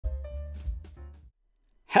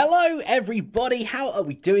Hello everybody, how are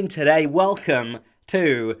we doing today? Welcome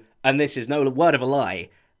to, and this is no word of a lie,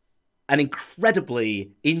 an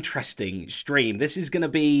incredibly interesting stream. This is going to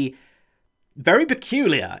be very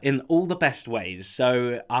peculiar in all the best ways.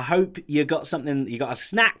 So I hope you got something, you got a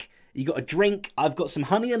snack, you got a drink. I've got some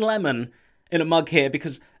honey and lemon in a mug here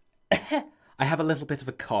because I have a little bit of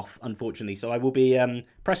a cough, unfortunately. So I will be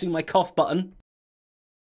pressing my cough button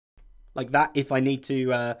like that if I need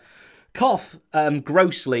to cough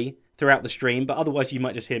grossly throughout the stream, but otherwise you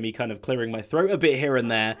might just hear me kind of clearing my throat a bit here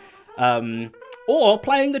and there, or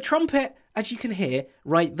playing the trumpet, as you can hear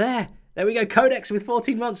right there. There we go, Codex with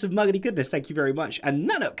 14 months of muggity goodness, thank you very much, and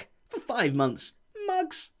Nanook for 5 months.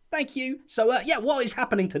 Mugs, thank you. So, yeah, what is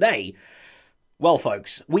happening today? Well,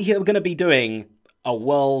 folks, we are going to be doing a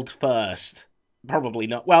world first. Probably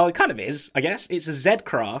not. Well, it kind of is, I guess. It's a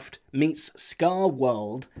Zedcraft meets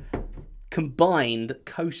ScarWorld combined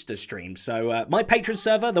coaster stream. So my patron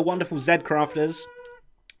server, the wonderful Zedcrafters,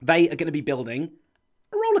 they are going to be building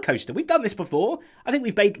a roller coaster. We've done this before. I think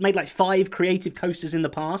we've made like 5 creative coasters in the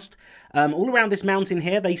past. All around this mountain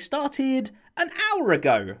here. They started an hour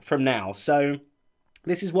ago from now. So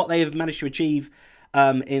this is what they have managed to achieve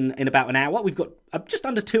in about an hour. We've got just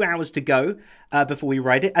under 2 hours to go before we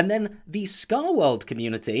ride it. And then the ScarWorld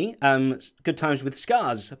community, Good Times with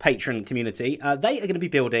Scars patron community, they are going to be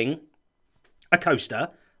building a coaster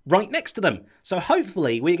right next to them. So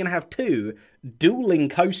hopefully we're going to have 2 dueling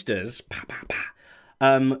coasters.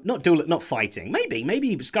 Not fighting.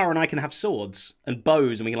 Maybe Scar and I can have swords and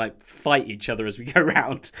bows and we can like fight each other as we go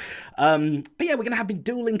around. But yeah, we're going to have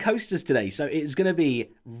dueling coasters today. So it's going to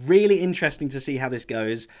be really interesting to see how this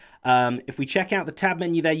goes. If we check out the tab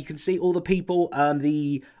menu there, you can see all the people.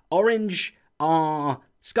 The orange are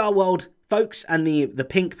ScarWorld folks, and the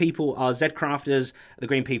pink people are Zedcrafters. The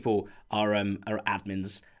green people are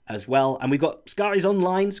admins as well. And we've got Scar is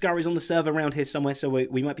online. Scar is on the server around here somewhere, so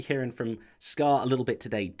we might be hearing from Scar a little bit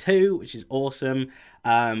today too, which is awesome.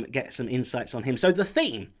 Get some insights on him. So the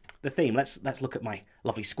theme. Let's look at my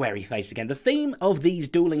lovely squarey face again. The theme of these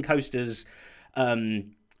dueling coasters,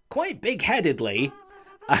 quite big-headedly,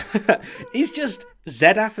 is just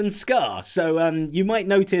Zedaf and Scar. So you might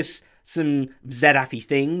notice some Zedafy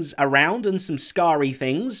things around and some Scary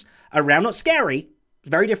things around. Not scary,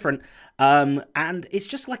 very different. And it's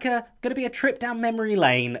just like going to be a trip down memory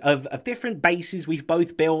lane of different bases we've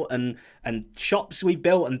both built and shops we've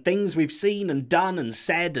built and things we've seen and done and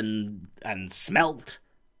said and smelt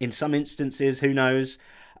in some instances, who knows.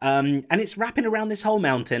 And it's wrapping around this whole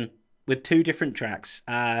mountain with 2 different tracks.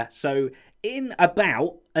 So in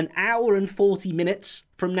about an hour and 40 minutes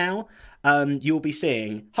from now, you'll be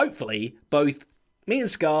seeing, hopefully, both me and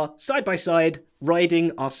Scar, side by side,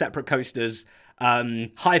 riding our separate coasters,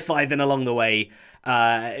 high-fiving along the way.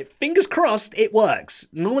 Fingers crossed, it works.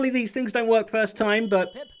 Normally these things don't work first time,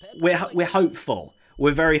 but we're hopeful.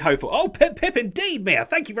 We're very hopeful. Oh, Pip, indeed, Mia.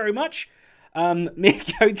 Thank you very much. Mia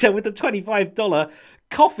Kota with the $25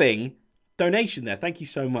 coughing donation there. Thank you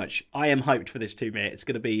so much. I am hyped for this too, Mia. It's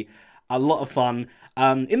going to be a lot of fun.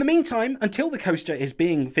 In the meantime, until the coaster is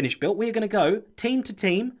being finished built, we're going to go team to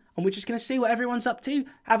team, and we're just going to see what everyone's up to,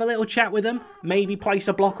 have a little chat with them, maybe place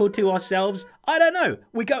a block or 2 ourselves. I don't know.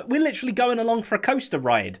 We're literally going along for a coaster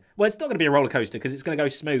ride. Well, it's not going to be a roller coaster because it's going to go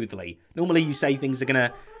smoothly. Normally you say things are going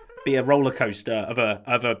to be a roller coaster of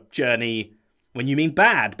a journey when you mean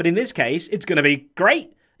bad, but in this case, it's going to be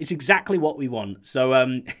great. It's exactly what we want.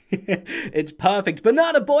 So it's perfect.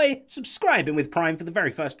 Banana Boy subscribing with Prime for the very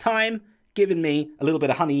first time, giving me a little bit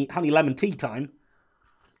of honey lemon tea time.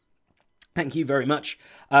 Thank you very much.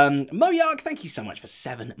 Moyarg, thank you so much for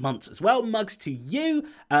 7 months as well. Mugs to you.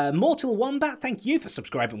 Mortal Wombat, thank you for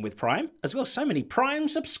subscribing with Prime as well. So many Prime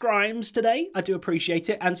subscribes today. I do appreciate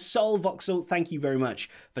it. And Sol Voxel, thank you very much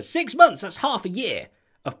for 6 months. That's half a year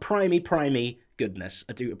of primey goodness.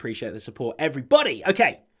 I do appreciate the support, everybody.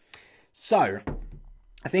 Okay, so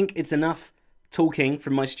I think it's enough talking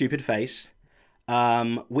from my stupid face. We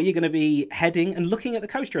are going to be heading and looking at the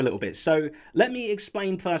coaster a little bit. So let me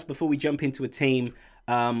explain first before we jump into a team.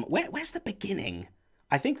 Where's the beginning?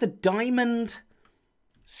 I think the diamond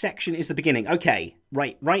section is the beginning. Okay,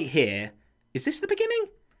 right here. Is this the beginning?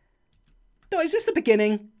 No, is this the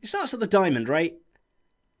beginning? It starts at the diamond, right?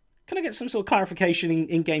 Can I get some sort of clarification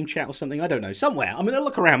in game chat or something? I don't know. Somewhere. I'm going to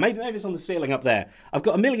look around. Maybe it's on the ceiling up there. I've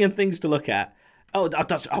got a million things to look at. I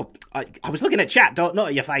was looking at chat, not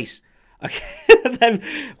at your face. Okay, then,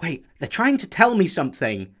 wait, they're trying to tell me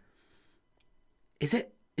something. Is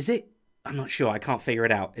it? I'm not sure, I can't figure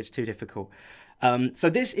it out. It's too difficult.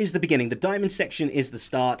 So this is the beginning. The diamond section is the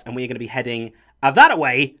start, and we're going to be heading that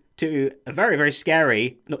away to a very, very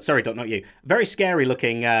scary... Sorry, Doc, not you. Very scary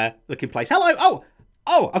looking place. Hello!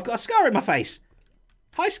 Oh, I've got a scar in my face.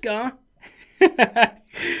 Hi, Scar.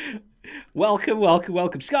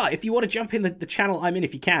 Welcome. Scar, if you want to jump in the channel I'm in,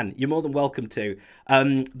 if you can, you're more than welcome to.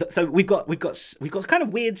 So we've got kind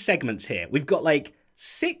of weird segments here. We've got like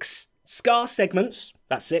 6 Scar segments,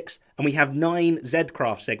 that's 6, and we have 9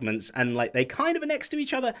 Zedcraft segments, and like they kind of are next to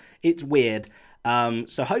each other. It's weird.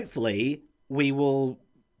 So hopefully we will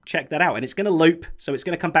check that out, and it's going to loop, so it's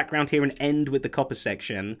going to come back around here and end with the copper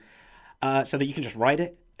section, so that you can just ride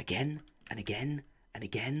it again and again and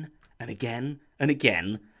again and again and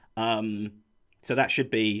again. So that should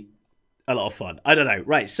be a lot of fun. I don't know.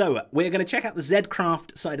 Right, so we're going to check out the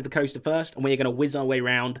Zedcraft side of the coaster first, and we're going to whiz our way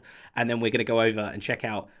around, and then we're going to go over and check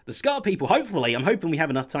out the Scar people. Hopefully, I'm hoping we have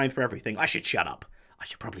enough time for everything. I should shut up. I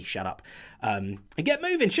should probably shut up. And get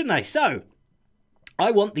moving, shouldn't I? So,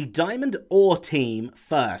 I want the Diamond Ore team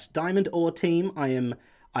first. Diamond Ore team, I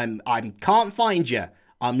can't find you.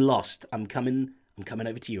 I'm lost. I'm coming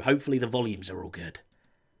over to you. Hopefully the volumes are all good.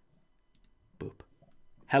 Boop.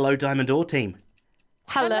 Hello, Diamond Ore team.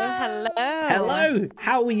 Hello.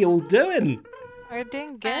 How are you all doing? We're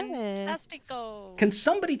doing good. Fantastico. Can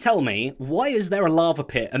somebody tell me, why is there a lava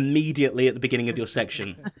pit immediately at the beginning of your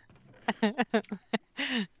section?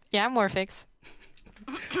 Yeah, Morphix.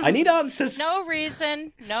 I need answers. No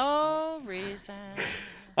reason.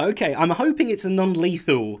 Okay, I'm hoping it's a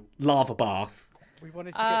non-lethal lava bath. We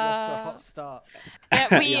wanted to get you off to a hot start.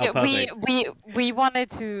 Yeah, we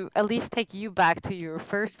wanted to at least take you back to your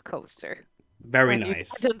first coaster. Very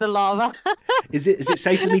nice. To the lava. Is it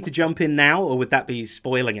safe for me to jump in now, or would that be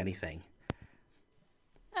spoiling anything?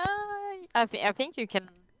 I think you can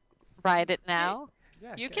ride it now.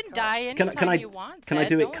 Yeah, you can die anytime you want. Can I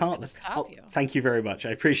do no it cartless? Oh, thank you very much.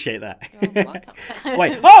 I appreciate that. You're welcome.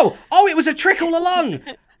 Wait. Oh, it was a trick all along.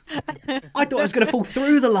 I thought I was going to fall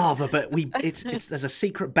through the lava, but there's a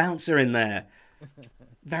secret bouncer in there.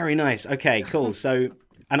 Very nice. Okay, cool. So,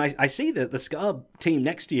 and I see that the Scar team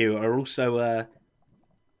next to you are also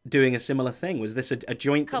doing a similar thing. Was this a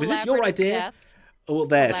joint? Was this your idea? Death. Or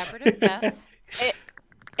theirs? Collaborative death.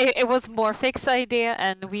 It was Morphix's idea,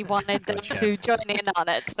 and we wanted them to join in on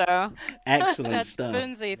it. So excellent stuff. That's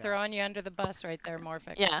Boonsy throwing you under the bus right there,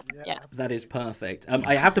 Morphix. Yeah. That is perfect.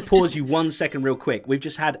 I have to pause you 1 second real quick. We've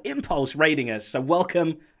just had Impulse raiding us, so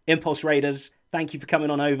welcome, Impulse Raiders. Thank you for coming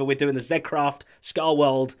on over. We're doing the Zedcraft,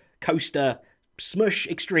 ScarWorld, Coaster, Smush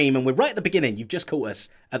Extreme, and we're right at the beginning. You've just caught us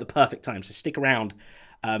at the perfect time, so stick around,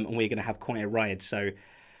 and we're going to have quite a ride. So,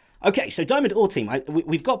 okay, so Diamond Ore team,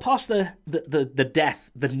 we've got past the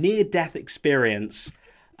near-death experience,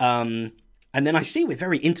 and then I see we're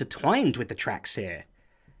very intertwined with the tracks here.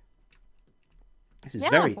 This is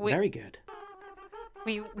very good.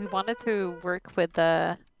 We wanted to work with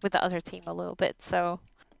the other team a little bit, so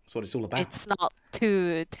that's what it's all about. It's not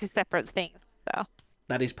two separate things. So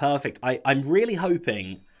that is perfect. I'm really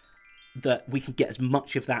hoping that we can get as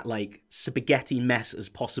much of that like spaghetti mess as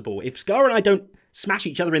possible. If Scar and I don't smash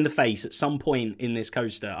each other in the face at some point in this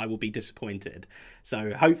coaster, I will be disappointed.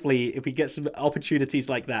 So hopefully if we get some opportunities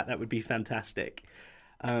like that, that would be fantastic.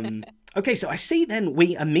 Okay, so I see then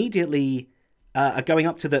we immediately are going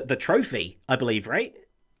up to the trophy, I believe, right?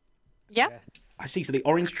 Yeah. Yes. I see, so the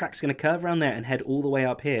orange track's going to curve around there and head all the way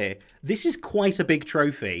up here. This is quite a big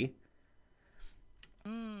trophy.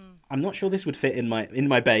 I'm not sure this would fit in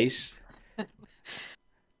my base.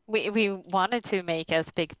 We wanted to make as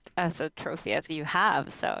big as a trophy as you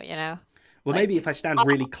have, so you know. Well, maybe if I stand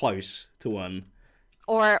really close to one.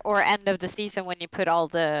 Or end of the season when you put all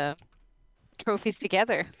the trophies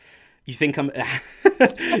together. You think I'm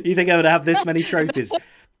gonna have this many trophies?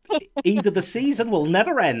 Either the season will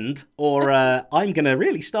never end, or I'm gonna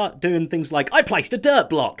really start doing things like I placed a dirt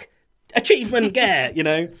block, achievement get, you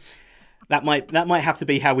know. That might have to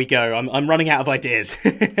be how we go. I'm running out of ideas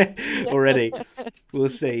already. We'll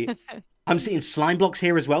see. I'm seeing slime blocks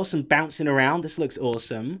here as well, some bouncing around. This looks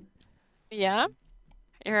awesome. Yeah,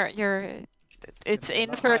 it's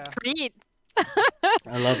in for a treat.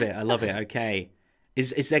 I love it. Okay.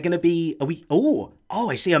 Is there going to be... Oh,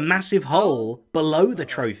 I see a massive hole below the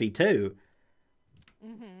trophy too.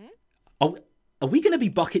 Are we going to be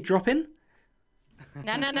bucket dropping?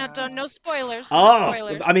 No spoilers. No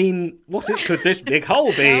spoilers. I mean, could this big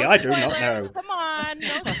hole be? No I do not know. Come on,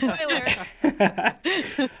 no spoilers.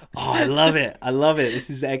 Oh, I love it. This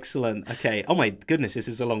is excellent. Okay. Oh my goodness, this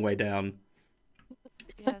is a long way down.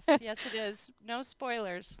 Yes, it is. No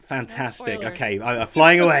spoilers. Fantastic. No spoilers. Okay, I'm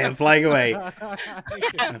flying away. I'm flying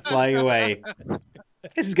away.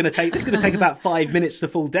 This is gonna take about 5 minutes to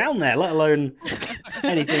fall down there, let alone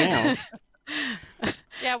anything else.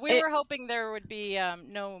 Yeah, Yeah, we were hoping there would be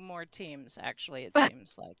no more teams. Actually, it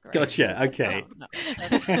seems like. Right? Gotcha. Okay. No,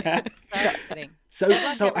 just kidding. Just kidding. So Good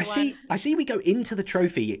luck, I everyone. see we go into the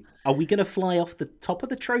trophy. Are we going to fly off the top of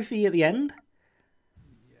the trophy at the end?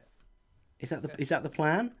 Is that the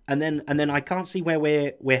plan? And then I can't see where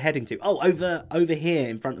we're heading to. Oh, over here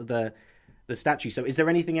in front of the statue. So is there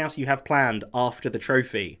anything else you have planned after the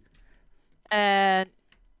trophy?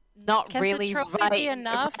 Not Can really the trophy right, be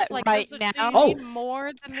enough? Like, right do now. you need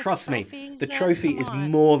more than this Trust me, trophy, the Zed? trophy Come is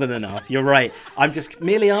on. more than enough. You're right. I'm just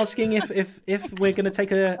merely asking if we're going to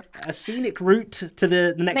take a scenic route to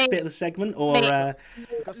the next bit of the segment, or Got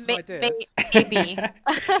some ideas. Maybe.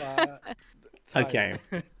 okay.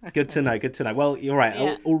 Good to know. Good to know. Well, you're right.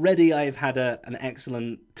 Yeah. Already, I've had an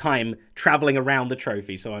excellent time traveling around the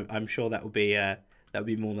trophy, so I'm sure that would be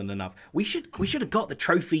more than enough. We should have got the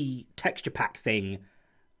trophy texture pack thing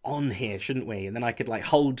on here, shouldn't we? And then I could like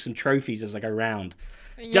hold some trophies as I go around.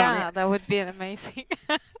 Yeah, that would be amazing.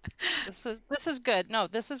 This is good. No,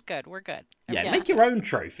 this is good. We're good. Yeah, make your own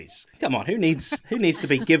trophies. Come on, who needs to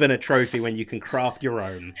be given a trophy when you can craft your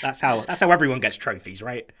own? That's how everyone gets trophies,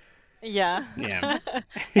 right? Yeah. Yeah.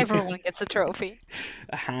 Everyone gets a trophy.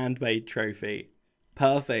 A handmade trophy.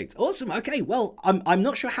 Perfect. Awesome. Okay, well, I'm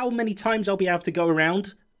not sure how many times I'll be able to go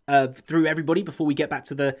around through everybody before we get back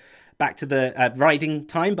to the riding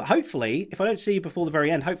time, but hopefully, if I don't see you before the very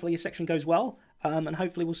end, hopefully your section goes well, and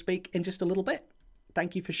hopefully we'll speak in just a little bit.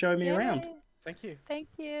 Thank you for showing me around. Thank you. Thank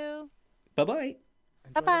you. Bye-bye.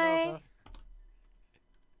 Bye-bye.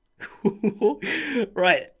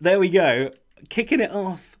 Right, there we go. Kicking it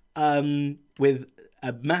off with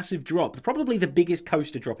a massive drop, probably the biggest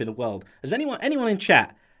coaster drop in the world. Has anyone in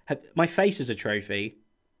chat my face is a trophy?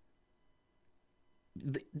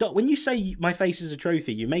 Doc, when you say my face is a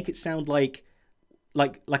trophy, you make it sound like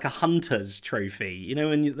a hunter's trophy. You know,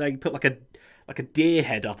 when they put like a deer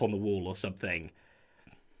head up on the wall or something.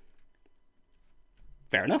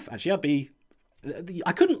 Fair enough. Actually,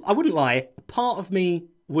 I wouldn't lie. Part of me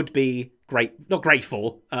would be not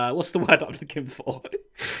grateful. What's the word I'm looking for?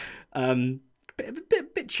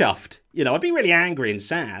 Bit chuffed. You know, I'd be really angry and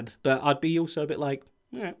sad, but I'd be also a bit like,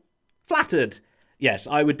 flattered. Yes,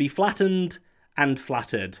 I would be flattened and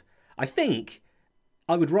flattered. I think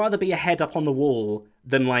I would rather be a head up on the wall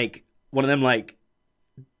than like one of them like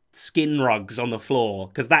skin rugs on the floor,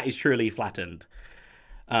 because that is truly flattened.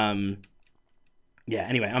 Yeah,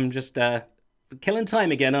 anyway, I'm just killing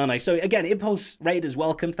time again, aren't I? So again, Impulse Raiders,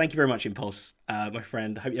 welcome. Thank you very much, Impulse, my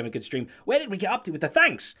friend. Hope you have a good stream. Where did we get up to with the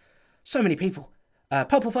thanks? So many people.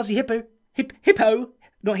 Purple Fuzzy Hippo,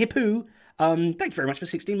 not Hippo. Thank you very much for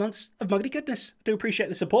 16 months of muggity goodness. Do appreciate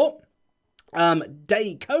the support.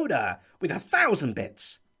 Daycoda with 1,000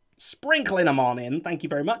 bits. Sprinkling them on in. Thank you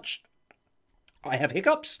very much. I have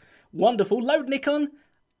hiccups. Wonderful. Load Nikon.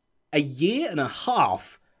 1.5 years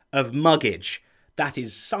of muggage. That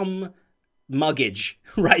is some muggage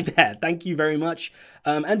right there. Thank you very much.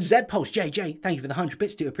 And Zpulse JJ, thank you for the 100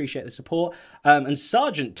 bits. Do appreciate the support. And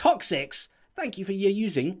Sergeant Toxics, thank you for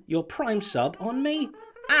using your Prime sub on me.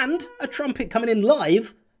 And a trumpet coming in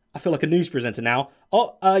live. I feel like a news presenter now.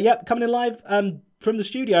 Oh, yep, coming in live from the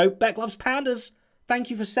studio. Beck Loves Pandas. Thank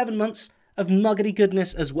you for 7 months of muggity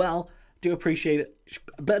goodness as well. Do appreciate it.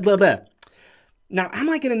 Blah, blah, blah. Now, am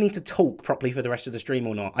I going to need to talk properly for the rest of the stream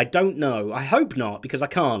or not? I don't know. I hope not, because I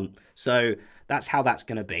can't. So that's how that's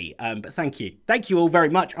going to be. But thank you. Thank you all very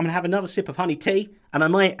much. I'm going to have another sip of honey tea, and I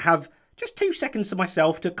might have just 2 seconds to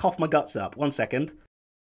myself to cough my guts up. 1 second.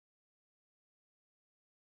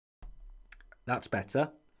 That's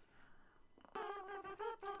better.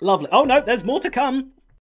 Lovely. Oh, no, there's more to come.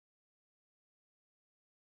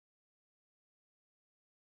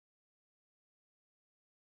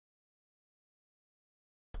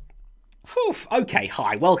 Whew. Okay,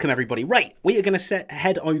 hi, welcome everybody. Right, we are going to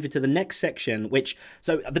head over to the next section,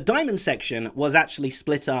 so the diamond section was actually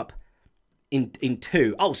split up in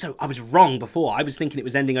 2. Oh, so I was wrong before. I was thinking it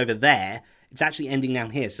was ending over there. It's actually ending down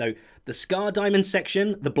here. So the Scar diamond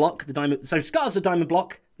section, the block, the diamond. So Scar's a diamond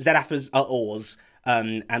block, Zedafers are ores.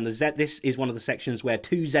 And this is one of the sections where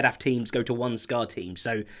 2 Zedaf teams go to 1 Scar team.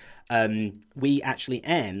 So we actually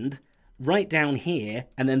end right down here,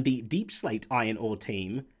 and then the Deep Slate Iron Ore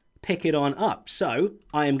team pick it on up. So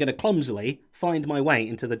I am going to clumsily find my way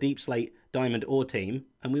into the Deep Slate Diamond Ore team,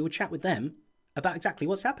 and we will chat with them about exactly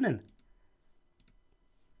what's happening.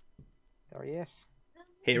 There he is.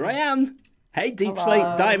 Here I am. Hey, Deep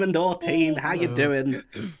Slate Diamond Ore team, how you doing?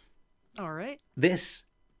 All right. This,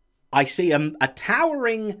 I see a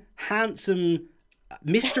towering, handsome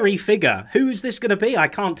mystery figure. Who is this going to be? I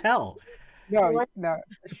can't tell. no,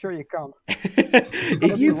 sure you can't.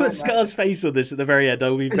 If you put Scar's face on this at the very end,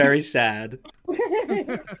 I'll be very sad.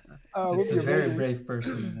 It's a very brave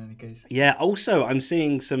person in any case. Yeah, also, I'm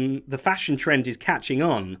seeing the fashion trend is catching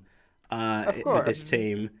on with this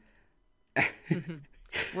team.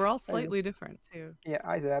 We're all slightly different, too. Yeah,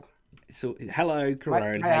 I said. So, hello,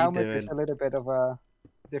 Corone. My How you helmet doing? is a little bit of a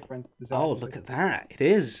different design. Oh, look at that. It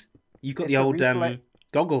is. You've got It's the a old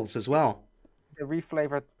goggles as well. The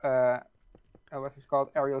reflavored, what is it called?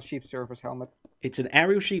 Aerial sheep service helmet. It's an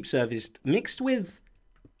aerial sheep service mixed with...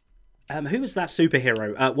 who was that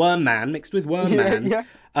superhero? Worm Man, mixed with Worm Man. Yeah.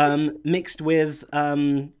 Mixed with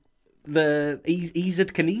the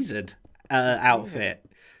Ezed Knezed outfit.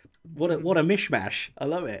 What a mishmash. I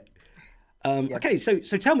love it. Okay, so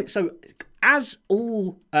tell me, so as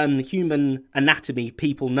all human anatomy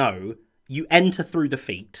people know, you enter through the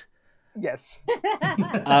feet. Yes.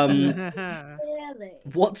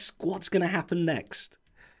 What's going to happen next?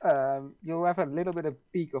 You'll have a little bit of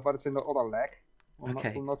peek of what's in the other leg.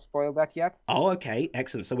 We'll not spoil that yet. Oh, okay,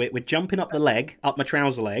 excellent. So we're jumping up the leg, up my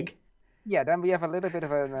trouser leg. Yeah, then we have a little bit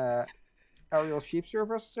of an aerial sheep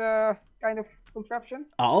service kind of contraption.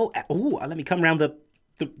 Oh, let me come around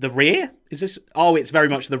the rear. Is this? Oh, it's very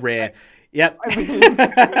much the rear. Yep.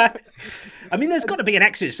 I mean, there's got to be an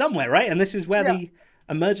exit somewhere, right? And this is where the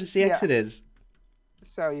emergency exit is.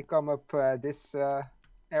 So you come up this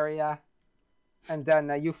area, and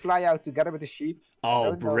then you fly out together with the sheep.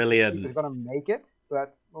 Oh, brilliant! Sheep is gonna make it,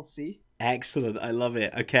 but we'll see. Excellent. I love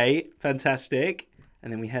it. Okay, fantastic.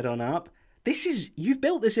 And then we head on up. You've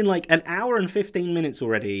built this in like an hour and 15 minutes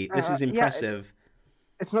already. This is impressive.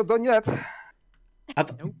 It's not done yet.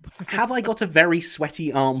 Have I got a very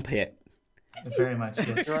sweaty armpit? Very much,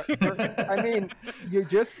 yes. I mean, you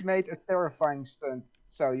just made a terrifying stunt,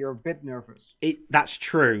 so you're a bit nervous. That's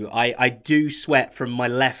true. I do sweat from my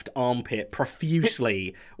left armpit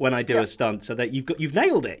profusely when I do a stunt, so that you've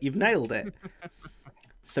nailed it. You've nailed it.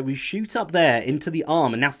 So we shoot up there into the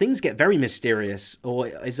arm, and now things get very mysterious. Or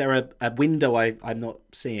is there a window I'm not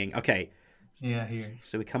seeing? Okay. Yeah, here.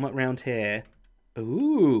 So we come up round here.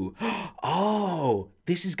 Ooh. Oh,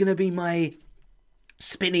 this is going to be my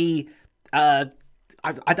spinny... I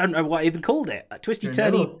don't know what I even called it. A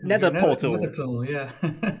twisty-turny nether portal. Nether tunnel, yeah.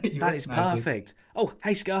 That is perfect. Oh,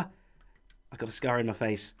 hey, Scar. I got a scar in my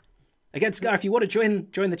face. Again, Scar, if you want to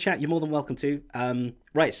join the chat, you're more than welcome to.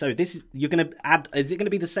 Right, so you're going to add... Is it going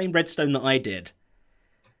to be the same redstone that I did?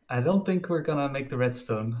 I don't think we're going to make the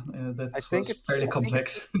redstone. That's fairly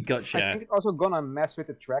complex. Gotcha. I think it's also going to mess with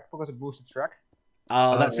the track because it boosts the track.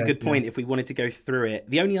 Oh, that's a good point. If we wanted to go through it,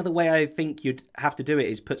 the only other way I think you'd have to do it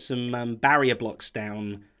is put some barrier blocks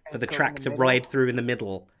down for the track to ride through in the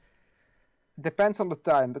middle. Depends on the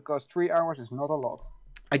time, because 3 hours is not a lot.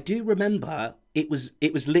 I do remember it was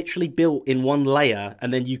literally built in one layer,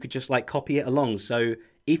 and then you could just like copy it along. So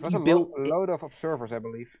if you built a load of observers, I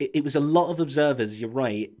believe it was a lot of observers. You're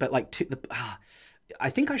right, but like I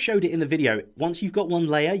think I showed it in the video. Once you've got one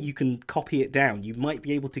layer, you can copy it down. You might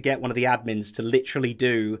be able to get one of the admins to literally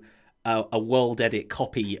do a world edit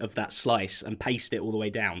copy of that slice and paste it all the way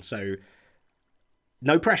down. So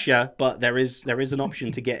no pressure, but there is an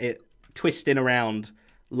option to get it twisting around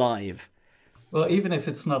live. Well, even if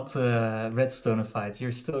it's not redstone-ified,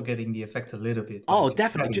 you're still getting the effect a little bit. Oh,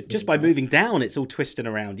 definitely. Just by moving down, it's all twisting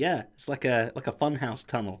around. Yeah, it's like a funhouse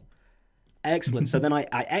tunnel. Excellent. So then I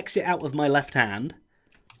exit out with my left hand.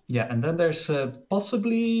 Yeah, and then there's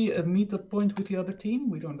possibly a meetup point with the other team.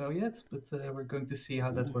 We don't know yet, but we're going to see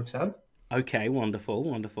how that works out. Okay, wonderful,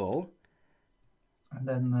 wonderful. And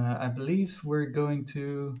then I believe we're going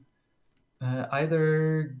to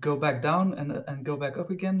either go back down and go back up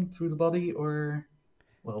again through the body, or...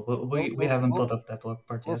 Well, we haven't thought of that part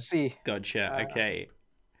yet. We'll see. Gotcha, okay.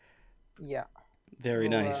 Yeah. Very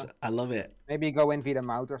nice. I love it. Maybe go in via the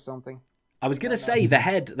mouth or something. I was going to say the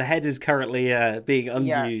head is currently being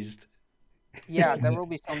unused. Yeah, there will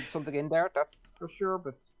be something in there, that's for sure,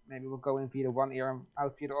 but maybe we'll go in via the one ear and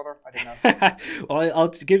out via the other. I don't know. Well, I'll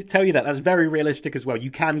tell you that's very realistic as well. You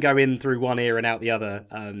can go in through one ear and out the other.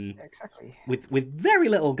 Exactly. With very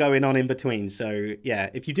little going on in between. So, yeah,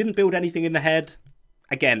 if you didn't build anything in the head,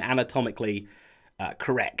 again, anatomically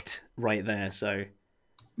correct right there, so...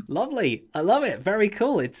 Lovely. I love it. Very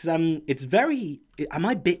cool. It's very... Am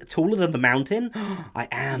I a bit taller than the mountain? I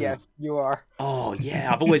am. Yes, you are. Oh,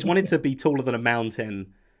 yeah. I've always wanted to be taller than a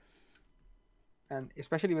mountain. And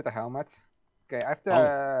especially with the helmet. Okay, I have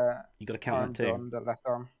the... You got to count that too. On the left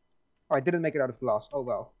arm. Oh, I didn't make it out of glass. Oh,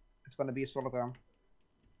 well. It's going to be a solid arm.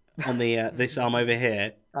 On the this arm over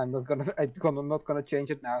here. I'm not gonna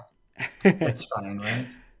change it now. That's fine, right?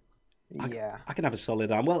 Yeah. I can have a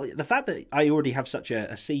solid arm. Well, the fact that I already have such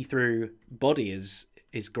a see-through body is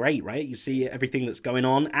great, right? You see everything that's going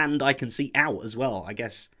on, and I can see out as well. I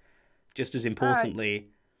guess just as importantly.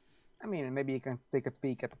 I mean, maybe you can take a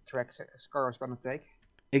peek at the tracks Scar is going to take.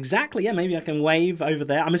 Exactly, yeah. Maybe I can wave over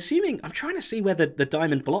there. I'm trying to see where the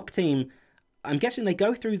Diamond Block team. I'm guessing they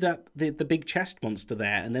go through the big chest monster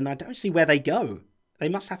there, and then I don't see where they go. They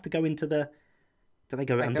must have to go into the. Do they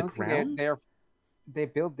go underground? They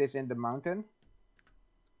built this in the mountain.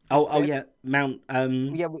 Oh yeah, Mount.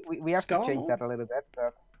 Yeah, we have to change ScarWorld? that a little bit,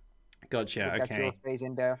 but Gotcha. we got your Okay. face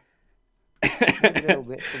in there. Maybe a little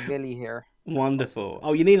bit of Willy here. Wonderful.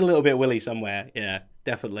 Oh, you need a little bit of Willy somewhere. Yeah,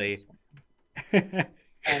 definitely.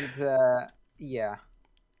 And yeah.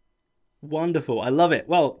 Wonderful. I love it.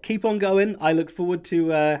 Well, keep on going. I look forward to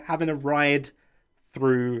having a ride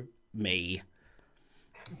through me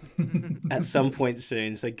at some point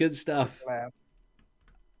soon. So good stuff.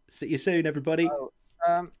 See you soon, everybody. Oh,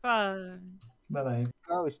 Bye. Bye-bye.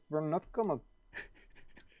 Ghost, we're not coming.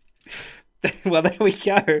 Well, there we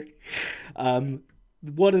go.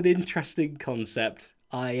 What an interesting concept.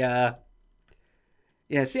 Yeah,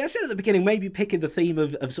 see, I said at the beginning, maybe picking the theme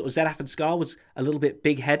of sort of Zedcraft and Scar was a little bit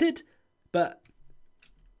big-headed, but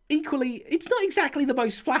equally, it's not exactly the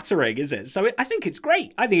most flattering, is it? So I think it's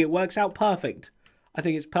great. I think it works out perfect. I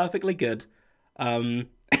think it's perfectly good.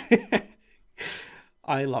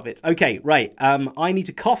 I love it. Okay, right. I need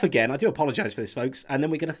to cough again. I do apologise for this, folks. And then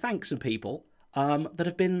we're going to thank some people that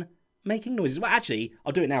have been making noises. Well, actually,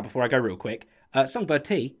 I'll do it now before I go real quick. Songbird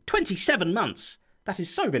T, 27 months. That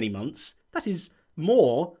is so many months. That is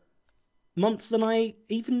more months than I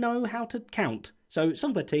even know how to count. So,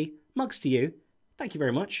 Songbird T, mugs to you. Thank you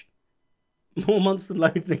very much. More months than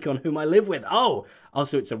Loadnick, on whom I live with. Oh,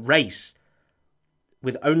 so it's a race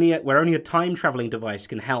with where only a time-traveling device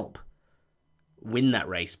can help win that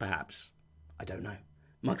race, perhaps. I don't know.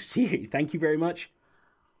 Mugs to you. Thank you very much.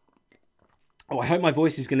 Oh, I hope my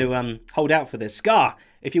voice is going to hold out for this. Scar,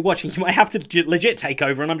 if you're watching, you might have to legit take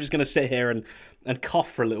over, and I'm just going to sit here and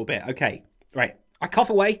cough for a little bit. Okay, right. I cough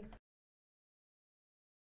away.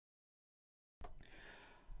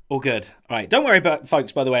 All good. All right. Don't worry about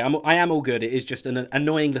folks, by the way. I am all good. It is just an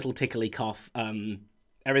annoying little tickly cough.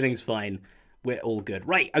 Everything's fine. We're all good.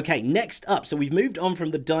 Right, okay, next up. So we've moved on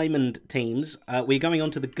from the diamond teams. We're going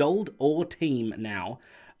on to the gold ore team now.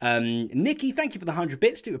 Nikki, thank you for the 100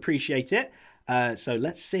 bits. Do appreciate it. So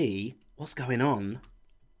let's see what's going on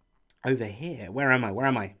over here. Where am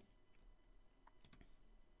I?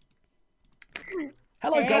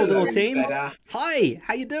 Hello, Hey, gold ore it's team. better. Hi,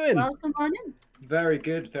 how you doing? Welcome on in. Very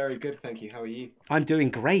good, thank you. How are you? I'm doing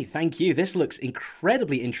great, thank you. This looks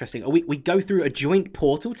incredibly interesting. We go through a joint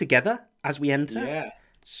portal together as we enter? Yeah.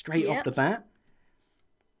 Straight off Yep. the bat?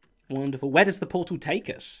 Wonderful. Where does the portal take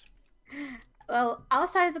us? Well,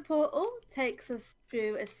 outside of the portal takes us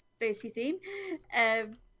through a spacey theme.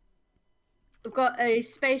 We've got a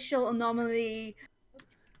spatial anomaly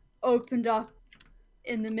opened up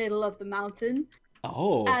in the middle of the mountain.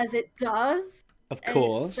 Oh, As it does. of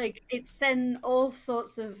course. It's sending all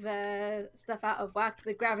sorts of stuff out of whack.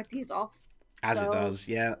 The gravity's off. As it so does,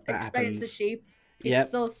 yeah, that explains the happens. sheep. Yep.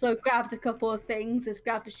 It's also grabbed a couple of things. It's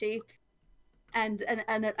grabbed a sheep and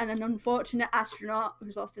an unfortunate astronaut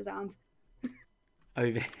who's lost his arms.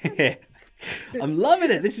 Over here. I'm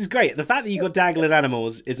loving it. This is great. The fact that you got dangling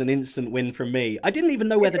animals is an instant win from me. I didn't even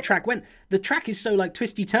know where the track went. The track is so like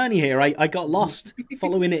twisty-turny here. I got lost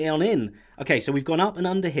following it on in. Okay, so we've gone up and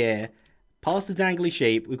under here, past the dangly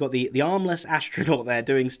sheep. We've got the armless astronaut there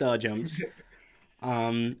doing star jumps.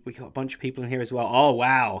 We got a bunch of people in here as well. Oh,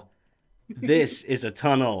 wow. This is a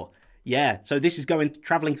tunnel. Yeah, so this is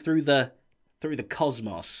traveling through the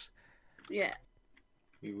cosmos. Yeah.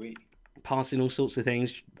 Oui. Passing all sorts of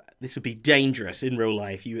things. This would be dangerous in real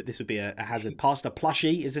life. This would be a hazard. Past a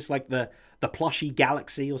plushie. Is this like the plushie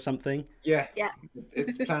galaxy or something? Yes. Yeah.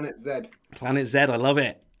 It's Planet Z. Planet Z. I love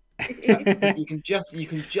it. You can just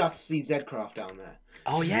see Zedcraft down there.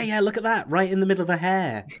 Oh yeah. Look at that, right in the middle of the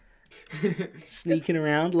hair, sneaking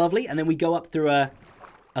around. Lovely. And then we go up through a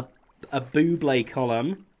Buble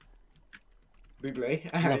column.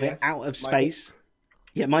 Buble. Love Yes. it. Out of space.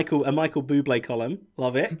 Yeah, Michael Buble column.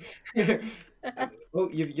 Love it. Oh,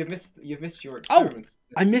 you've missed your experiments.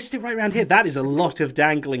 I missed it right around here. That is a lot of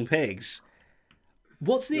dangling pigs.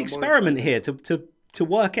 What's the You're experiment here to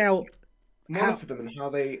work out? Monitor them and how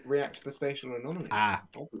they react to the spatial anomaly.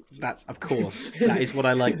 Obviously. That's of course. That is what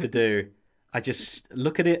I like to do. I just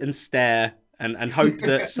look at it and stare and hope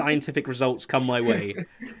that scientific results come my way.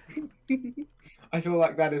 I feel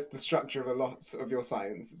like that is the structure of a lot of your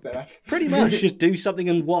science, Zeph. Pretty much, just do something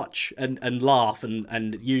and watch and laugh,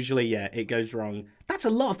 and usually, yeah, it goes wrong. That's a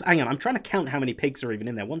lot of. Hang on, I'm trying to count how many pigs are even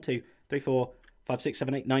in there. 1, 2, 3, 4, 5, 6,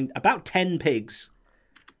 7, 8, 9. About 10 pigs.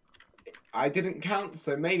 I didn't count,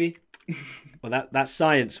 so maybe. Well, that's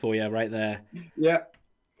science for you right there. Yeah.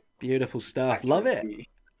 Beautiful stuff. Love it. Accuracy.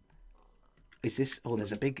 Is this? Oh,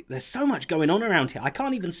 there's so much going on around here. I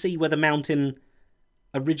can't even see where the mountain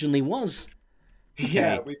originally was.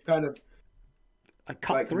 Yeah, Okay. we've kind of I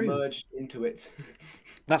cut through. merged into it.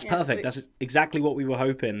 That's Yeah, perfect. That's exactly what we were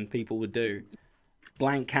hoping people would do.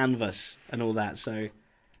 Blank canvas and all that. So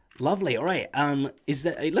lovely. All right. Is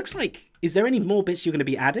there? It looks like. Is there any more bits you're going to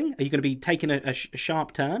be adding? Are you going to be taking a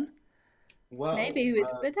sharp turn? Well, Maybe we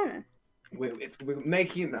don't know. we're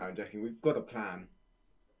making it now, Jackie. We've got a plan.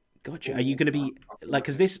 Gotcha. Are you going to be like?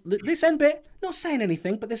 Because this end bit, not saying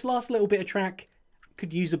anything, but this last little bit of track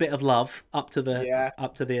could use a bit of love up to the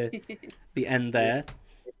the end there.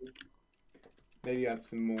 Maybe add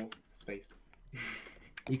some more space.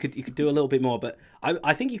 You could do a little bit more, but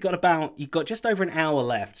I think you've got just over an hour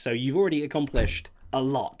left, so you've already accomplished a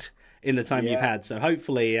lot in the time you've had. So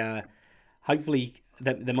hopefully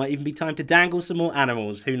there might even be time to dangle some more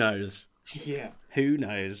animals. Who knows? Yeah. Who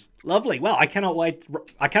knows? Lovely. Well, I cannot wait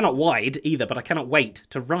either, but I cannot wait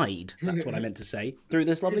to ride. That's what I meant to say through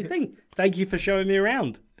this lovely thing. Thank you for showing me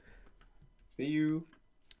around. See you.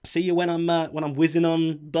 See you when I'm whizzing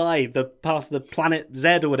on by past the planet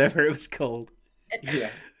Z or whatever it was called. Yeah.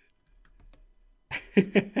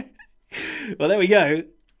 Well, there we go.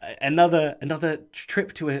 Another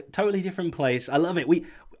trip to a totally different place. I love it.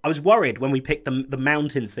 I was worried when we picked the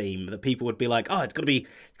mountain theme that people would be like, "Oh, it's got to be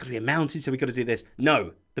a mountain, so we got to do this."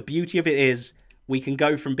 No, the beauty of it is we can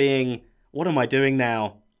go from being, "What am I doing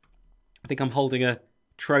now? I think I'm holding a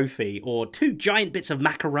trophy or 2 giant bits of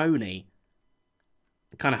macaroni."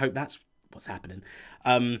 I kind of hope that's what's happening.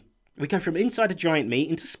 We go from inside a giant meat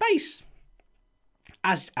into space,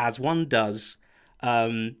 as one does.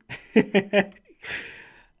 Only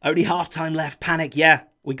half time left. Panic. Yeah,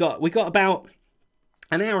 we got about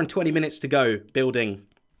an hour and 20 minutes to go building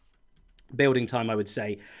time, I would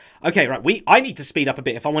say. Okay, right. I need to speed up a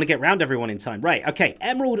bit if I want to get round everyone in time. Right. Okay.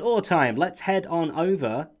 Emerald Ore time. Let's head on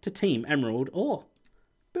over to Team Emerald Ore.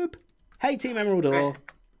 Boop. Hey, Team Emerald Ore.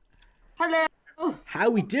 Hello. How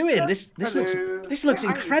we doing? This looks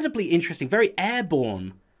incredibly interesting. Very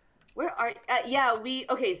airborne. Where are?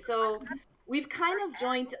 Okay. So we've kind of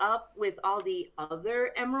joined up with all the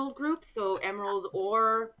other Emerald groups. So Emerald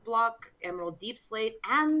Ore Block, Emerald Deep Slate,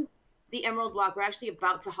 and the Emerald Block. We're actually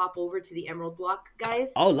about to hop over to the Emerald Block,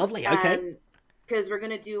 guys. Oh, lovely. Okay. Because we're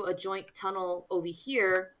gonna do a joint tunnel over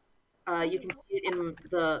here. You can see it in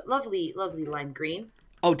the lovely lime green.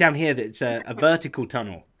 Oh, down here, it's a vertical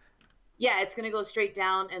tunnel. Yeah, it's gonna go straight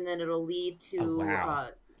down, and then it'll lead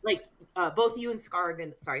to both you and Scar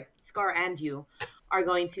and you are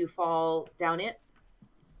going to fall down it.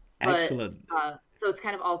 Excellent. So it's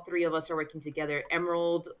kind of all 3 of us are working together.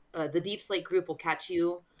 Emerald, the Deep Slate group will catch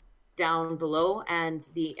you down below, and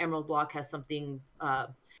the Emerald Block has something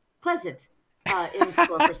pleasant in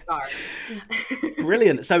store for Scar.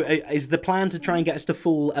 Brilliant. So is the plan to try and get us to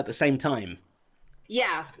fall at the same time?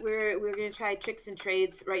 Yeah, we're gonna try tricks and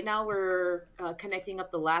trades. Right now we're connecting up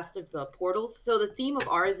the last of the portals. So the theme of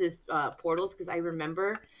ours is portals, because I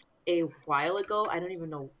remember a while ago, I don't even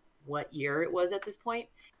know what year it was at this point,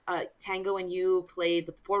 Tango and you played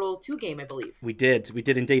the Portal 2 game, I believe. We did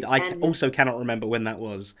indeed. I also cannot remember when that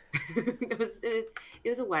was. it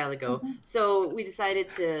was a while ago. So we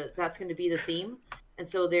decided that's going to be the theme. And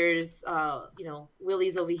so there's,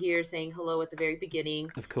 Willie's over here saying hello at the very beginning.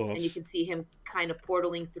 Of course. And you can see him kind of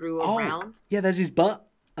portaling through around. Yeah, there's his butt.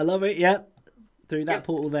 I love it. Yeah. Through that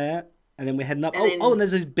portal there. And then we're heading up. And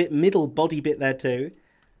there's this middle body bit there too.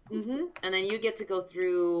 Mm-hmm. And then you get to go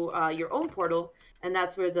through your own portal. And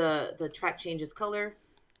that's where the track changes color.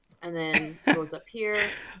 And then goes up here.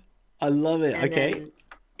 I love it. And okay. Then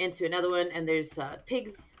into another one. And there's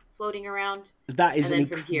pigs floating around. That is an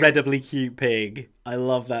incredibly cute pig. I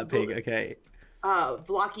love that pig. Okay.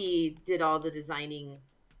 Blocky did all the designing,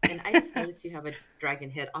 and I just noticed you have a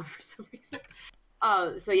dragon head on for some reason.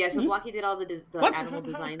 So Blocky did all the animal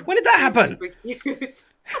designs. When did that happen? Who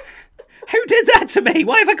did that to me?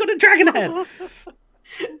 Why have I got a dragon head?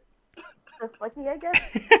 Just Lucky, I guess.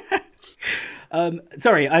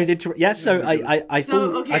 Sorry, I did. So I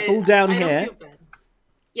fall down here.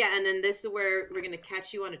 Yeah, and then this is where we're going to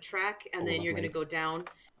catch you on a track, and then you're going to go down.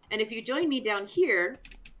 And if you join me down here,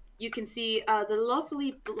 you can see the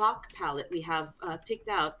lovely block palette we have picked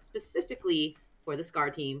out specifically for the Scar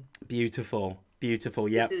team. Beautiful. Beautiful.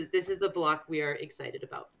 Yeah. This is the block we are excited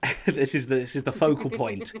about. This is the focal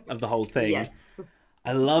point of the whole thing. Yes.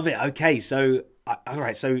 I love it. Okay, so all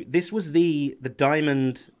right, so this was the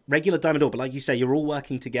regular diamond ore, but like you say, you're all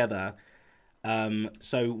working together.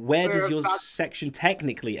 So where does your section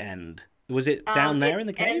technically end? Was it down there in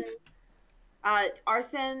the cave?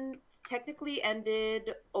 Arsen technically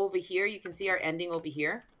ended over here. You can see our ending over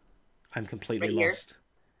here. I'm completely right lost.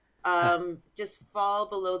 Just fall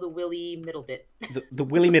below the willy middle bit. The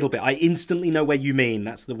willy middle bit. I instantly know where you mean.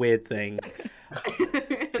 That's the weird thing.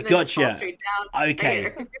 Gotcha.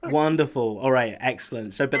 Okay. Wonderful. All right.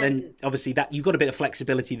 Excellent. So, but then obviously that you've got a bit of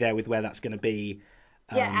flexibility there with where that's going to be.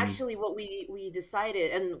 Yeah, actually, what we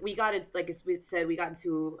decided, and we got it, like as we said, we got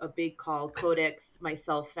into a big call, Codex,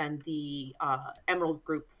 myself, and the Emerald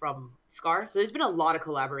group from Scar. So there's been a lot of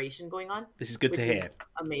collaboration going on. This is good to hear.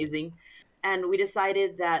 Amazing. And we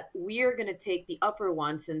decided that we are going to take the upper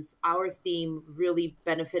one since our theme really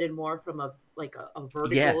benefited more from a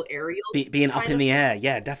vertical aerial. Being up in the air.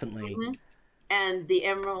 Yeah, definitely. Mm-hmm. And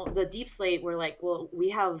the deep slate, we're like, well, we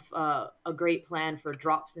have a great plan for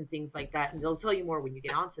drops and things like that. And they'll tell you more when you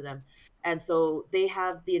get onto them. And so they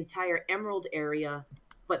have the entire emerald area,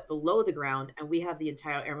 but below the ground. And we have the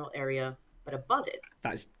entire emerald area, but above it.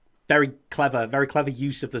 That's very clever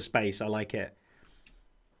use of the space. I like it.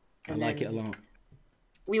 I like it a lot.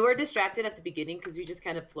 We were distracted at the beginning because we were just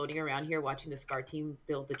kind of floating around here watching the Scar team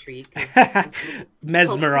build the tree.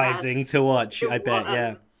 Mesmerizing to watch, I bet,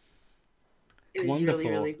 yeah. It was wonderful.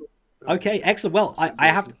 Really cool. Okay, excellent. Well,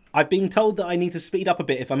 I've been told that I need to speed up a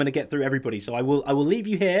bit if I'm going to get through everybody, so I will leave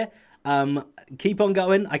you here. Keep on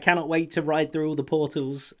going. I cannot wait to ride through all the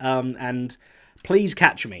portals. And please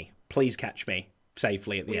catch me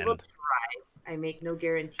safely at the end. We will try. I make no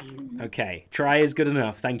guarantees. Okay, try is good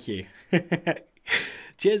enough. Thank you.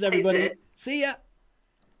 Cheers, everybody. See ya.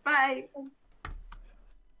 Bye.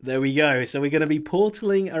 There we go. So we're going to be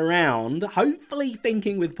portaling around, hopefully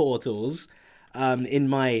thinking with portals. In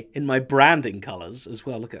my branding colours as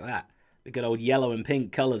well. Look at that. The good old yellow and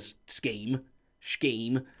pink colours scheme.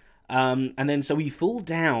 And then so we fall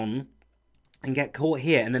down and get caught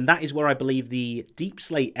here. And then that is where I believe the Deep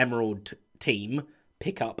Slate Emerald team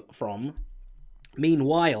pick up from.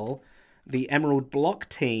 Meanwhile, the Emerald Block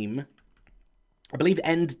team, I believe,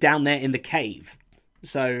 end down there in the cave.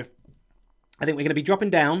 So I think we're going to be dropping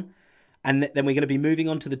down. And then we're going to be moving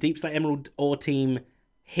on to the Deep Slate Emerald Ore team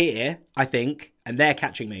here, I think, and they're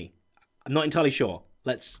catching me. I'm not entirely sure.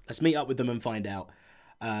 Let's meet up with them and find out.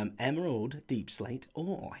 Emerald Deep Slate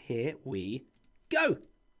Ore. Here we go.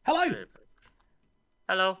 Hello.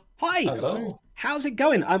 Hello. Hi. Hello. How's it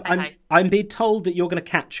going? Hi. I'm being told that you're going to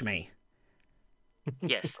catch me.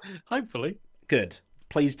 Yes. Hopefully. Good.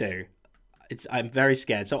 Please do. I'm very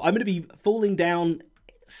scared. So I'm going to be falling down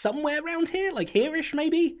somewhere around here, like here-ish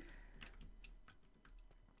maybe.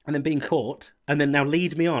 And then being caught, and then now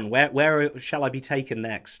lead me on. Where shall I be taken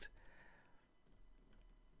next?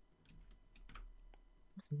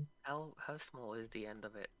 How small is the end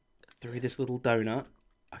of it? Through this little donut.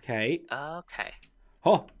 Okay. Okay.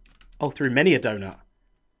 Oh, through many a donut.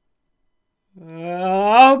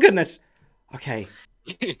 Oh goodness. Okay.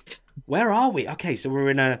 Where are we? Okay, so we're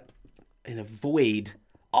in a void.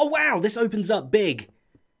 Oh wow, this opens up big.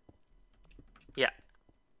 Yeah.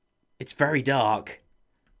 It's very dark.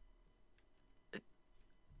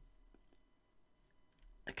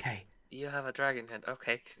 Okay. You have a dragon head.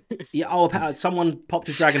 Okay. Yeah. Someone popped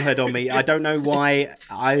a dragon head on me. I don't know why.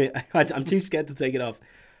 I'm too scared to take it off.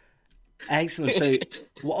 Excellent. So,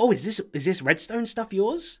 is this redstone stuff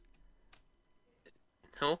yours?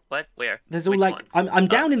 Who? What? Where? There's all Which I'm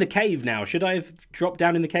down in the cave now. Should I have dropped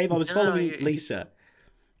down in the cave? I was following Lisa.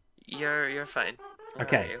 You're fine. Where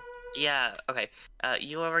okay. are you? Yeah. Okay.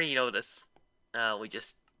 You already know this. We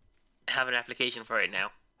just have an application for it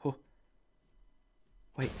now. Oh.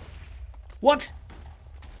 Wait. What?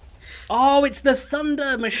 Oh, it's the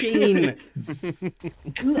thunder machine.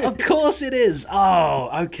 Of course it is. Oh,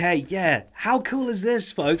 okay, yeah. How cool is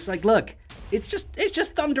this, folks? Like, look, it's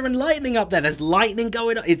just thunder and lightning up there. There's lightning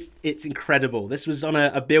going on. It's incredible. This was on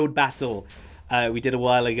a build battle we did a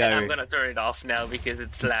while ago. And I'm gonna turn it off now because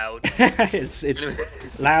it's loud. it's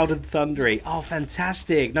loud and thundery. Oh,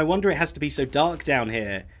 fantastic. No wonder it has to be so dark down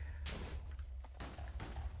here.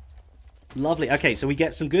 Lovely. Okay, so we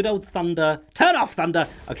get some good old thunder. Turn off thunder.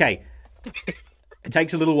 Okay. It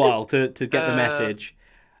takes a little while to get the message.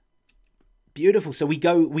 Beautiful. So we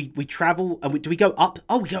travel, and do we go up?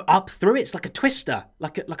 Oh, we go up through it. It's like a twister,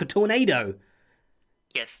 like a tornado.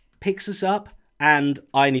 Yes. Picks us up, and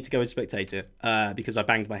I need to go in spectator because I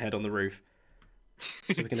banged my head on the roof.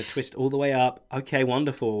 So we're going to twist all the way up. Okay,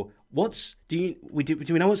 wonderful. Do we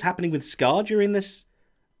know what's happening with Scar during this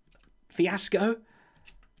fiasco?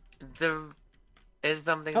 There is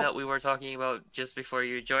something that we were talking about just before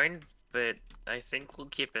you joined, but I think we'll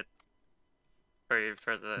keep it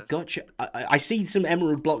for the... Gotcha. I see some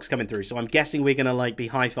emerald blocks coming through, so I'm guessing we're going to like be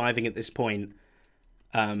high-fiving at this point.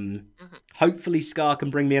 Hopefully Scar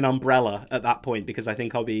can bring me an umbrella at that point, because I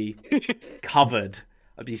think I'll be covered.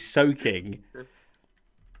 I'll be soaking.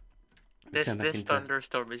 This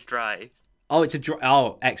thunderstorm is dry. Oh, it's a dry...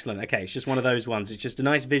 Oh, excellent. Okay, it's just one of those ones. It's just a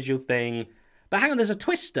nice visual thing. But hang on, there's a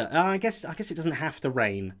twister. I guess it doesn't have to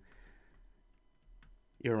rain.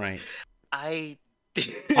 You're right. I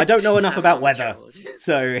don't know enough about weather,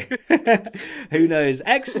 so who knows?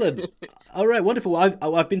 Excellent. All right, wonderful.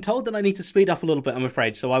 I've been told that I need to speed up a little bit, I'm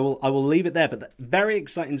afraid, so I will leave it there. But very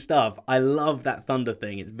exciting stuff. I love that thunder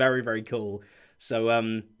thing. It's very, very cool.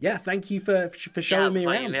 So yeah, thank you for showing me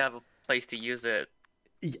around. Finally have a place to use it.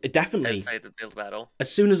 Definitely. Inside the build battle.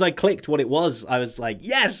 As soon as I clicked what it was, I was like,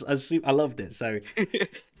 yes, I loved it. So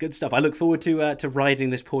good stuff. I look forward to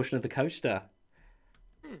riding this portion of the coaster.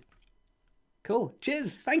 Cool.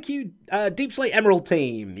 Cheers. Thank you, Deep Slate Emerald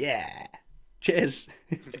team. Yeah. Cheers.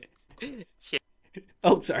 Cheers.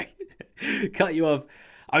 Oh, sorry. Cut you off.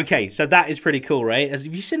 Okay, so that is pretty cool, right? Have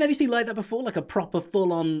you seen anything like that before? Like a proper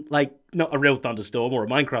full-on, like, not a real thunderstorm or a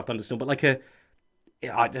Minecraft thunderstorm, but like a...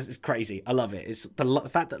 Yeah, this is crazy. I love it. It's the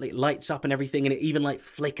fact that it lights up and everything, and it even like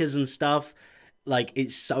flickers and stuff. Like,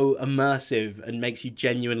 it's so immersive and makes you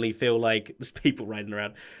genuinely feel like there's people riding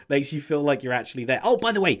around. Makes you feel like you're actually there. Oh,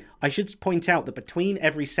 by the way, I should point out that between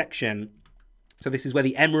every section, so this is where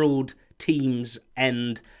the Emerald teams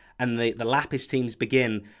end and the Lapis teams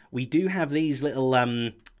begin, we do have these little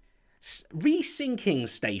resyncing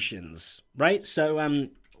stations, right? So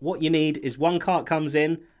what you need is one cart comes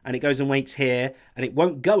in and it goes and waits here, and it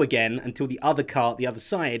won't go again until the other cart, the other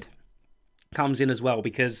side, comes in as well,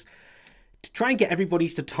 because to try and get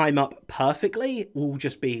everybody's to time up perfectly will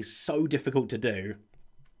just be so difficult to do.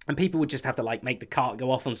 And people would just have to like make the cart go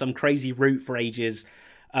off on some crazy route for ages,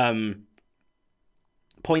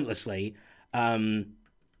 pointlessly.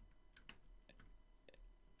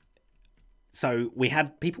 So we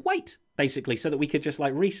had people wait, basically, so that we could just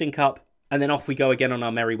like resync up, and then off we go again on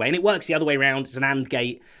our merry way. And it works the other way around. It's an AND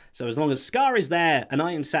gate. So as long as Scar is there and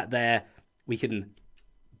I am sat there, we can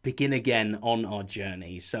begin again on our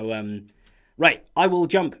journey. So, right, I will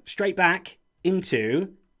jump straight back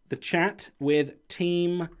into the chat with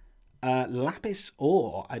Team Lapis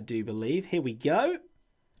Ore, I do believe. Here we go.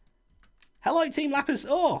 Hello, Team Lapis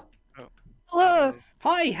Ore. Hello.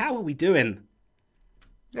 Hi, how are we doing?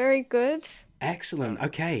 Very good. Excellent.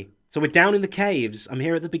 Okay. So we're down in the caves. I'm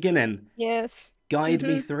here at the beginning. Yes. Guide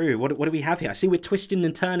me through. What do we have here? I see we're twisting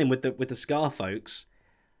and turning with the Scar folks.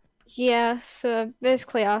 Yeah, so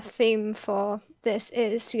basically our theme for this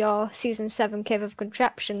is your Season 7 Cave of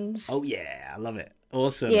Contraptions. Oh yeah, I love it.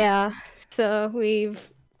 Awesome. Yeah, so we've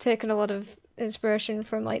taken a lot of inspiration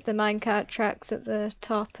from like the minecart tracks at the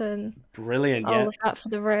top and brilliant, all of that for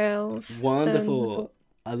the rails. Wonderful.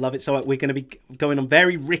 I love it. So we're going to be going on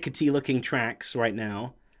very rickety looking tracks right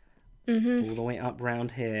now. All the way up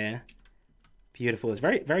round here. Beautiful. It's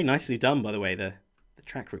very, very nicely done, by the way, the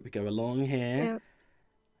track route. We go along here. Yep.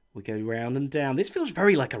 We go round and down. This feels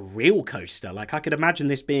very like a real coaster. Like, I could imagine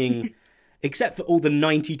this being, except for all the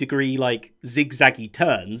 90-degree, like, zigzaggy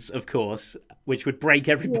turns, of course, which would break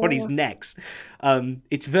everybody's necks.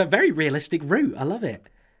 It's a very realistic route. I love it.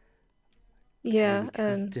 Yeah,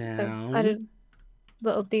 and added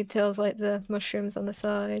little details like the mushrooms on the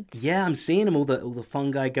sides. Yeah, I'm seeing them, all the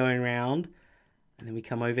fungi going around. And then we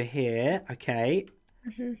come over here. Okay.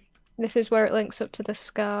 This is where it links up to the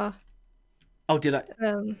Scar. Oh, did I?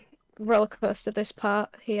 Roller coaster. This part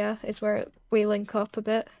here is where we link up a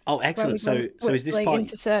bit. Oh, excellent. So is this like, part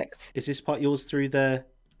intersect? Is this part yours through the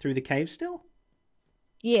cave still?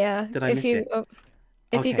 Yeah. Did I miss it?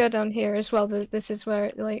 If you go down here as well, this is where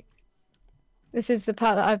it, like. This is the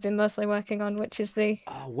part that I've been mostly working on, which is the.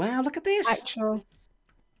 Oh wow! Look at this. Actual.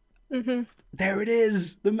 There it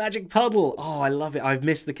is, the magic puddle. Oh, I love it. I've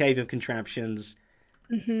missed the Cave of Contraptions.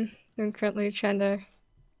 I'm currently trying to.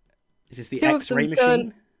 Is this the X-ray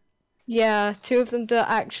machine? Yeah, 2 of them don't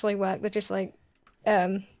actually work. They're just like,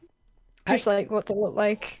 like what they look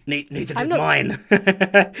like. Neither did mine.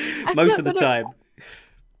 Most of the time.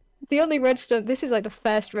 The only redstone. This is like the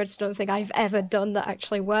first redstone thing I've ever done that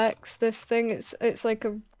actually works. This thing, it's like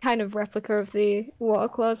a kind of replica of the water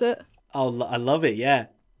closet. Oh, I love it. Yeah.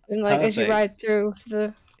 And like as you ride through,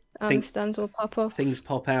 the and the stands will pop up. Things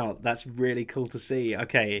pop out. That's really cool to see.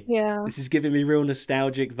 Okay. Yeah. This is giving me real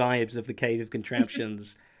nostalgic vibes of the Cave of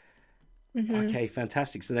Contraptions. Mhm. Okay,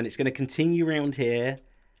 fantastic. So then it's going to continue around here.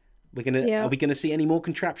 Yeah. Are we gonna see any more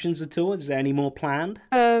contraptions at all? Is there any more planned?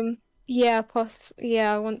 Yeah,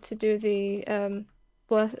 I want to do the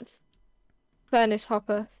furnace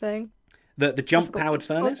hopper thing. The I jump forgot what powered it's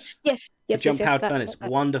called. furnace? Yes, The yes, jump yes, powered that- furnace. that.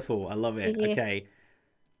 Wonderful. I love it. Yeah. Okay.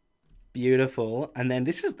 Beautiful. And then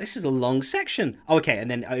this is a long section. Oh, okay, and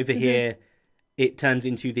then over here it turns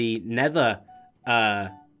into the nether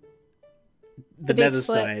the deep nether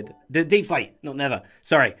slate. side. The deep slate, not nether.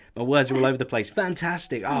 Sorry, my words are all over the place.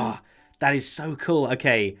 Fantastic. Ah, that is so cool.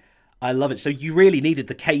 Okay. I love it. So you really needed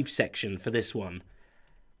the cave section for this one.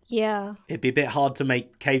 Yeah. It'd be a bit hard to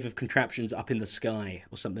make Cave of Contraptions up in the sky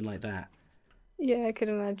or something like that. Yeah, I can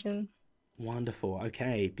imagine. Wonderful.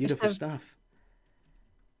 Okay, beautiful stuff.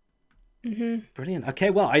 Brilliant. Okay,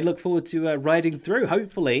 well, I look forward to riding through.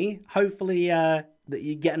 Hopefully, that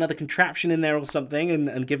you get another contraption in there or something,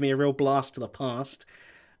 and give me a real blast to the past.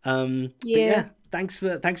 But yeah, thanks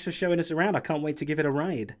for showing us around. I can't wait to give it a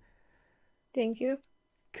ride. Thank you.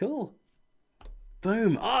 Cool.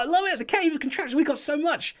 Boom. Oh, I love it. The Cave of Contraptions. We got so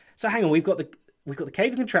much. So hang on, we've got the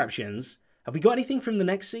Cave of Contraptions. Have we got anything from the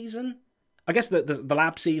next season? I guess the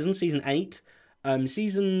lab season, season 8.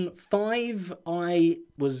 Season 5, I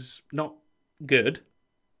was not good.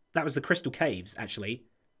 That was the Crystal Caves, actually.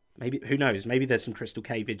 Maybe, who knows? Maybe there's some Crystal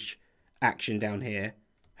Caveage action down here.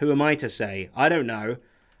 Who am I to say? I don't know.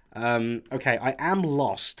 Okay, I am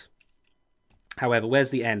lost. However, where's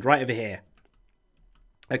the end? Right over here.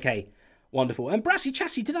 Okay, wonderful. And Brassy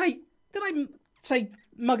Chassy, did I say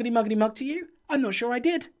muggity muggity mug to you? I'm not sure I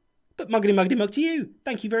did. But muggity muggity mug to you.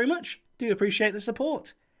 Thank you very much. Do appreciate the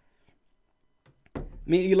support.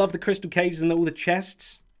 You love the crystal caves and all the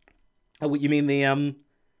chests? Oh, what you mean the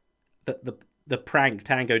prank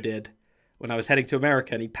Tango did when I was heading to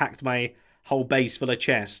America and he packed my whole base full of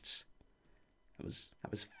chests.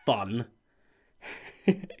 That was fun.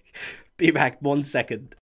 Be back 1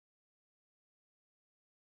 second.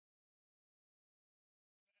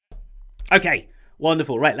 Okay,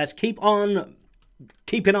 wonderful. Right, let's keep on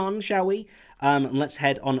keeping on, shall we? And let's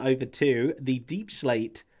head on over to the deep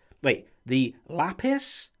slate. Wait, the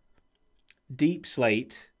lapis deep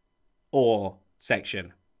slate ore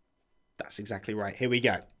section. That's exactly right. Here we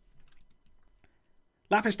go.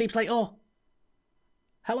 Lapis deep slate ore.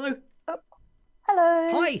 Hello. Oh,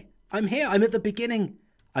 hello. Hi. I'm here. I'm at the beginning.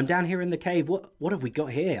 I'm down here in the cave. What have we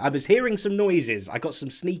got here? I was hearing some noises. I got some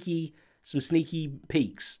sneaky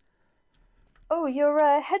peeks. Oh, your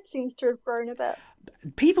head seems to have grown a bit.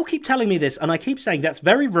 People keep telling me this, and I keep saying that's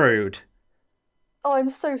very rude. Oh, I'm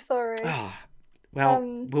so sorry. Well,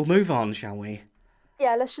 we'll move on, shall we?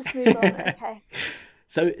 Yeah, let's just move on. Okay.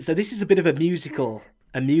 So this is a bit of a musical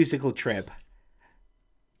trip.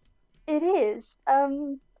 It is.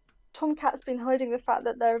 Tomcat's been hiding the fact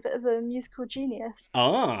that they're a bit of a musical genius.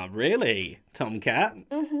 Ah, really, Tomcat?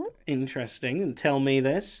 Mhm. Interesting. And tell me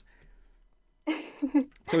this.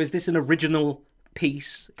 So is this an original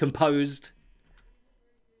piece composed?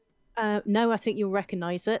 No, I think you'll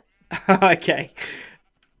recognise it. Okay.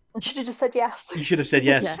 I should have just said yes. You should have said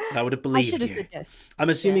yes. Yeah. I would have believed I should have you. said yes. I'm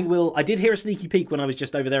assuming I did hear a sneaky peek when I was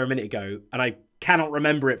just over there a minute ago, and I cannot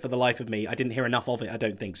remember it for the life of me. I didn't hear enough of it, I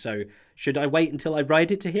don't think. So should I wait until I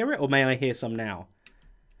ride it to hear it, or may I hear some now?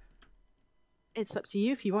 It's up to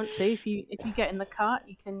you if you want to. If you get in the cart,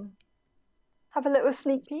 you can have a little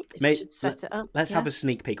sneak peek. You should set it up. Let's have a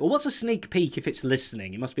sneak peek. Or what's a sneak peek if it's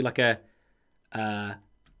listening? It must be like a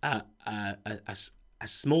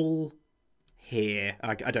small here.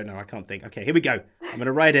 I don't know. I can't think. Okay, here we go. I'm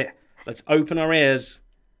gonna ride it. Let's open our ears.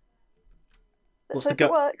 What's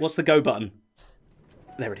the go button?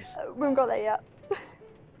 There it is. We haven't got there yet.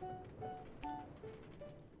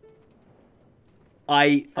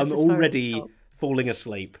 I'm already falling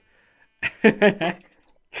asleep.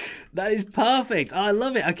 That is perfect. I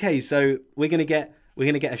love it. Okay, so we're gonna get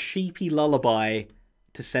a sheepy lullaby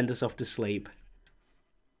to send us off to sleep.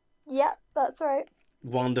 Yeah, that's right.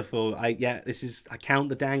 Wonderful. I count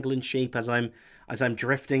the dangling sheep as I'm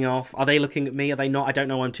drifting off. Are they looking at me? Are they not? I don't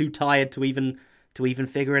know. I'm too tired to even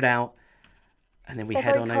figure it out. And then we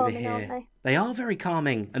head on over here. Aren't They are very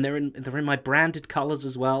calming, and they're in my branded colours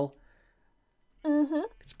as well. Mhm.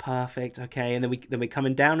 It's perfect. Okay, and then we're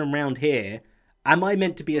coming down and round here. Am I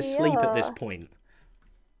meant to be asleep at this point?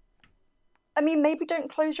 I mean, maybe don't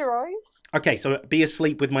close your eyes. Okay, so be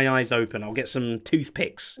asleep with my eyes open. I'll get some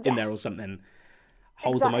toothpicks in there or something.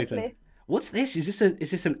 Hold them open. What's this? Is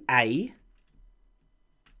this an A?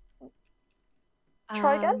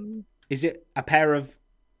 Try again. Is it a pair of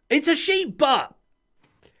It's a sheep butt!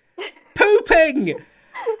 Pooping!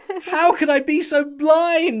 How could I be so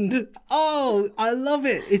blind? Oh, I love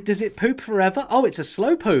it. Does it poop forever? Oh, it's a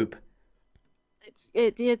slow poop.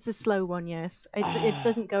 It's a slow one, yes. It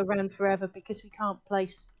doesn't go around forever because we can't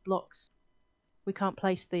place blocks. We can't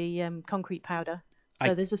place the concrete powder.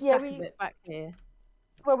 So there's a stack of it back here.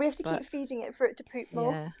 Well, we have to keep feeding it for it to poop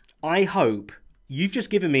more. Yeah. I hope you've just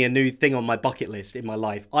given me a new thing on my bucket list in my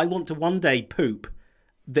life. I want to one day poop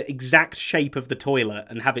the exact shape of the toilet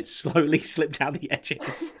and have it slowly slip down the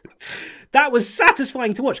edges. That was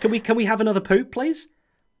satisfying to watch. Can we have another poop, please?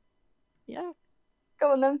 Yeah.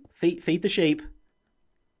 Go on then. Feed the sheep.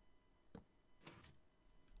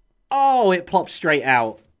 Oh, it plops straight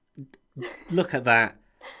out. Look at that.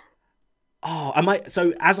 Oh,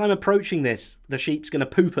 so as I'm approaching this, the sheep's going to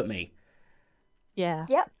poop at me. Yeah.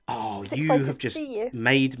 Yep. Oh, It's you excited have to just see you.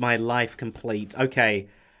 made my life complete. Okay.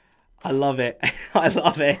 I love it. I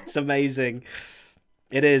love it. It's amazing.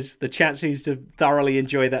 It is. The chat seems to thoroughly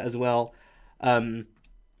enjoy that as well.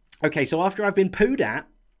 Okay, so after I've been pooed at,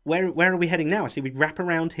 where are we heading now? I see we wrap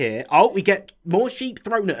around here. Oh, we get more sheep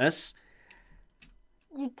thrown at us.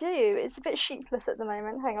 You do. It's a bit sheepless at the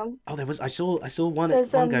moment. Hang on. Oh, I saw one There's,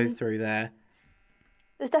 go through there.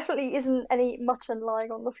 There definitely isn't any mutton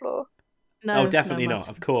lying on the floor. No, oh, definitely no not.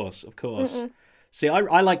 Of course. Mm-mm. See,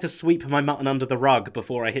 I like to sweep my mutton under the rug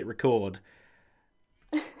before I hit record.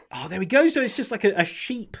 Oh, there we go. So it's just like a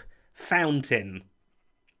sheep fountain.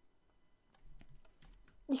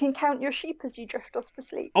 You can count your sheep as you drift off to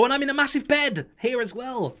sleep. Oh, and I'm in a massive bed here as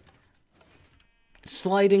well.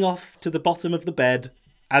 Sliding off to the bottom of the bed,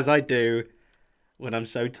 as I do when I'm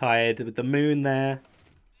so tired, with the moon there.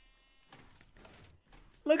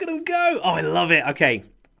 Look at them go. Oh, I love it. Okay.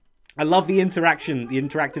 I love the interaction, the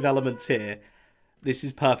interactive elements here. This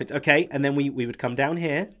is perfect. Okay, and then we would come down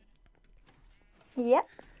here. Yep.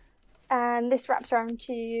 And this wraps around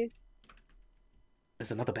to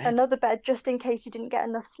There's another bed. another bed, just in case you didn't get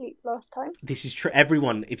enough sleep last time. This is true.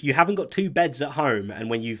 Everyone, if you haven't got 2 beds at home, and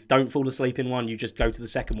when you don't fall asleep in one, you just go to the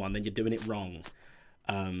second one, then you're doing it wrong.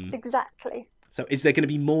 Exactly. So is there going to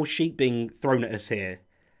be more sheep being thrown at us here?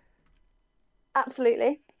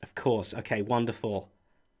 Absolutely. Of course. Okay, wonderful.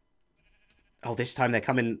 Oh, this time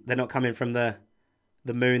they're not coming from the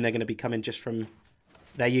moon. They're going to be coming just from...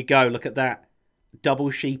 There you go. Look at that.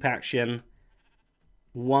 Double sheep action.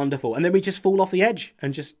 Wonderful. And then we just fall off the edge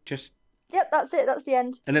and just... Yep, that's it. That's the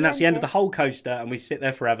end. And then that's the end of the here. whole coaster, and we sit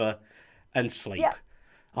there forever and sleep. Yep.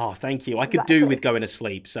 Oh, thank you. I could do with going to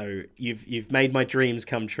sleep, so you've made my dreams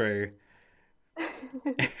come true.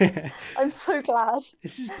 I'm so glad.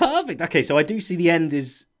 This is perfect. Okay, so I do see the end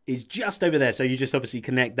is just over there, so you just obviously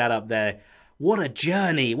connect that up there. What a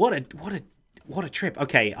journey. What a trip.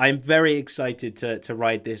 Okay, I'm very excited to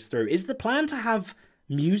ride this through. Is the plan to have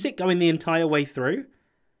music going the entire way through?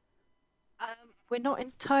 We're not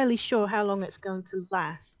entirely sure how long it's going to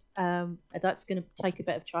last. That's going to take a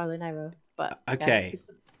bit of trial and error. But okay, it's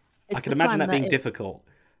I can the imagine plan that being difficult.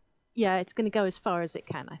 Yeah, it's going to go as far as it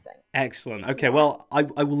can, I think. Excellent. Okay, well, I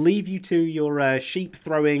will leave you to your sheep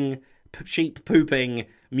throwing, sheep pooping,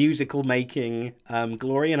 musical making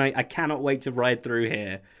glory, and I cannot wait to ride through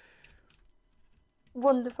here.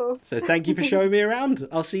 Wonderful. So thank you for showing me around.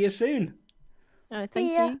 I'll see you soon. Thank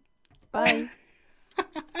you. Bye.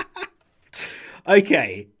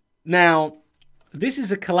 Okay, now, this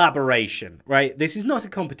is a collaboration, right? This is not a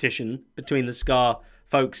competition between the Scar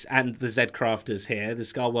folks and the Zedcrafters here, the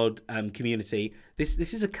ScarWorld community. This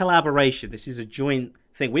is a collaboration. This is a joint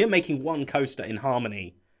thing. We are making one coaster in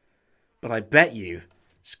harmony. But I bet you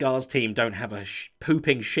Scar's team don't have a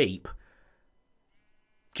pooping sheep.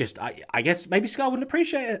 Just, I guess maybe Scar wouldn't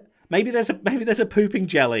appreciate it. Maybe there's a pooping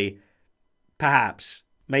jelly. Perhaps.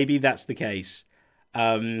 Maybe that's the case.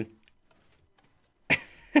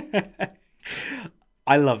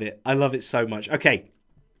 I love it. I love it so much. Okay.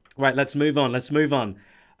 Right, let's move on. We've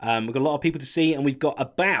got a lot of people to see, and we've got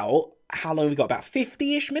about... How long have we got? About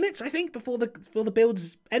 50-ish minutes, I think, before the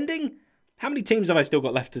build's ending? How many teams have I still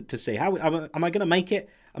got left to see? How am I going to make it?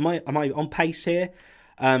 Am I on pace here?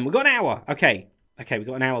 We've got an hour. Okay, we've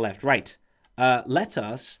got an hour left. Right. Let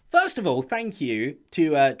us... First of all, thank you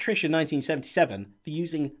to Trisha1977 for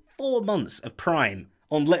using 4 months of Prime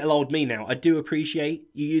on little old me now. I do appreciate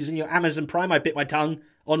you using your Amazon Prime. I bit my tongue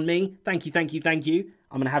on me. Thank you, thank you, thank you.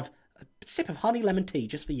 I'm going to have a sip of honey lemon tea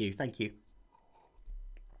just for you. Thank you.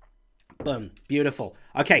 Boom. Beautiful.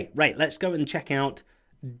 Okay, right. Let's go and check out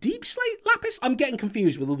Deep Slate Lapis. I'm getting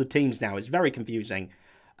confused with all the teams now. It's very confusing.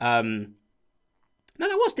 No, that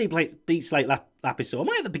was Deep Slate Lapis. So am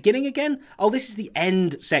I at the beginning again? Oh, this is the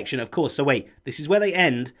end section, of course. So wait, this is where they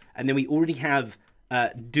end. And then we already have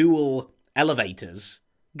dual elevators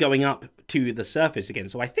going up to the surface again.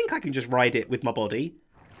 So I think I can just ride it with my body.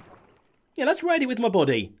 Yeah, let's ride it with my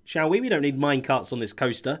body, shall we? We don't need minecarts on this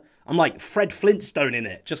coaster. I'm like Fred Flintstone in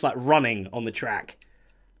it, just like running on the track.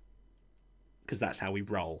 Because that's how we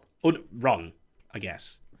roll. Or run, I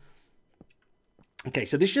guess. Okay,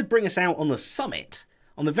 so this should bring us out on the summit.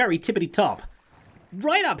 On the very tippity top.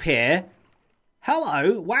 Right up here.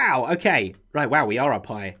 Hello. Wow, okay. Right, wow, we are up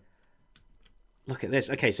high. Look at this.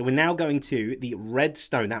 Okay, so we're now going to the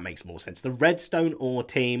redstone. That makes more sense. The redstone ore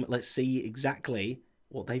team. Let's see exactly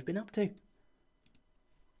what they've been up to.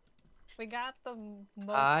 We got the most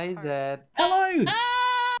Hi, part. Zed. Hello.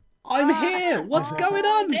 I'm here. What's going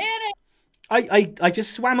on? I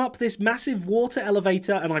just swam up this massive water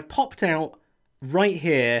elevator and I've popped out right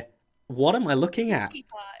here. What am I looking at?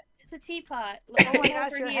 It's a teapot. Look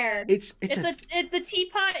over here. The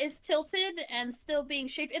teapot is tilted and still being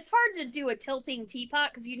shaped. It's hard to do a tilting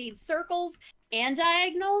teapot because you need circles and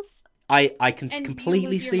diagonals. I can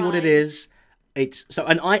completely see what it is. It's so,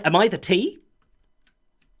 and am I the T?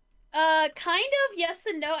 Kind of, yes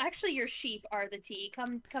and no. Actually, your sheep are the tea.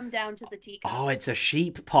 Come down to the tea cups. Oh, it's a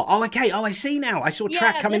sheep pot. Oh, okay. Oh, I see now. I saw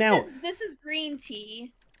track coming out. This is green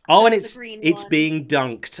tea. Oh, and it's being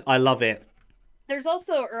dunked. I love it. There's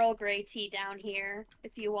also Earl Grey tea down here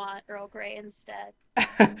if you want Earl Grey instead.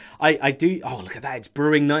 I do. Oh, look at that. It's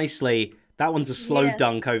brewing nicely. That one's a slow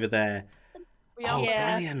dunk over there. We also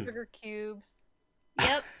have brilliant. sugar cubes.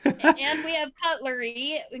 Yep. And we have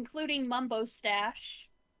cutlery, including Mumbo Stash.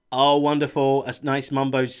 Oh, wonderful. A nice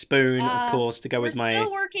Mumbo spoon, of course, to go with my We're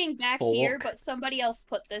still working back fork. here, but somebody else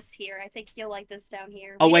put this here. I think you'll like this down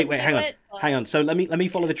here. Oh, wait, hang on. Hang on. So let me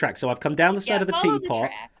follow the track. So I've come down the side of the teapot.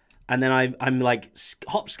 And then I'm like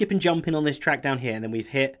hop, skip, and jumping on this track down here, and then we've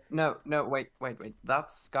hit. No, wait.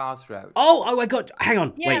 That's Scar's route. Oh, I got. Hang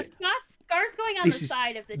on, yeah, wait. Scar's going on the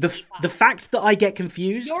side of the teapot. The fact that I get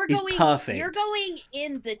confused is perfect. You're going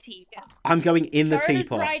in the teapot. I'm going in the teapot.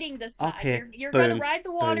 Scar is riding the side. Up here. You're Boom, going to ride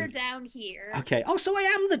the water boom. down here. Okay. Oh, so I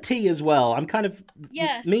am the T as well. I'm kind of.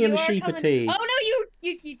 Yes. Me and the you are sheep are coming... T. Oh no,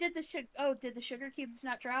 you did the sugar. Oh, did the sugar cubes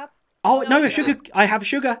not drop? Oh no, sugar. I have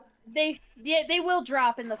sugar. They will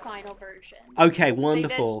drop in the final version. Okay,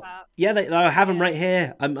 wonderful. Yeah, I have them right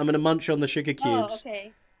here. I'm gonna munch on the sugar cubes. Oh,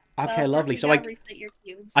 okay. Okay, lovely. So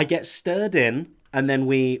I get stirred in, and then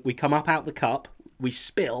we come up out the cup. We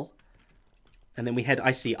spill, and then we head.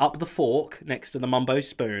 I see up the fork next to the Mumbo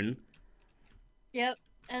spoon. Yep,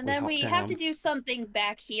 and then we have to do something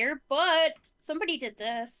back here, but somebody did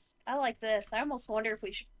this. I like this. I almost wonder if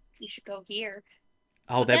we should go here.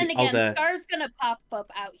 Oh, then again, Scar's gonna pop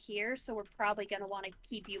up out here, so we're probably gonna want to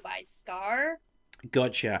keep you by Scar.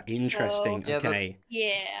 Gotcha. Interesting. So, okay.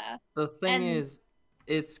 The thing is,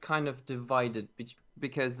 it's kind of divided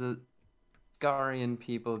because the Scarian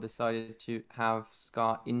people decided to have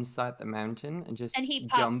Scar inside the mountain and just he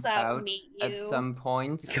jump pops out out and meet at you. some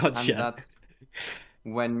point. Gotcha. And that's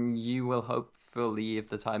when you will hopefully, if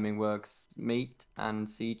the timing works, meet and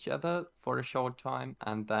see each other for a short time,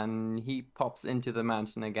 and then he pops into the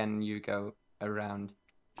mountain again and you go around.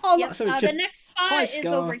 Oh, so it's just the next spot is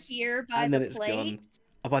over here by and the then it's plate. gone.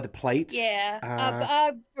 Oh, by the plate?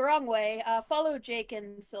 Yeah. Wrong way. Follow Jake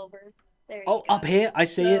and Silver. There you go. Up here, I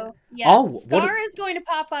see it. Yeah, Oh, Scar is going to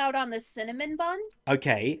pop out on the cinnamon bun.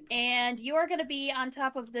 Okay. And you are going to be on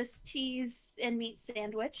top of this cheese and meat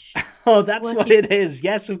sandwich. Oh, that's what it is.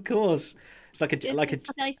 Yes, of course. It's like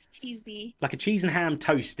it's nice cheesy. Like a cheese and ham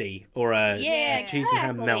toasty or a cheese and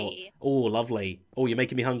ham melt. Oh, lovely. Oh, you're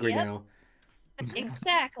making me hungry now.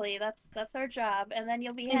 Exactly. That's our job. And then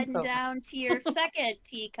you'll be heading down to your second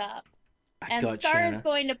teacup. And Scar is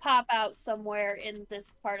going to pop out somewhere in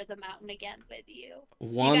this part of the mountain again with you.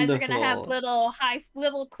 Wonderful. So you guys are going to have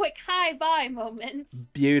little quick hi-bye moments.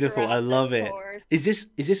 Beautiful. I love it. Is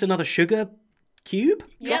this another sugar cube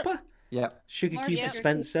dropper? Yeah. Sugar cube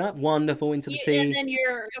dispenser. Wonderful. Into the tea. And then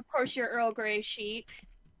of course, your Earl Grey sheep.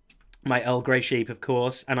 My Earl Grey sheep, of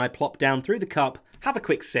course. And I plop down through the cup, have a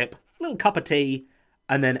quick sip, little cup of tea,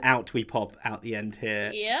 and then out we pop out the end here.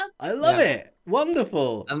 Yeah. I love it.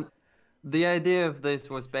 Wonderful. The idea of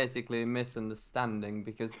this was basically a misunderstanding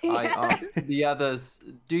because I asked the others,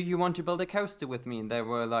 do you want to build a coaster with me? And they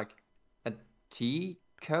were like, a tea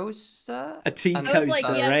coaster? A tea coaster, I was like,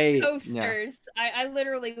 yes, right. coasters. Yeah. I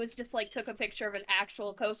literally was just like, took a picture of an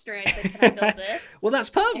actual coaster and I said, can I build this? Well,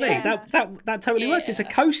 that's perfect. Yeah. That totally works. It's a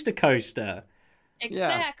coaster.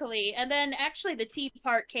 Exactly. And then actually the tea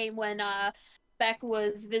part came when Beck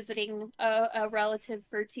was visiting a relative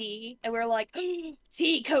for tea, and we were like,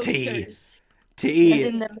 tea coasters. Tea. As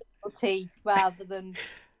in the middle tea rather than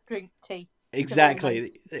drink tea.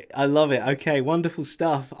 Exactly. I love it. Okay, wonderful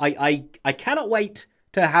stuff. I cannot wait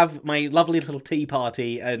to have my lovely little tea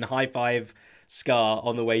party and high five Scar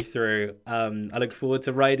on the way through. I look forward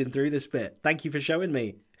to riding through this bit. Thank you for showing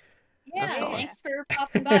me. Yeah, thanks for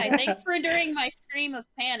popping by. Thanks for enduring my scream of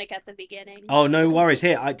panic at the beginning. Oh, no worries.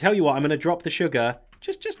 Here, I tell you what, I'm going to drop the sugar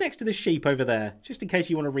just next to the sheep over there, just in case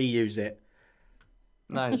you want to reuse it.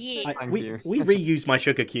 Nice. Yeah. Thank we you. reuse my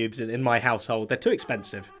sugar cubes in my household. They're too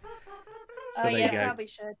expensive. So there you go. Probably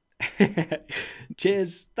should.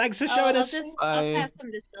 Cheers. Thanks for showing us. I'll pass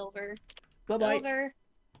them to Silver. Bye-bye. Silver.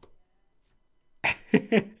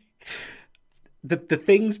 The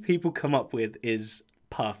things people come up with is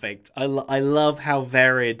perfect. I love how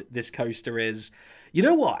varied this coaster is. You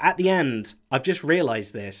know what? At the end, I've just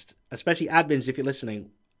realized this, especially admins if you're listening,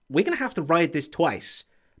 we're going to have to ride this twice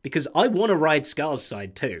because I want to ride Scar's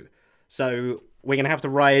side too. So we're going to have to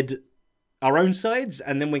ride our own sides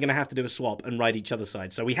and then we're going to have to do a swap and ride each other's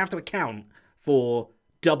sides. So we have to account for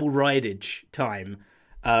double rideage time.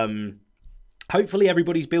 Hopefully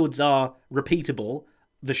everybody's builds are repeatable.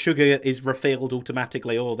 The sugar is refilled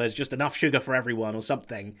automatically, or there's just enough sugar for everyone or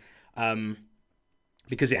something.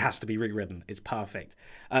 Because it has to be rewritten. It's perfect.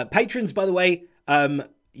 Patrons, by the way,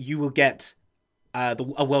 you will get a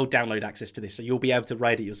world download access to this, so you'll be able to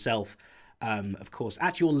ride it yourself, of course,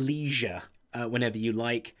 at your leisure, whenever you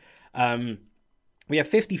like. We have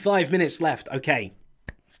 55 minutes left. Okay.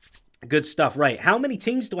 Good stuff. Right. How many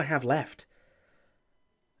teams do I have left?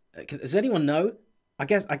 Does anyone know? I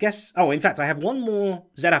guess. Oh, in fact, I have one more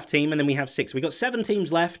Zedcraft team, and then we have 6. We got 7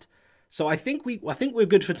 teams left, so I think we're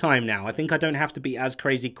good for time now. I think I don't have to be as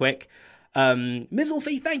crazy quick.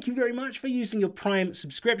 Mizzlefee, thank you very much for using your Prime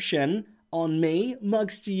subscription on me.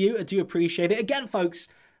 Mugs to you. I do appreciate it. Again, folks,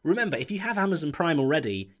 remember, if you have Amazon Prime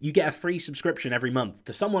already, you get a free subscription every month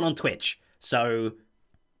to someone on Twitch. So,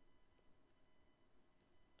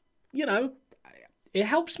 you know, it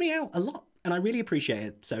helps me out a lot, and I really appreciate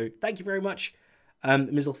it. So, thank you very much.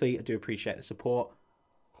 Mizzlefee, I do appreciate the support.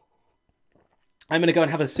 I'm going to go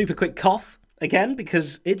and have a super quick cough again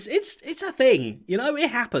because it's a thing, you know,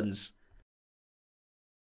 it happens.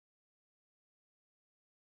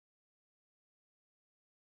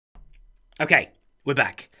 Okay, we're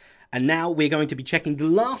back. And now we're going to be checking the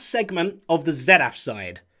last segment of the Zedcraft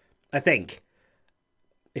side, I think.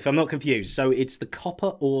 If I'm not confused. So it's the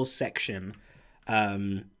copper ore section.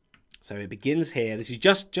 So it begins here. This is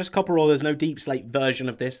just copper ore. There's no deep slate version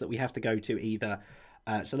of this that we have to go to either.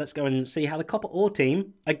 So let's go and see how the copper ore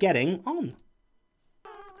team are getting on.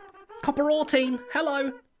 Copper ore team,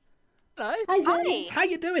 hello. Hello. Hi. How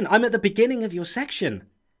you doing? I'm at the beginning of your section.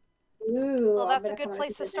 Ooh, Well, that's a good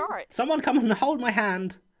place to start. Someone come and hold my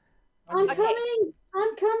hand. I'm coming.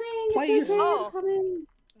 I'm coming. Please. It's okay, Oh. I'm coming.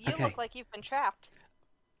 You Okay. look like you've been trapped.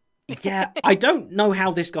 Yeah, I don't know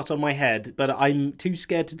how this got on my head, but I'm too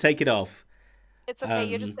scared to take it off. It's okay.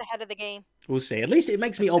 You're just ahead of the game. We'll see. At least it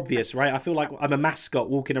makes me obvious, right? I feel like I'm a mascot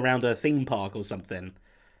walking around a theme park or something.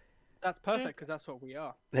 That's perfect because that's what we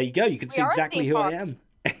are. There you go. You can We see are a exactly theme who I am.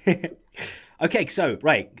 Okay, so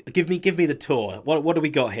right, give me the tour. What do we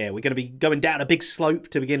got here? We're going to be going down a big slope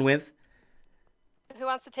to begin with. Who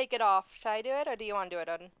wants to take it off? Should I do it, or do you want to do it,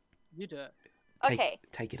 Odin? You do it. Okay.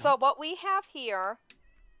 Take it So on. what we have here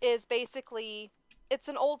is basically, it's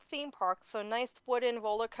an old theme park, so nice wooden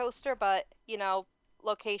roller coaster, but you know,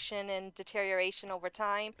 location and deterioration over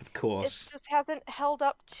time. Of course. It just hasn't held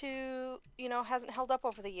up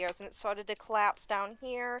over the years, and it started to collapse down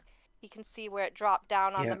here. You can see where it dropped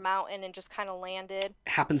down on Yeah. the mountain and just kind of landed.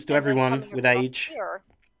 Happens to And then everyone coming with across age. here-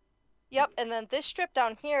 Yep, and then this strip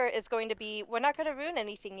down here is going to be, we're not going to ruin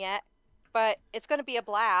anything yet, but it's going to be a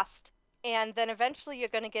blast. And then eventually you're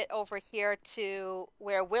going to get over here to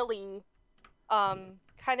where Willy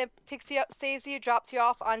kind of picks you up, saves you, drops you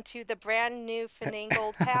off onto the brand new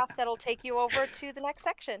finagled path that'll take you over to the next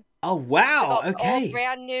section. Oh wow! All Okay.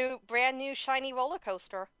 brand new shiny roller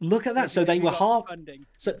coaster. Look at that. So they were half. Funding.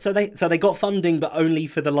 So they got funding, but only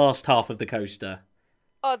for the last half of the coaster.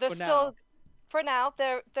 Oh, they're For still now. for now.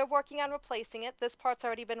 They're working on replacing it. This part's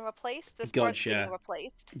already been replaced. This part's getting Gotcha.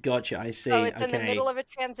 replaced. Gotcha. I see. So it's Okay. in the middle of a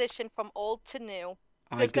transition from old to new.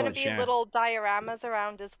 I There's going to be gotcha. little dioramas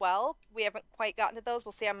around as well. We haven't quite gotten to those.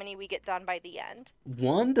 We'll see how many we get done by the end.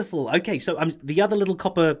 Wonderful. Okay, so the other little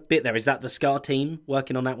copper bit there, is that the Scar team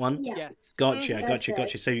working on that one? Yeah. Yes. Gotcha, Mhm. gotcha,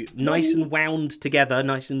 That's gotcha. So nice and wound together,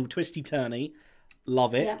 nice and twisty-turny.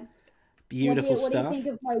 Love it. Yes. Beautiful what do stuff. you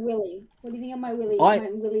think of my Willy? What do you think of my Willy? I- My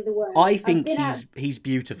Willy the Worm? I I've think been out- he's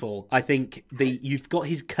beautiful. I think you've got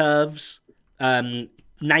his curves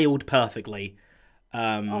nailed perfectly.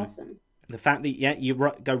 awesome. The fact that you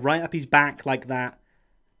go right up his back like that,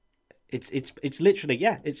 It's literally,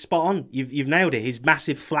 yeah, it's spot on. You've nailed it. His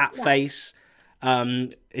massive flat face.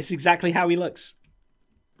 It's exactly how he looks.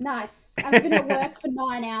 Nice. I've been at work for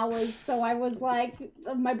 9 hours, so I was like,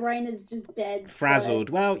 my brain is just dead. Frazzled.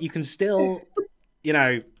 So... Well, you can still, you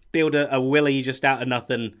know, build a willy just out of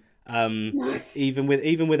nothing. Nice. Even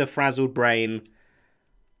with a frazzled brain.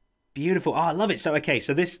 Beautiful. Oh, I love it. So okay,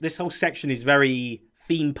 so this whole section is very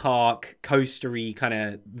theme park, coastery kind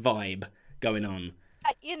of vibe going on.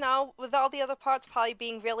 You know, with all the other parts probably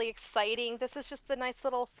being really exciting, this is just a nice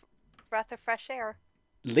little breath of fresh air.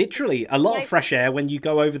 Literally, a lot of fresh air when you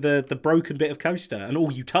go over the broken bit of coaster, and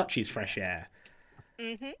all you touch is fresh air.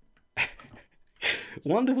 Mm-hmm.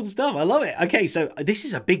 Wonderful stuff. I love it. Okay, so this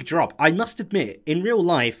is a big drop. I must admit, in real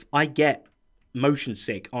life, I get motion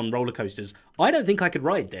sick on roller coasters. I don't think I could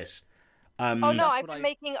ride this. Oh no, I've been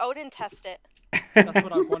making Odin test it. That's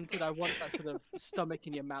what I wanted. I want that sort of stomach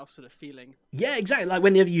in your mouth sort of feeling. Yeah, exactly. Like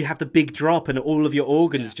whenever you have the big drop and all of your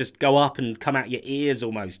organs just go up and come out your ears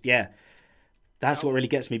almost. Yeah, that's what really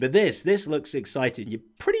gets me. But this looks exciting. You're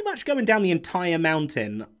pretty much going down the entire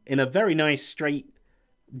mountain in a very nice, straight,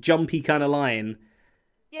 jumpy kind of line.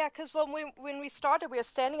 Yeah, because when we started, we were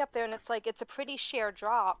standing up there, and it's like it's a pretty sheer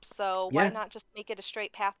drop. So why not just make it a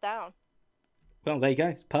straight path down? Well, there you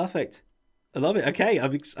go. Perfect. I love it. Okay,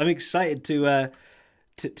 I'm excited to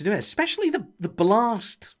do it, especially the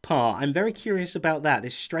blast part. I'm very curious about that.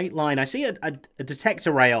 This straight line. I see a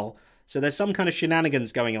detector rail, so there's some kind of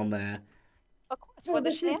shenanigans going on there. Of course, well,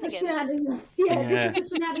 this is the shenanigans. Yeah, this is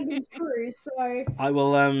the shenanigans crew. So I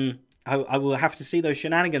will have to see those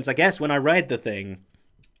shenanigans, I guess, when I ride the thing.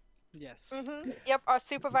 Yes. Mm-hmm. Yep, our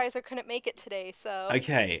supervisor couldn't make it today, so.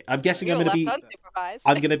 Okay, I'm guessing I'm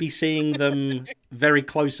gonna be seeing them very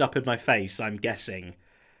close up in my face. I'm guessing.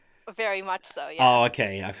 Very much so, yeah. Oh,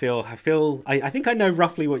 okay. I think I know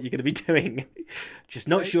roughly what you're gonna be doing, just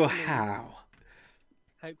not sure how.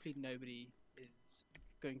 Hopefully, nobody is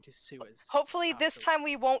going to sue us. Hopefully, this time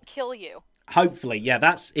we won't kill you. Hopefully, yeah.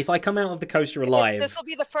 That's if I come out of the coaster alive. This will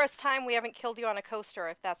be the first time we haven't killed you on a coaster,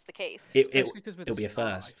 if that's the case. It'll be a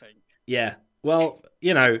first. Yeah. Well,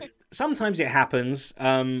 you know, sometimes it happens.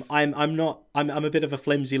 I'm a bit of a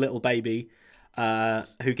flimsy little baby,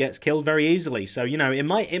 who gets killed very easily. So you know, it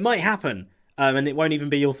might happen, and it won't even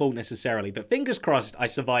be your fault necessarily. But fingers crossed, I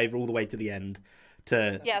survive all the way to the end.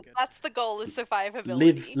 Yeah, that's the goal: is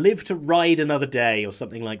survivability. Live to ride another day or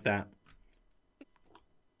something like that.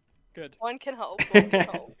 Good. One can hope.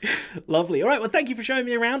 Lovely. All right. Well, thank you for showing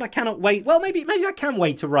me around. I cannot wait. Well, maybe I can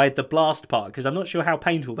wait to ride the blast part because I'm not sure how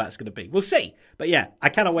painful that's going to be. We'll see. But yeah, I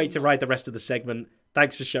cannot wait to ride the rest of the segment.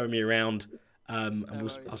 Thanks for showing me around. And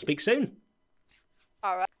I'll speak soon.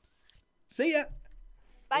 All right. See ya.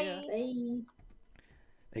 Bye. There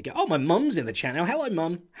you go. Oh, my mum's in the chat now. Hello,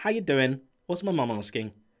 mum. How you doing? What's my mum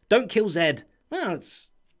asking? Don't kill Zed. Well, it's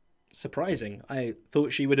surprising. I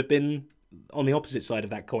thought she would have been on the opposite side of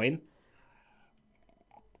that coin.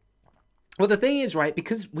 Well, the thing is, right,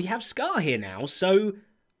 because we have Scar here now, so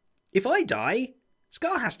if I die,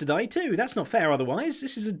 Scar has to die too. That's not fair otherwise.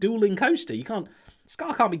 This is a dueling coaster.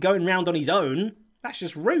 Scar can't be going round on his own. That's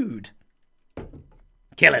just rude.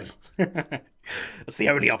 Kill him. That's the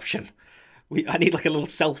only option. I need like a little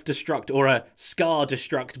self-destruct or a Scar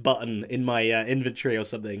destruct button in my inventory or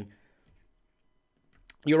something.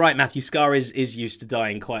 You're right, Matthew. Scar is used to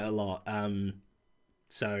dying quite a lot.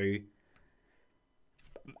 So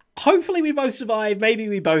hopefully we both survive. Maybe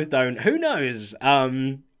we both don't. Who knows?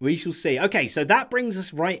 We shall see. Okay, so that brings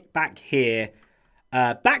us right back here.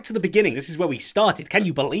 Back to the beginning. This is where we started. Can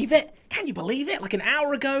you believe it? Can you believe it? Like an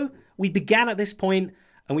hour ago, we began at this point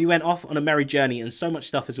and we went off on a merry journey, and so much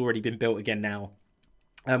stuff has already been built again now.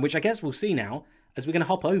 Which I guess we'll see now as we're going to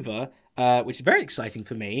hop over, which is very exciting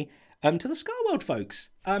for me, to the ScarWorld folks,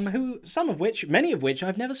 many of which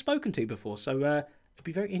I've never spoken to before, so it'll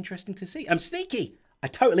be very interesting to see. I'm sneaky. I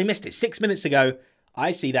totally missed it. 6 minutes ago,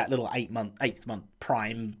 I see that little 8th month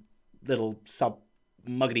prime little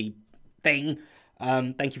sub-muggedy thing.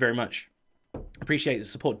 Thank you very much. Appreciate the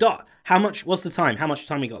support. Dot, what's the time? How much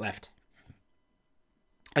time we got left?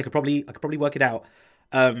 I could probably work it out.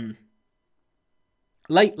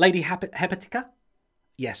 Lady Hepatica?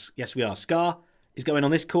 Yes, we are. Scar is going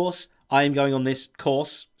on this course. I am going on this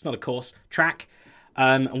course. It's not a course. Track.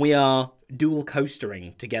 And we are dual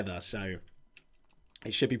coastering together, so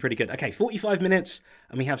it should be pretty good. Okay, 45 minutes,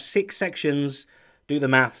 and we have 6 sections. Do the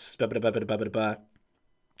maths.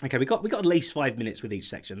 Okay, we got at least 5 minutes with each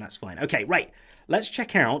section. That's fine. Okay, right. Let's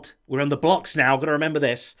check out. We're on the blocks now. Got to remember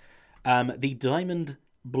this. The Diamond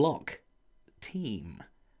Block team.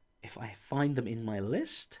 If I find them in my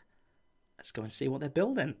list, let's go and see what they're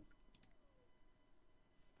building.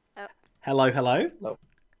 Hello, hello.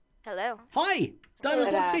 Hello. Hi, Diamond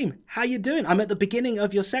Hello. Block Team. How you doing? I'm at the beginning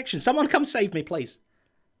of your section. Someone come save me, please.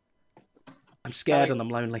 I'm scared and I'm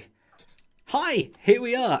lonely. Hi, here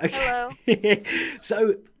we are. Okay. Hello.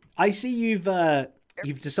 So I see you've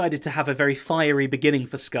decided to have a very fiery beginning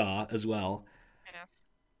for Scar as well.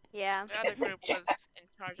 Yeah. The other group was in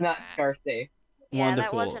charge of Not that. Scar Safe. Yeah,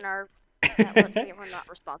 Wonderful. that wasn't our. We were not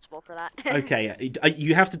responsible for that. Okay,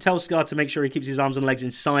 you have to tell Scar to make sure he keeps his arms and legs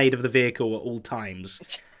inside of the vehicle at all times.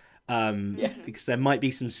 Because there might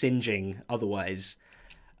be some singeing otherwise.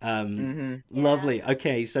 Lovely.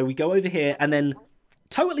 Okay, so we go over here and then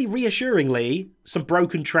totally reassuringly, some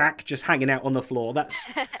broken track just hanging out on the floor.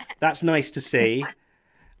 That's nice to see.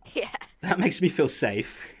 Yeah. That makes me feel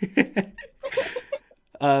safe.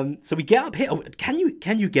 So we get up here. Oh, can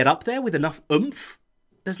you get up there with enough oomph?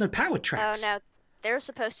 There's no power tracks. Oh no, there's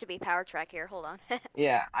supposed to be power track here. Hold on.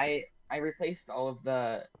 Yeah, I replaced all of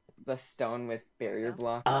the stone with barrier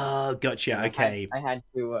blocks. Oh, gotcha. Okay. I had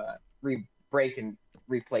to break and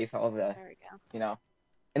replace all of the. There we go. You know,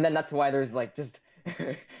 and then that's why there's like just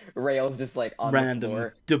rails just like on the floor.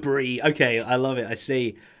 Random debris. Okay, I love it. I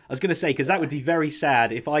see. I was going to say, because that would be very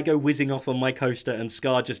sad if I go whizzing off on my coaster and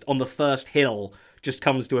Scar just on the first hill just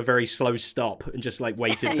comes to a very slow stop and just like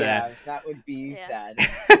waited there. Yeah, that would be sad.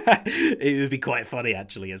 It would be quite funny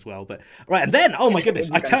actually as well. But right, and then oh my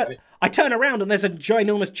goodness, I turn around and there's a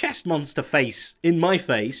ginormous chest monster face in my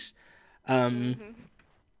face.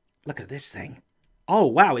 Look at this thing. Oh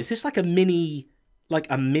wow, is this like a mini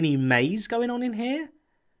maze going on in here?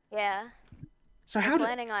 Yeah. So I'm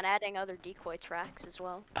planning on adding other decoy tracks as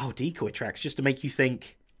well. Oh, decoy tracks, just to make you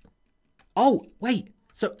think. Oh, wait.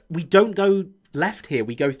 So we don't go left here.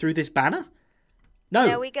 We go through this banner?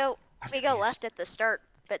 No, we go left at the start,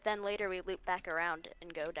 but then later we loop back around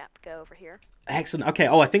and go over here. Excellent. Okay.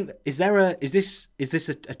 Oh, I think is this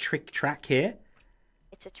a trick track here?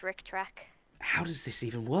 It's a trick track. How does this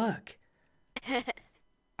even work?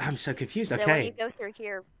 I'm so confused. So Okay. when you go through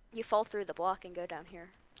here, you fall through the block and go down here.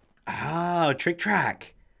 Oh, trick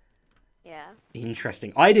track. Yeah.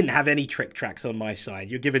 Interesting. I didn't have any trick tracks on my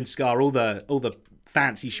side. You're giving Scar all the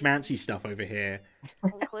fancy schmancy stuff over here.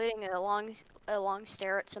 Including a long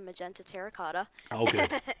stare at some magenta terracotta. Oh,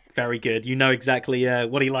 good. Very good. You know exactly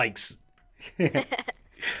what he likes. Lovely.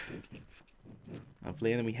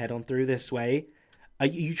 And then we head on through this way. Are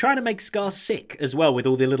you trying to make Scar sick as well with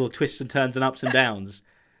all the little twists and turns and ups and downs?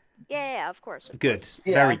 Yeah, of course. Good.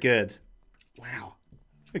 Very good. Wow.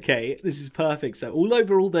 Okay, this is perfect. So all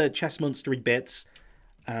over all the chest monstery bits.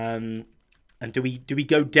 And do we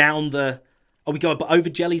go down the... Oh, we go over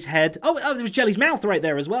Jelly's head. Oh, there was Jelly's mouth right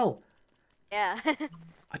there as well. Yeah.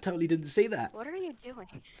 I totally didn't see that. What are you doing?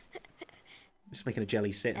 Just making a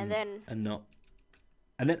Jelly sit And then... and not...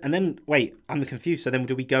 And then wait, I'm confused. So then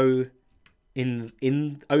do we go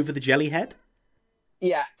in over the Jelly head?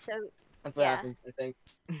 Yeah. So that's what happens, I think.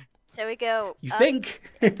 So we go. You think?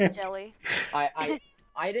 Into Jelly. I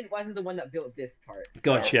wasn't the one that built this part. So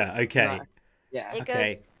Gotcha. Okay. Yeah. It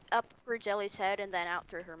goes up through Jelly's head and then out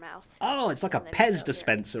through her mouth. Oh, it's like a Pez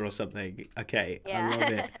dispenser or something. Okay, Yeah. I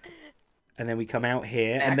love it. And then we come out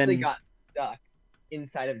here, I and actually then got stuck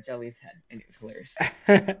inside of Jelly's head, and it was hilarious.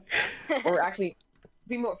 Or actually, to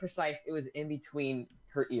be more precise, it was in between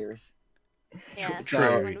her ears. Yeah.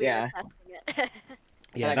 True. When we were testing it.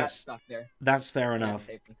 yeah, and I got that's stuck there. that's fair enough.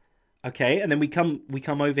 Okay, and then we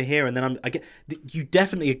come over here, and then you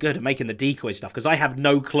definitely are good at making the decoy stuff because I have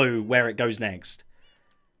no clue where it goes next.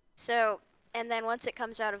 So, and then once it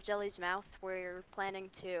comes out of Jelly's mouth, we're planning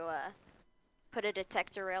to put a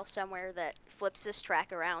detector rail somewhere that flips this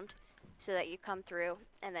track around so that you come through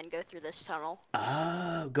and then go through this tunnel.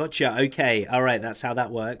 Oh, gotcha. Okay, all right, that's how that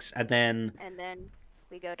works. And then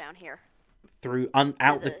we go down here. Through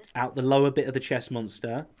out the lower bit of the chest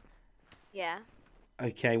monster. Yeah.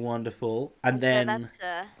 Okay, wonderful. And so then that's,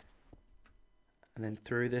 and then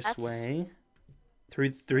through this way,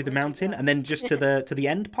 through the mountain, and then just to the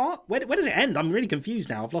end part. Where does it end? I'm really confused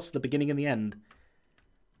now. I've lost the beginning and the end.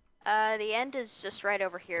 The end is just right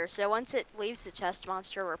over here. So once it leaves the chest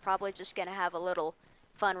monster, we're probably just gonna have a little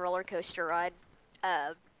fun roller coaster ride,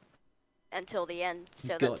 until the end,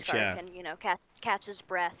 so that Scar can, catch his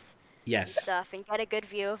breath. Yes. And stuff, and get a good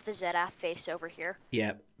view of the Zedcraft face over here.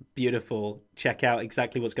 Yeah, beautiful. Check out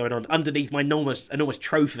exactly what's going on underneath my enormous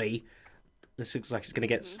trophy. This looks like it's going to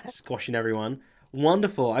get squashing everyone.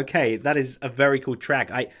 Wonderful. Okay, that is a very cool track.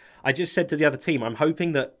 I just said to the other team, I'm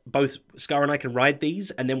hoping that both Scar and I can ride these,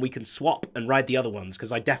 and then we can swap and ride the other ones,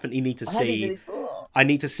 because I definitely need to see... Really cool. I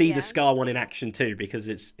need to see the Scar one in action too, because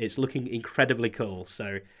it's looking incredibly cool.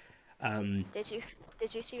 So, Did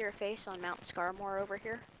you see your face on Mount Scarmore over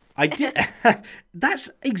here? I did. That's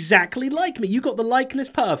exactly like me. You got the likeness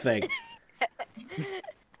perfect.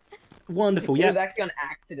 Wonderful. It Yeah. was actually on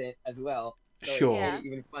accident as well. So Sure. It made it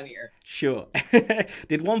even funnier. Sure.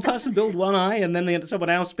 Did one person build one eye and then someone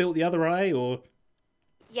else built the other eye, or?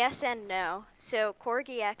 Yes and no. So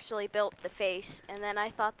Corgi actually built the face, and then I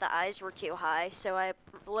thought the eyes were too high, so I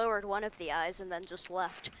lowered one of the eyes and then just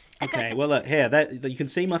left. Okay. Well, look here. You can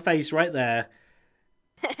see my face right there,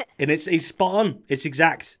 and it's spot on. It's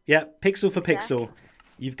exact. Yep. Pixel for pixel.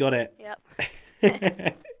 You've got it.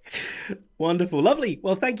 Yep. Wonderful. Lovely.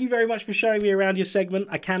 Well, thank you very much for showing me around your segment.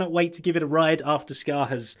 I cannot wait to give it a ride after Scar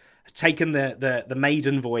has taken the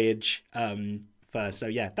maiden voyage first. So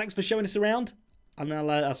yeah, thanks for showing us around, and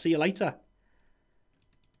I'll see you later.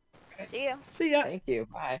 See you. See ya. Thank you.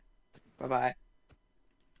 Bye. Bye-bye.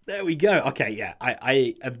 There we go. Okay, yeah,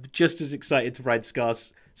 I am just as excited to ride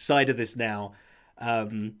Scar's side of this now.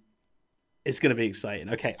 It's going to be exciting.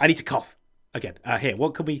 Okay, I need to cough again. Here,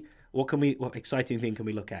 what exciting thing can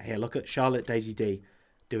we look at here? Look at Charlotte Daisy D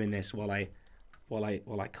doing this while I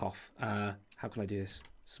cough. How can I do this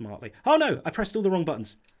smartly? Oh no, I pressed all the wrong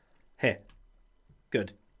buttons. Here.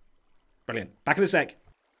 Good. Brilliant. Back in a sec.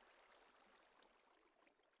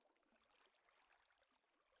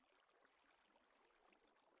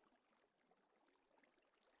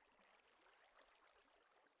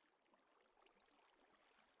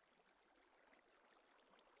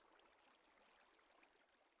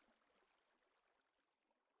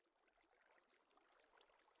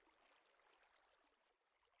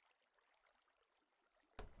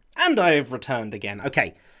 And I've returned again.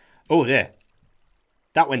 Okay. Oh dear.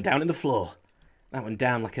 That went down in the floor. That went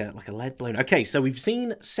down like a lead balloon. Okay, so we've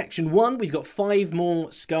seen section 1. We've got 5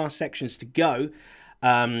 more Scar sections to go.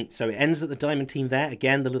 So it ends at the diamond team there.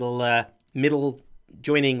 Again, the little middle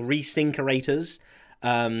joining resinkerators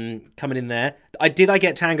coming in there. Did I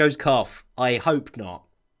get Tango's cough? I hope not.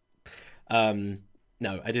 No,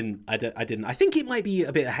 I didn't. I didn't. I think it might be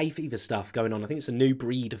a bit of hay fever stuff going on. I think it's a new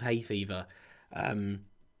breed of hay fever.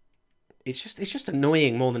 It's just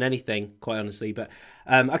annoying more than anything, quite honestly. But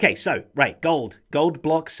okay, so right, gold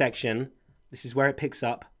block section. This is where it picks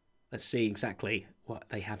up. Let's see exactly what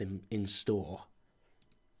they have in store.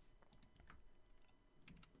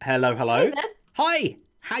 Hello. Hey, Zed. Hi,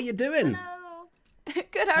 how you doing? Hello.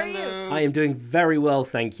 Good. How are you? I am doing very well,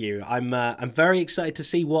 thank you. I'm very excited to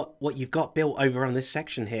see what you've got built over on this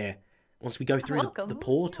section here. Once we go through the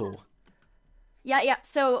portal. Yeah.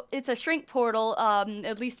 So it's a shrink portal.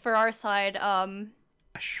 At least for our side.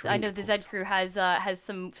 I know the Zed crew has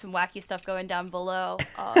some wacky stuff going down below.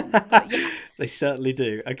 But yeah. They certainly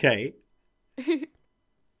do. Okay.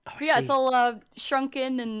 Yeah, it's all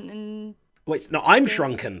shrunken and. Wait, no, I'm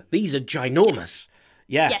shrunken. These are ginormous.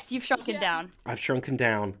 Yeah. Yes, you've shrunken down. I've shrunken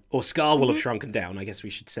down, or Scar will have shrunken down, I guess we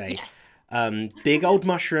should say. Yes. Big old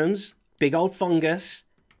mushrooms, big old fungus.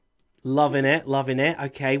 Loving it.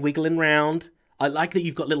 Okay, wiggling round. I like that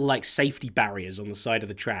you've got little like safety barriers on the side of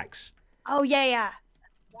the tracks. Oh yeah.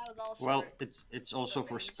 Well, it's also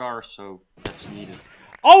for Scar, so that's needed.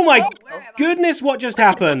 Oh my goodness! What just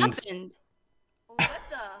happened?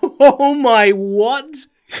 Oh my what?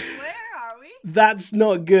 Where are we? That's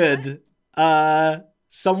not good.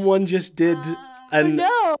 Someone just did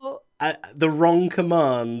the wrong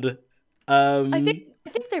command. I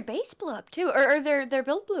think their base blew up too, or their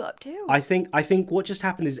build blew up too. I think what just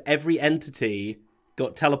happened is every entity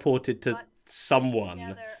got teleported to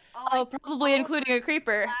someone. Oh, probably including a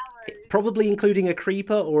creeper. Probably including a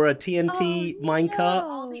creeper or a TNT minecart.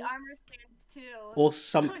 All the armor stands too. Or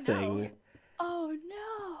something. Oh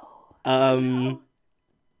no.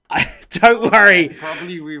 Don't worry.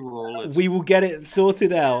 Probably re-roll it. We will get it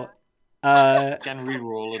sorted out. Can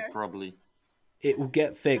re-roll it probably. It will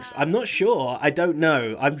get fixed. I'm not sure. I don't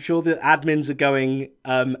know. I'm sure the admins are going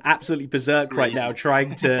absolutely berserk right now,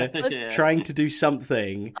 trying to do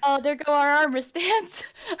something. Oh, there go our armor stands.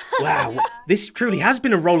 Wow, this truly has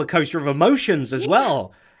been a roller coaster of emotions as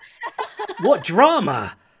well. What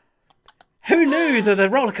drama! Who knew that the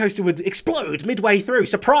roller coaster would explode midway through?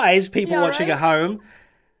 Surprise, people watching at home.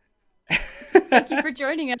 Thank you for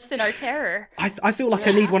joining us in our terror. I feel like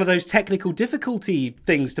I need one of those technical difficulty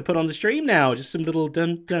things to put on the stream now. Just some little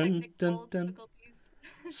dun dun dun dun.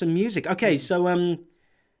 Some music. Okay, so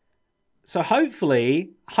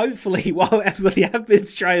hopefully whatever the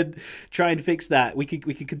admins try and fix that, we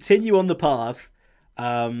could continue on the path.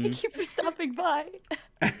 Thank you for stopping by.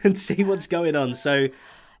 And see what's going on. So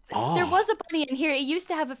there was a bunny in here. It used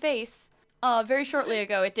to have a face. Very shortly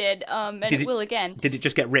ago it did. And it will again. Did it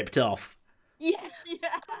just get ripped off? Yes.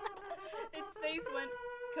 Yeah. Its face went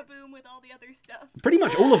kaboom with all the other stuff. Pretty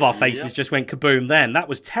much all of our faces just went kaboom then. That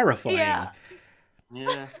was terrifying. Yeah,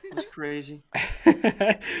 it was crazy.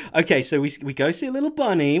 Okay, so we go see a little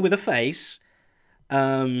bunny with a face.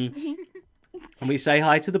 And we say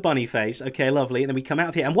hi to the bunny face. Okay, lovely. And then we come out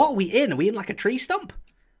of here. And what are we in? Are we in like a tree stump?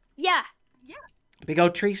 Yeah. Big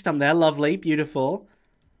old tree stump there. Lovely. Beautiful.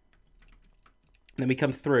 And then we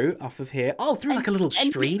come through off of here. Oh, through like a little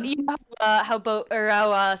stream. You know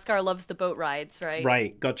how Scar loves the boat rides, right?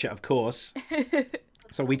 Right. Gotcha. Of course.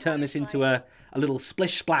 So we turn this into a little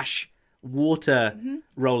splish splash water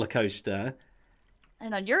roller coaster.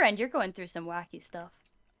 And on your end, you're going through some wacky stuff.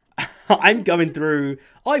 I'm going through...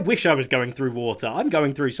 I wish I was going through water. I'm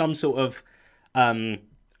going through some sort of, I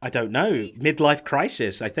don't know, midlife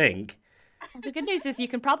crisis, I think. The good news is you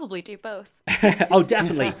can probably do both. Oh,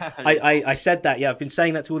 definitely. I said that. Yeah, I've been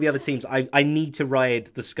saying that to all the other teams. I need to ride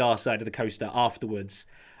the Scar side of the coaster afterwards.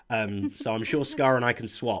 So I'm sure Scar and I can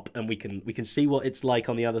swap, and we can see what it's like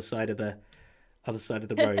on the other side of the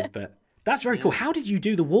road. But that's very cool. How did you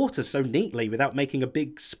do the water so neatly without making a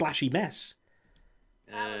big splashy mess?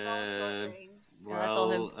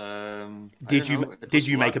 Did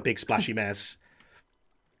you make a big splashy mess?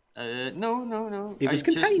 No. It was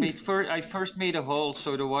contained. I first made a hole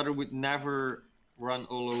so the water would never run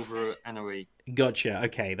all over anyway. Gotcha.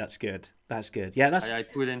 Okay, that's good. Yeah, I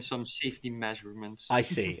put in some safety measurements. I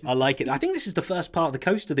see. I like it. I think this is the first part of the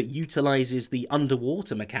coaster that utilizes the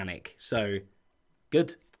underwater mechanic. So,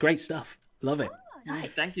 good. Great stuff. Love it. Nice.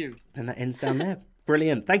 Thank you. And that ends down there.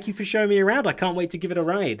 Brilliant. Thank you for showing me around. I can't wait to give it a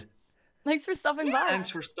ride. Thanks for stopping by.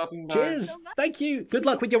 Thanks for stopping by. Cheers. Thank you. Good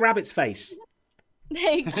luck with your rabbit's face.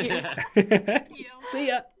 Thank you. See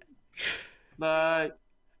ya. Bye.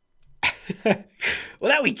 Well,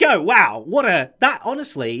 there we go. Wow.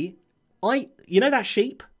 Honestly, you know that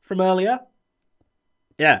sheep from earlier?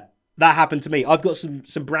 Yeah, that happened to me. I've got some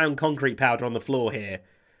brown concrete powder on the floor here,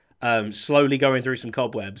 slowly going through some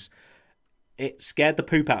cobwebs. It scared the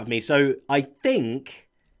poop out of me. So I think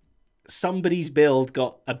somebody's build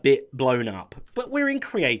got a bit blown up, but we're in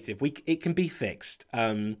creative. It can be fixed.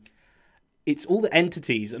 It's all the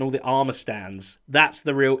entities and all the armor stands. That's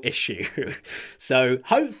the real issue. So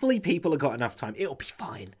hopefully people have got enough time. It'll be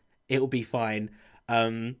fine.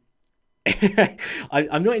 I'm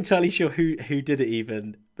not entirely sure who did it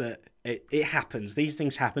even, but it happens. These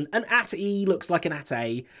things happen. An AT-E looks like an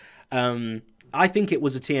AT-A. I think it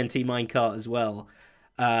was a TNT minecart as well.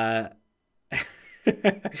 Yeah,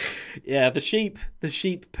 the sheep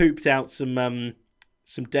pooped out some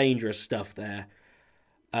dangerous stuff there.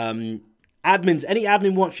 Admins, any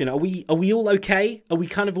admin watching? Are we all okay? Are we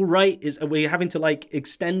kind of all right? Are we having to like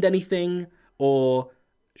extend anything or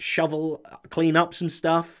clean up some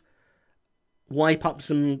stuff, wipe up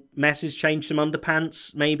some messes, change some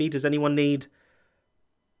underpants? Maybe. Does anyone need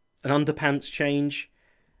an underpants change?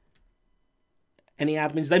 Any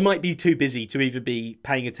admins? They might be too busy to even be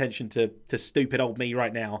paying attention to stupid old me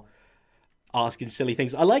right now, asking silly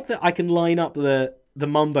things. I like that I can line up the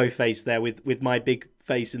Mumbo face there with my big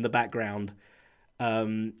face in the background.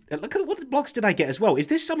 Look at what blocks did I get as well. Is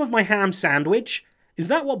this some of my ham sandwich? Is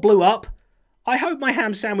that what blew up? I hope my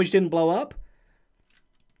ham sandwich didn't blow up.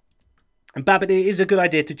 And Babbitt, it is a good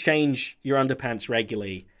idea to change your underpants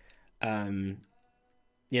regularly. You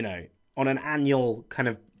know, on an annual kind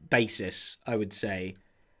of basis, I would say.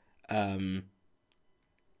 It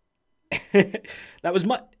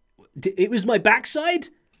was my backside?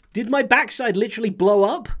 Did my backside literally blow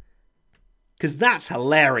up? Because that's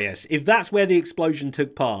hilarious. If that's where the explosion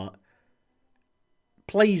took part,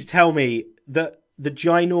 please tell me that the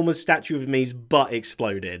ginormous statue of me's butt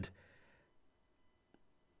exploded.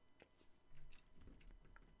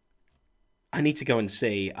 I need to go and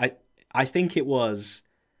see. I think it was...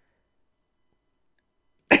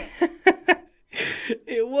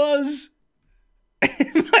 It was...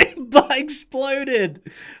 My butt exploded!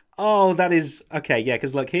 Oh, that is... Okay, yeah,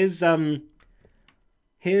 because look, here's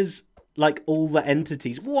like all the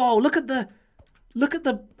entities. Whoa, look at the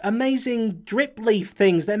amazing drip leaf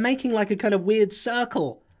things. They're making like a kind of weird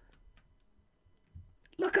circle.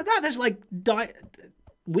 Look at that. There's like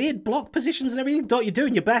weird block positions and everything. Dot, you're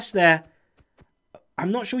doing your best there.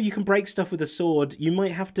 I'm not sure you can break stuff with a sword. You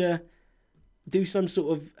might have to do some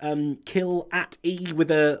sort of kill at E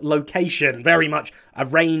with a location. Very much a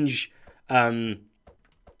range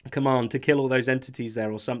command to kill all those entities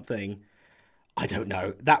there or something. I don't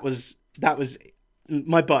know. That was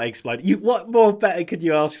my butt exploded. What more better could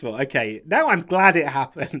you ask for? Okay, now I'm glad it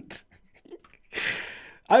happened.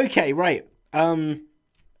 Okay, right. What's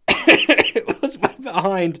my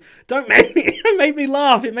behind? Don't make me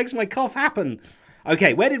laugh. It makes my cough happen.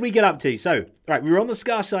 Okay, where did we get up to? So, right, we were on the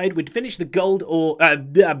Scar side. We'd finished the gold or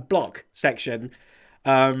block section.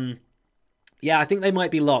 Yeah, I think they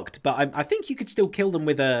might be locked, but I think you could still kill them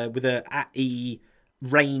with a @E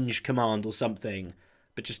range command or something.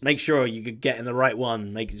 But just make sure you could get in the right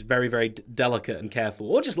one. Make it very, very delicate and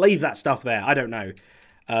careful. Or just leave that stuff there. I don't know.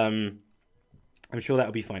 I'm sure that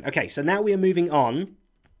would be fine. Okay, so now we are moving on.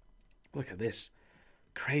 Look at this.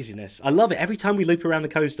 Craziness. I love it. Every time we loop around the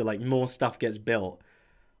coaster, like, more stuff gets built.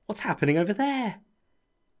 What's happening over there?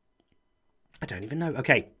 I don't even know.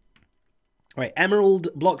 Okay. All right, Emerald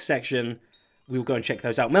block section. We'll go and check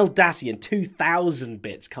those out. Meldacian, 2,000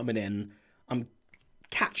 bits coming in. I'm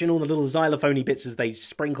catching all the little xylophony bits as they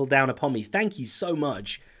sprinkle down upon me. Thank you so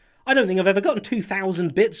much. I don't think I've ever gotten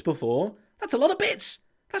 2,000 bits before. That's a lot of bits.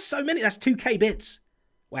 That's so many. That's 2K bits.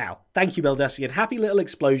 Wow. Thank you, Meldacian. Happy little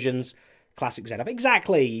explosions. Classic Zedcraft.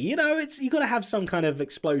 Exactly. You know, you got to have some kind of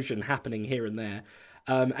explosion happening here and there.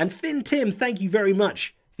 And Finn Tim, thank you very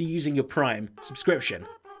much for using your Prime subscription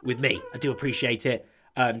with me. I do appreciate it.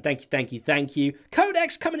 Thank you, thank you, thank you.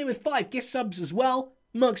 Codex coming in with 5 gift subs as well.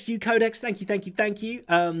 Amongst you, Codex, thank you, thank you, thank you.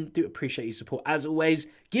 Do appreciate your support as always.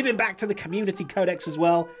 Giving back to the community, Codex, as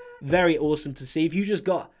well. Very awesome to see. If you just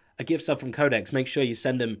got a gift sub from Codex, make sure you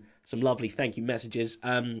send him some lovely thank you messages.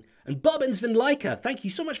 And Bobbins Van Leica, thank you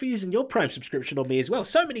so much for using your Prime subscription on me as well.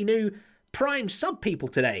 So many new Prime sub people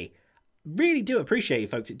today. Really do appreciate you,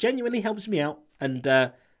 folks. It genuinely helps me out. And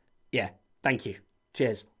yeah, thank you.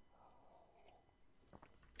 Cheers.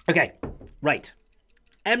 Okay, right.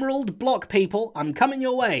 Emerald block people, I'm coming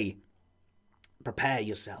your way. Prepare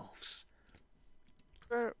yourselves.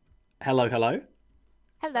 Hello, hello.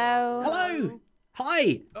 Hello. Hello.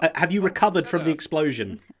 Hi. Have you recovered from the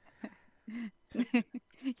explosion?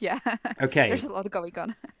 Yeah. Okay. There's a lot going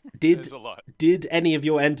on. Did any of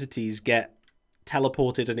your entities get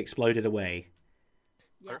teleported and exploded away?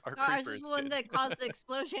 Yes, Scar is the one that caused the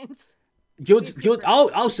explosions.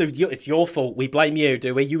 It's your fault. We blame you,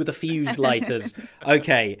 do we? You were the fuse lighters.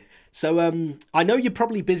 Okay. So I know you're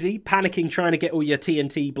probably busy panicking trying to get all your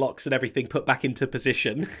TNT blocks and everything put back into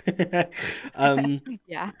position.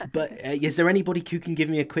 Yeah. But is there anybody who can give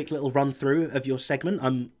me a quick little run through of your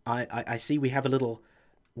segment? I see we have a little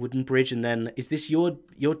wooden bridge, and then is this your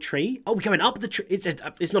tree? Oh, we're going up the tree.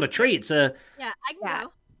 It's not a tree. It's a I can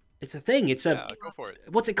go. It's a thing. It's a go for it.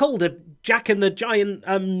 What's it called? A Jack and the Giant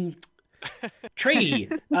tree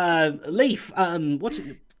leaf. What's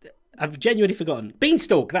it? I've genuinely forgotten.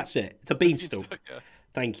 Beanstalk. That's it. It's a beanstalk. Yeah.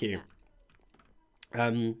 Thank you.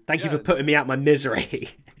 Thank you for putting me out my misery.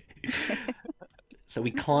 So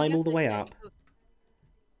we climb all the way up.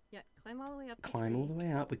 Yeah, climb all the way up. Climb all the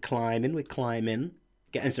way up. We're climbing.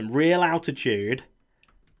 Getting some real altitude.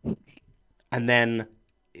 And then,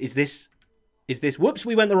 is this? Whoops!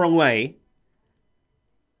 We went the wrong way.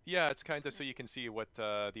 Yeah, it's kind of so you can see what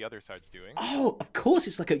the other side's doing. Oh, of course!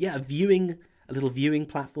 It's like a little viewing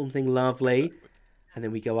platform thing. Lovely. Exactly. And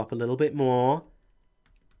then we go up a little bit more.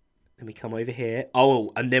 And we come over here.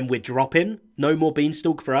 Oh, and then we're dropping. No more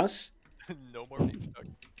beanstalk for us. No more beanstalk.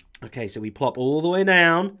 Okay, so we plop all the way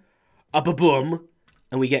down, up a boom,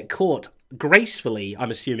 and we get caught gracefully,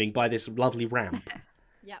 I'm assuming, by this lovely ramp.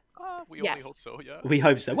 Yep. We only hope so, yeah. We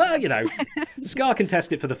hope so. Well, you know, Scar can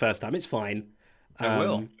test it for the first time. It's fine. I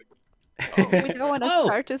will. We don't want to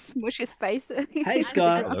start to smush his face. Hey,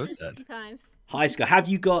 Scar. Hello, Zed. Hi, Scar. Have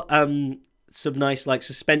you got some nice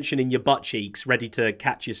suspension in your butt cheeks ready to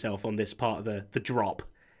catch yourself on this part of the drop?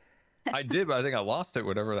 I did, but I think I lost it,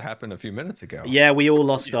 whatever happened a few minutes ago. Yeah, we all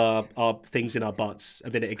lost our things in our butts a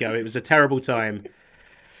minute ago. It was a terrible time.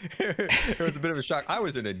 It was a bit of a shock. I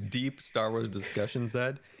was in a deep Star Wars discussion,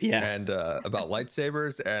 Zed, and about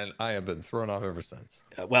lightsabers, and I have been thrown off ever since.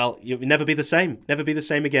 Well, you'll never be the same. Never be the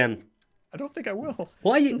same again. I don't think I will.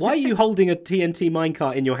 Why are you holding a TNT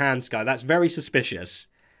minecart in your hand, Sky? That's very suspicious.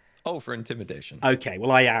 Oh, for intimidation. Okay, well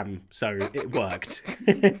I am, so it worked.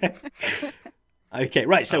 Okay,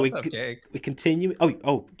 right. So we continue.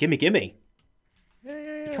 Oh, gimme.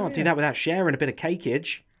 You can't do that without sharing a bit of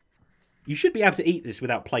cakeage. You should be able to eat this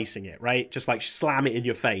without placing it, right? Just slam it in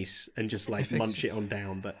your face and just munch it on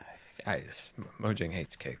down. But Mojang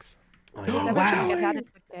hates cakes. Wow!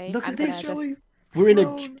 Look at this. We're in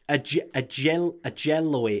a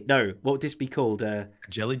jelloid. No, what would this be called? A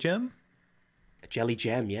jelly gem? A jelly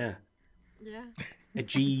gem, yeah. Yeah. A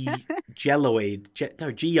jelloid.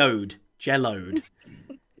 Geode. Jelloed.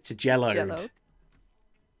 It's a jelloed. Jello.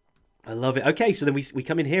 I love it. Okay, so then we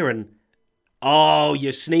come in here and... Oh,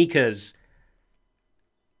 your sneakers.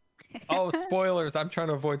 Oh, spoilers. I'm trying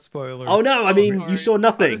to avoid spoilers. Oh, no, I mean, you saw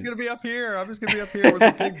nothing. I'm just going to be up here. with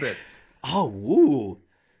the pig bits. Oh, ooh.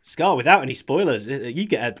 Scar, without any spoilers, you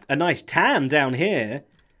get a nice tan down here.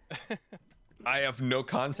 I have no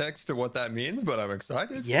context to what that means, but I'm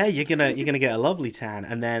excited. Yeah, you're gonna get a lovely tan,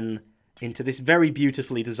 and then into this very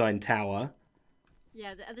beautifully designed tower.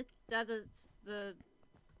 Yeah, the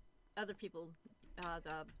other people,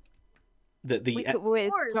 the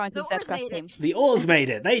oars made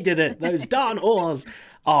it. They did it. Those darn oars.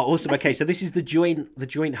 Oh, awesome. Okay, so this is the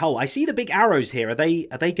joint hull. I see the big arrows here. Are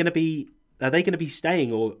they gonna be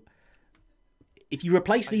staying, or if you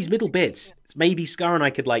replace these middle bits, maybe Scar and I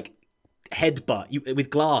could like headbutt with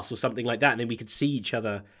glass or something like that, and then we could see each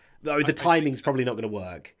other. Though the timing's probably not going to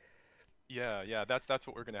work. Yeah, that's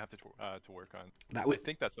what we're gonna have to work on. I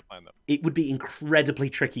think that's the plan, though. It would be incredibly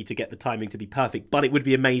tricky to get the timing to be perfect, but it would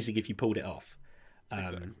be amazing if you pulled it off.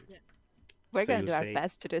 Exactly. We're gonna do our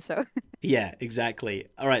best to do so. Yeah, exactly.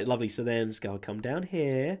 All right, lovely. So then Scar will come down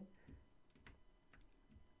here.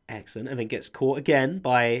 Excellent, and then gets caught again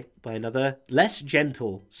by another less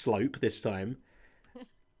gentle slope this time.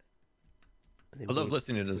 I love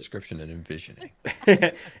listening to the description and envisioning.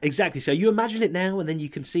 Exactly. So you imagine it now, and then you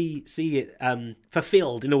can see it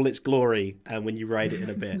fulfilled in all its glory when you ride it in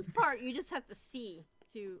a bit. This part you just have to see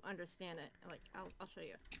to understand it. Like I'll show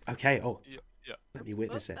you. Okay. Oh. Yeah. Let me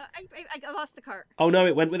witness it. I lost the cart. Oh no!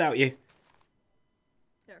 It went without you.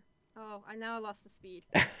 There. Oh, I lost the speed.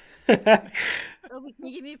 Oh, can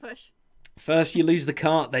you give me a push? First you lose the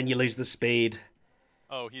cart, then you lose the speed.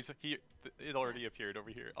 Oh, it already appeared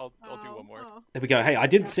over here. I'll do one more. There we go. Hey, I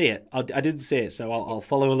didn't see it. I didn't see it, so I'll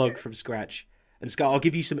follow along from scratch. And Scar, I'll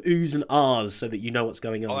give you some oohs and ahs so that you know what's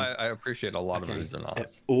going on. Oh, I appreciate a lot of oohs and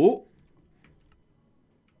ahs. Oh,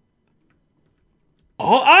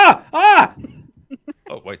 ah!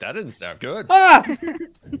 Oh, wait, that didn't sound good. Ah!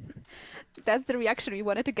 That's the reaction we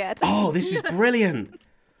wanted to get. Oh, this is brilliant.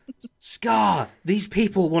 Scar, these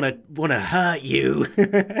people want to hurt you.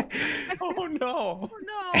 Oh no! Oh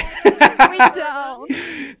no! We don't.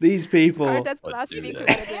 These people. Scar, that's the last thing we want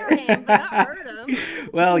to do. Him, but not hurt him.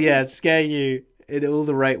 Well, yeah, scare you in all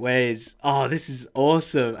the right ways. Oh, this is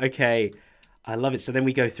awesome. Okay, I love it. So then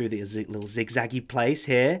we go through the little zigzaggy place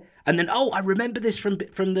here, and then I remember this from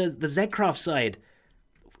the Zedcraft side.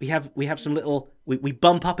 We have some little we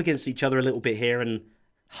bump up against each other a little bit here and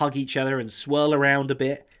hug each other and swirl around a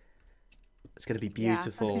bit. It's going to be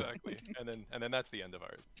beautiful. Yeah. Exactly. And then that's the end of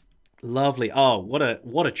ours. Lovely. Oh, what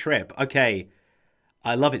a trip. Okay.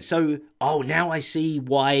 I love it. So, now I see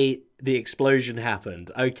why the explosion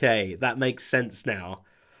happened. Okay, that makes sense now.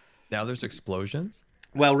 Now there's explosions?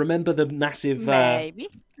 Well, remember the massive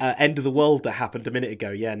end of the world that happened a minute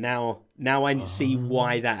ago? Yeah, now I see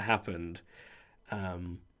why that happened.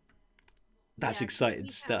 That's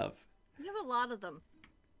exciting stuff. You have a lot of them.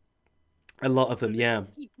 A lot of them, yeah.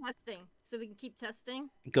 Keep testing, so we can keep testing.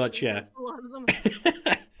 Gotcha. A lot of them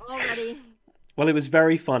already. Well, it was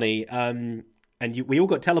very funny, and we all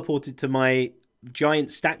got teleported to my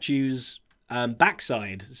giant statue's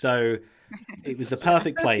backside, so it was a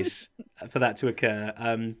perfect place for that to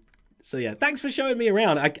occur. So yeah, thanks for showing me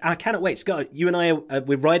around. I cannot wait. Scott, you and I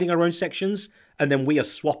we're riding our own sections, and then we are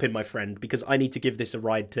swapping, my friend, because I need to give this a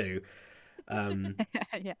ride too.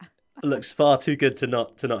 Yeah. It looks far too good to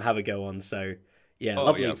not have a go on. So yeah,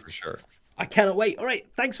 lovely. Yeah, for sure. I cannot wait. All right,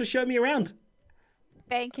 thanks for showing me around.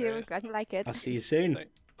 Thank you. Right. Glad you like it. I'll see you soon.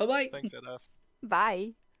 Bye bye. Thanks, Edaf.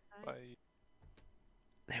 Bye. Bye.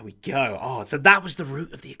 There we go. Oh, so that was the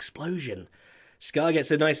root of the explosion. Scar gets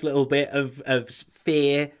a nice little bit of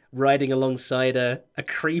fear riding alongside a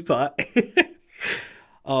creeper.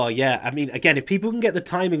 Oh, yeah. I mean, again, if people can get the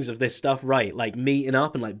timings of this stuff right, like meeting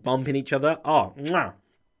up and like bumping each other, mwah,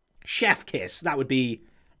 chef kiss. That would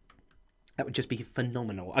just be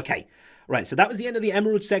phenomenal. Okay, right. So that was the end of the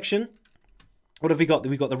emerald section. What have we got?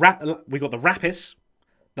 We got the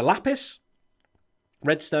lapis,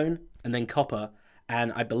 redstone, and then copper.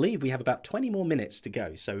 And I believe we have about 20 more minutes to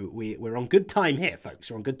go. So we're on good time here,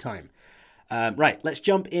 folks. We're on good time. Right, let's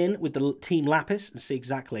jump in with the team lapis and see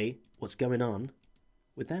exactly what's going on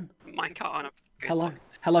with them. Minecart on a... Hello.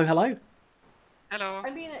 Hello.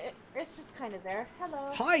 I mean, it's just kind of there.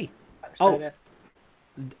 Hello. Hi. Oh,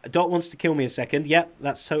 Dot wants to kill me a second. Yep,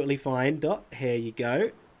 that's totally fine. Dot, here you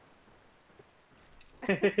go.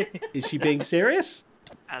 Is she being serious?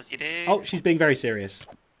 As you do. Oh, she's being very serious.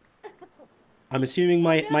 I'm assuming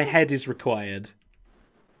my head is required.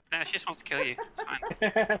 No, she just wants to kill you. It's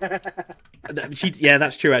fine. Yeah,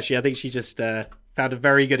 that's true, actually. I think she just found a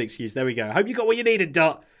very good excuse. There we go. Hope you got what you needed,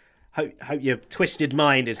 Dot. Hope your twisted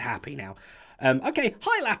mind is happy now. Okay,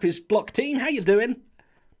 hi, Lapis Block Team. How you doing?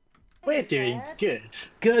 We're doing good.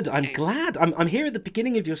 Good, I'm glad. I'm here at the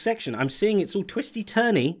beginning of your section. I'm seeing it's all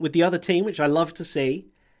twisty-turny with the other team, which I love to see.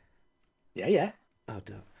 Yeah, yeah. Oh,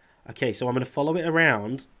 duh. Okay, so I'm going to follow it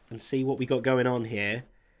around and see what we got going on here.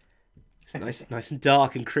 It's nice and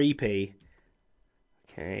dark and creepy.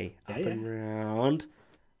 Okay, up and round.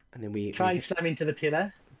 And then we try and slam into the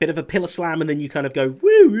pillar. Bit of a pillar slam, and then you kind of go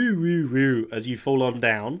woo, woo, woo, woo as you fall on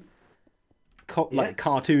down. Like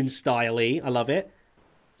cartoon style-y. I love it.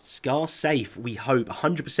 Scar safe, we hope.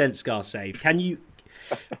 100% Scar safe. Can you...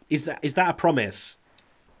 Is that a promise?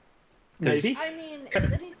 Maybe. I mean,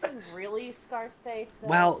 is anything really Scar safe? Though?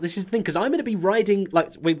 Well, this is the thing, because I'm going to be riding...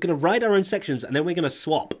 Like, we're going to ride our own sections, and then we're going to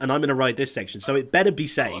swap, and I'm going to ride this section, so it better be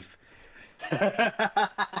safe.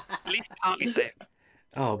 At least partly safe.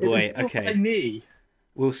 Oh, boy, okay. Me.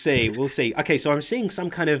 We'll see, we'll see. Okay, so I'm seeing some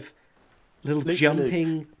kind of little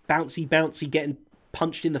jumping, bouncy, getting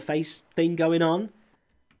punched in the face thing going on.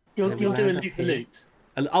 You'll do a loop-the-loop.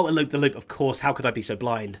 Oh, a loop-the-loop, of course. How could I be so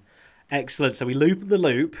blind? Excellent. So we loop the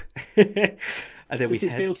loop. And then this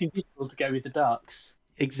is built invisible to go with the darks.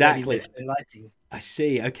 Exactly. Lighting. I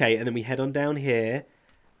see. Okay, and then we head on down here.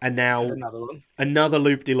 And now another one. Another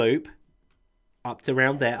loop-de-loop. Up to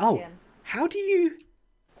around there. Oh, how do you...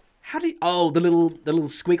 Oh, the little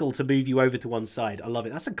squiggle to move you over to one side. I love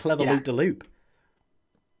it. That's a clever loop-de-loop.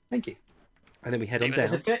 Thank you. And then we head on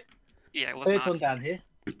down. Yeah, it was third one down here.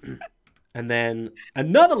 And then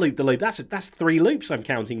another loop-de-loop. That's 3 loops I'm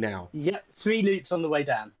counting now. Yep, 3 loops on the way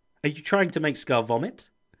down. Are you trying to make Scar vomit?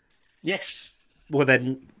 Yes. Well,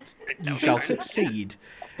 then you shall succeed.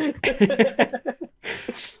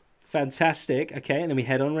 Fantastic. Okay, and then we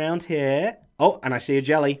head on around here. Oh, and I see a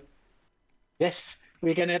jelly. Yes,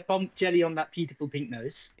 we're going to bump Jelly on that beautiful pink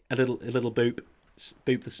nose. A little boop.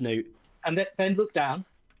 Boop the snoot. And then look down.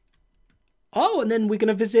 Oh, and then we're going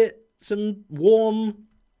to visit some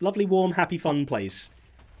lovely, warm, happy, fun place.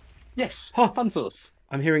 Yes, fun source.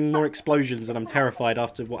 I'm hearing more explosions and I'm terrified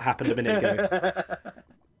after what happened a minute ago.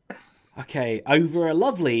 Okay, over a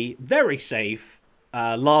lovely, very safe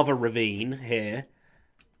lava ravine here.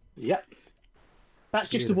 Yep. That's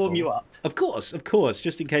just to warm you up. Of course,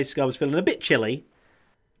 just in case Scar was feeling a bit chilly.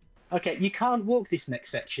 Okay, you can't walk this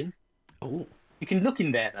next section. Oh. You can look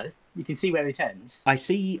in there, though. You can see where it ends. I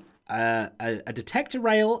see a detector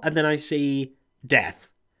rail, and then I see death.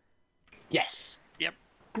 Yes. Yep.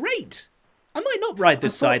 Great. I might not ride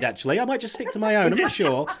this side, actually. I might just stick to my own. I'm not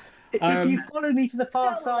sure. If you follow me to the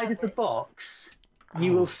far side of the box,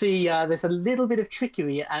 you will see there's a little bit of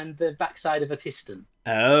trickery and the backside of a piston.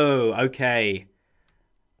 Oh, okay.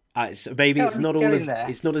 So maybe it's not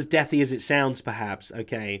as deathy as it sounds, perhaps.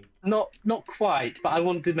 Okay. Not quite, but I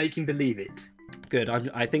want to make him believe it. Good.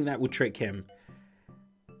 I think that will trick him.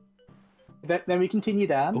 Then we continue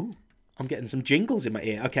down. Ooh, I'm getting some jingles in my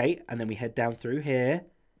ear. Okay, and then we head down through here,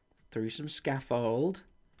 through some scaffold.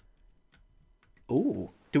 Ooh,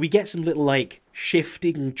 do we get some little like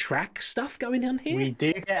shifting track stuff going on here? We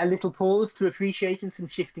do get a little pause to appreciate and some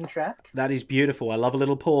shifting track. That is beautiful. I love a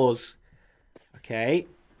little pause. Okay.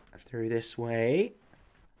 Through this way.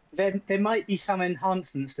 There might be some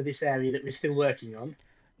enhancements to this area that we're still working on.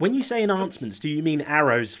 When you say enhancements, do you mean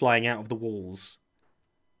arrows flying out of the walls?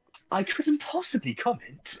 I couldn't possibly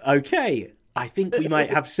comment. Okay. I think we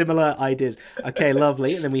might have similar ideas. Okay,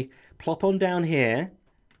 lovely. And then we plop on down here.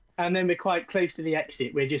 And then we're quite close to the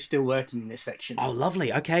exit. We're just still working in this section. Oh,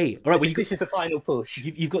 lovely. Okay. All right. This is the final push.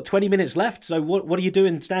 You've got 20 minutes left. So what are you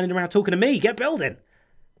doing standing around talking to me? Get building.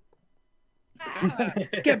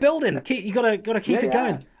 Get building. You gotta keep it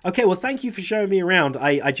going. Okay, well, thank you for showing me around.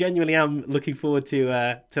 I genuinely am looking forward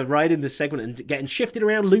to riding this segment and getting shifted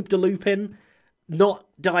around, loop to looping, not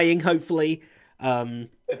dying, hopefully. But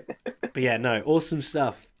yeah, no, awesome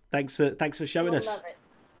stuff. Thanks for showing us.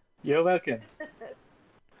 You're welcome.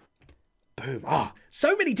 Boom. Ah,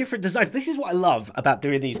 so many different designs. This is what I love about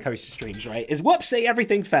doing these coaster streams, right? Is whoopsie,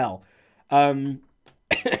 everything fell.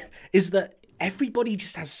 Is that everybody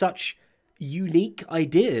just has such unique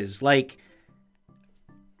ideas. Like,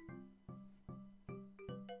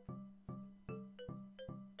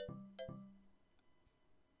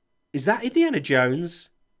 is that Indiana Jones?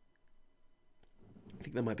 I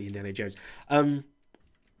think that might be Indiana Jones.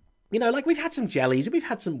 You know, like, we've had some jellies and we've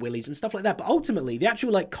had some willies and stuff like that, but ultimately the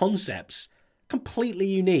actual like concepts completely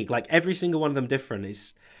unique. Like, every single one of them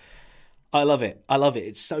different. I love it. I love it.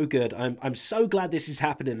 It's so good. I'm so glad this is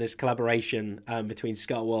happening, this collaboration between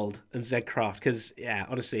ScarWorld and Zedcraft, because, yeah,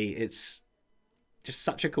 honestly, it's just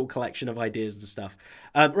such a cool collection of ideas and stuff.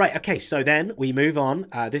 Right, okay, so then we move on.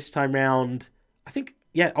 This time round, I think,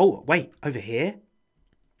 yeah, oh, wait, over here?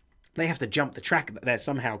 They have to jump the track there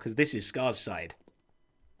somehow, because this is Scar's side.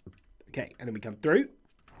 Okay, and then we come through.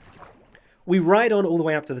 We ride on all the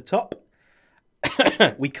way up to the top.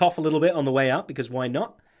 We cough a little bit on the way up, because why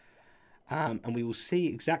not? And we will see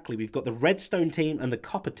exactly. We've got the redstone team and the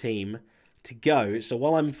copper team to go. So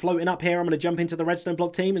while I'm floating up here, I'm going to jump into the redstone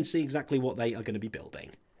block team and see exactly what they are going to be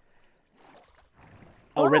building.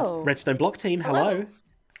 Oh, redstone block team, hello.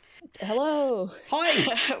 Hello.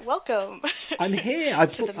 Hi. Welcome. I'm here.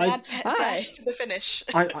 To the mad dash to the finish.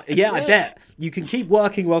 Yeah, I bet. You can keep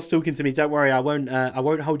working whilst talking to me. Don't worry. I won't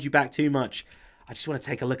hold you back too much. I just want to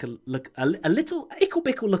take a little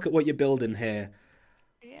ickle-bickle look at what you're building here.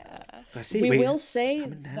 Yeah. So I see we will say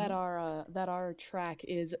that our track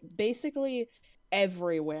is basically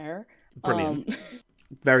everywhere. Brilliant.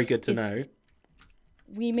 Very good to know.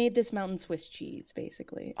 We made this mountain Swiss cheese,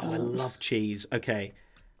 basically. Oh, I love cheese. Okay.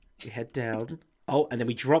 We head down. Oh, and then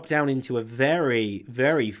we drop down into a very,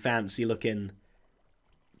 very fancy looking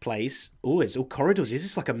place. Oh, it's all corridors. Is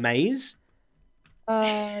this like a maze?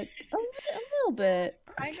 A little bit.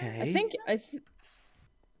 Okay.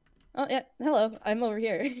 Oh yeah, hello. I'm over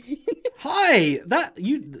here. Hi.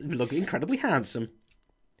 You look incredibly handsome.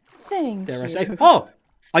 Thank you. Dare I say? Oh,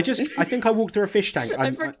 I think I walked through a fish tank.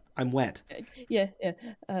 I'm wet. Yeah.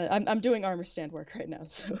 I'm doing armor stand work right now.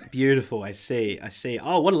 So beautiful. I see.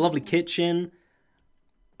 Oh, what a lovely kitchen.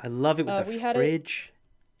 I love it with the fridge.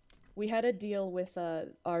 We had a deal with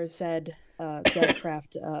our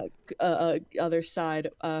Zedcraft other side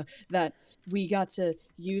that we got to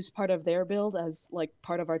use part of their build as like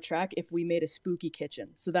part of our track if we made a spooky kitchen.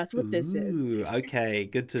 So that's what this is. Okay,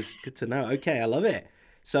 good to know. Okay, I love it.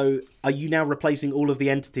 So are you now replacing all of the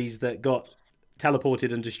entities that got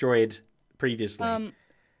teleported and destroyed previously?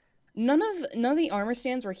 None of the armor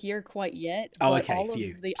stands were here quite yet. Oh, but okay. all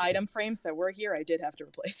of the item frames that were here, I did have to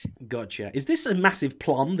replace. Gotcha. Is this a massive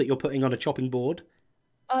plum that you're putting on a chopping board?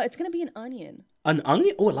 It's gonna be an onion. An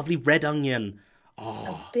onion? Oh, a lovely red onion.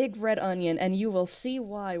 Oh. A big red onion, and you will see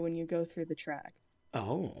why when you go through the track.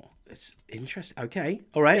 Oh, it's interesting. Okay,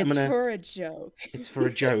 all right. It's for a joke. It's for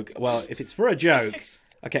a joke. Well, if it's for a joke,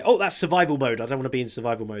 okay. Oh, that's survival mode. I don't want to be in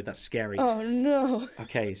survival mode. That's scary. Oh no.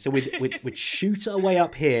 Okay, so we'd shoot our way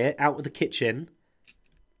up here out of the kitchen.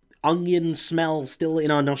 Onion smell still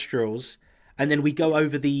in our nostrils, and then we go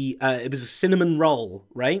over the. It was a cinnamon roll,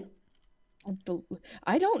 right?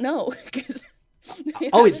 I don't know.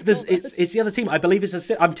 Oh, it's the other team. I believe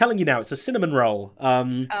I'm telling you now, it's a cinnamon roll.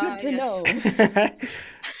 Good to know.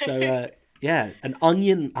 So yeah, an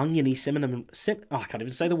oniony cinnamon. I can't even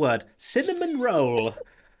say the word. Cinnamon roll.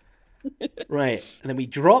 Right, and then we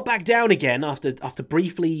drop back down again after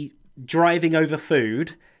briefly driving over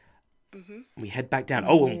food. We head back down.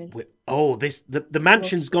 The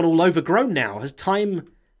mansion's gone all overgrown now. Has time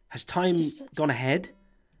gone ahead?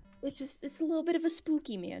 It's a little bit of a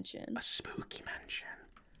spooky mansion. A spooky mansion.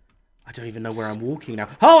 I don't even know where I'm walking now.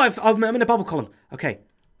 Oh, I'm in a bubble column. Okay.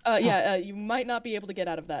 You might not be able to get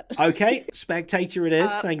out of that. Okay, spectator it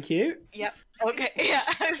is. Thank you. Yep. Okay. Yeah.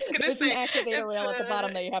 There's an activator rail at the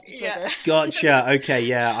bottom that you have to trigger. Gotcha. Okay.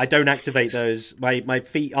 Yeah, I don't activate those. My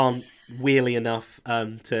feet aren't wheelie enough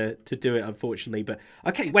to do it, unfortunately. But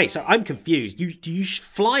okay, wait. So I'm confused. Do you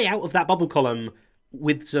fly out of that bubble column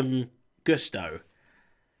with some gusto?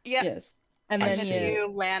 Yep. Yes. And then you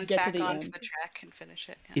land get back to the onto end. the track and finish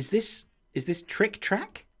it. Yeah. Is this trick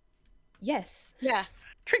track? Yes. Yeah.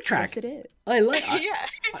 Trick track. Yes, it is. I like.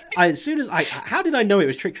 How did I know it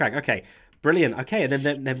was trick track? Okay, brilliant. Okay, and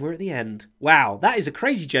then we're at the end. Wow, that is a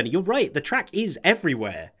crazy journey. You're right. The track is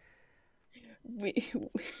everywhere. We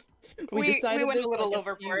decided we went this a little like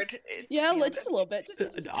overboard. Yeah, just a little bit. Just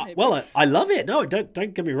a tiny Well, bit. I love it. No, don't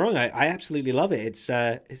get me wrong. I absolutely love it. It's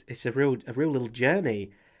a real little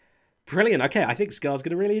journey. Brilliant. Okay, I think Scar's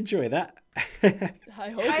gonna really enjoy that. I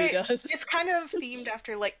hope he does. It's kind of themed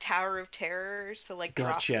after like Tower of Terror, so like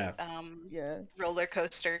Gotcha. roller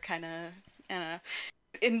coaster kind of,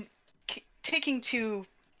 in taking two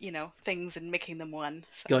things and making them one.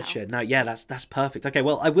 Somehow. Gotcha. No, yeah, that's perfect. Okay,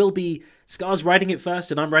 well, I will be Scar's riding it first,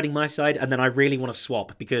 and I'm riding my side, and then I really want to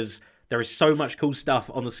swap because there is so much cool stuff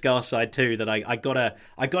on the Scar side too that I gotta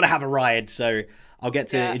have a ride, so I'll get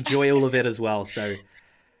to enjoy all of it as well. So.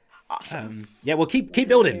 Awesome. Yeah, well, keep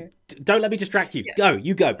building. Don't let me distract you. Yes.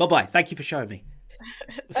 You go. Bye-bye. Thank you for showing me.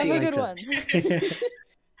 We'll see you later. Good one.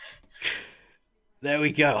 There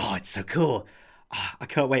we go. Oh, it's so cool. I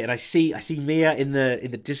can't wait. And I see Mia in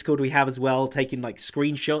the Discord we have as well, taking like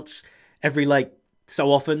screenshots every like so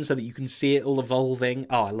often so that you can see it all evolving.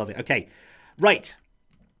 Oh, I love it. Okay. Right.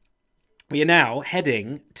 We are now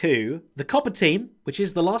heading to the Copper team, which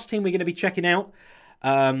is the last team we're going to be checking out.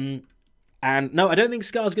 And no, I don't think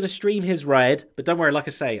Scar's going to stream his ride, but don't worry, like I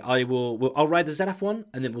say, I'll ride the ZF one,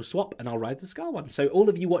 and then we'll swap, and I'll ride the Scar one. So all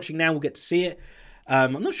of you watching now will get to see it.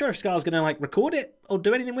 I'm not sure if Scar's going to like record it or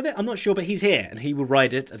do anything with it. I'm not sure, but he's here and he will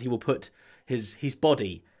ride it and he will put his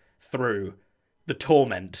body through the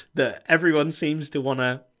torment that everyone seems to want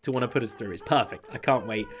to put us through. It's perfect. I can't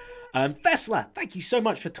wait. Fessler, thank you so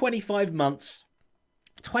much for 25 months.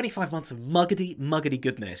 25 months of muggity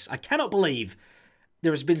goodness. I cannot believe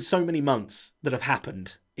there has been so many months that have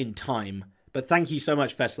happened in time. But thank you so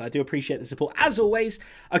much, Fessler. I do appreciate the support as always.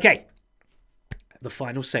 Okay, the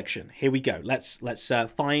final section. Here we go. Let's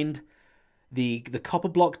find the copper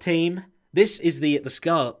block team. This is the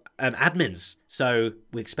Scar admins, so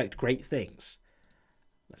we expect great things.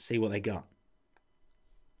 Let's see what they got.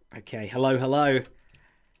 Okay, hello. Hello.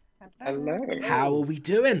 How are we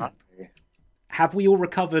doing? Hi. Have we all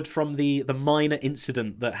recovered from the minor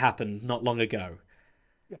incident that happened not long ago?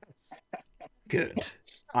 Yes. Good.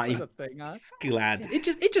 I'm glad. It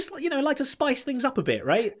just like to spice things up a bit,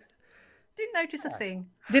 right? Didn't notice a thing.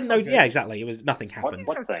 Didn't know. Okay. Yeah, exactly. It was nothing happened.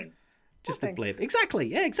 What thing? Just a blip. Exactly.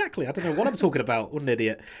 Yeah, exactly. I don't know what I'm talking about. What an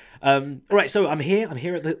idiot. All right. So I'm here. I'm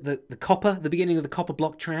here at the copper. The beginning of the copper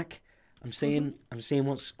block track. I'm seeing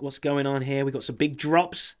what's going on here. We got some big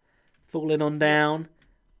drops falling on down.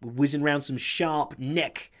 We're whizzing around some sharp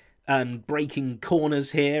neck breaking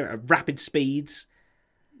corners here at rapid speeds.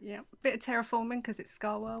 Yeah, bit of terraforming because it's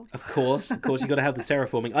ScarWorld. Of course, you've got to have the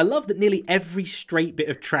terraforming. I love that nearly every straight bit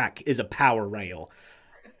of track is a power rail.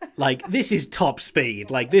 Like, this is top speed.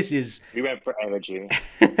 Like, this is... We went for energy.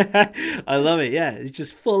 I love it, yeah. It's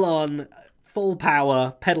just full on, full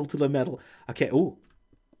power, pedal to the metal. Okay, ooh.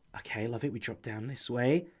 Okay, love it. We drop down this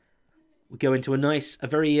way. We go into a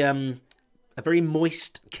very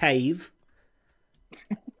moist cave.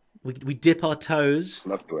 We dip our toes.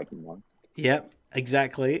 Love to it in one. Yep,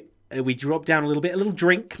 exactly. We drop down a little bit. A little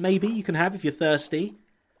drink, maybe, you can have if you're thirsty.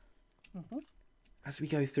 Mm-hmm. As we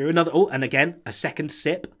go through. And again, a second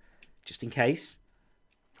sip, just in case.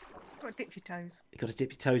 Got to dip your toes. You've got to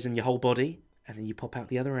dip your toes in your whole body, and then you pop out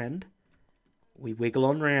the other end. We wiggle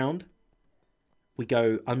on round. We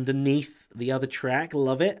go underneath the other track.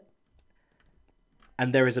 Love it.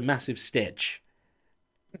 And there is a massive stitch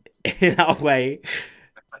in our way.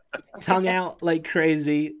 Tongue out like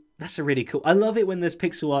crazy. That's a really cool. I love it when there's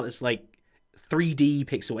pixel art that's like 3D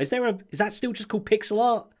pixel. Is that still just called pixel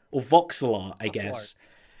art or voxel art? I guess. Art.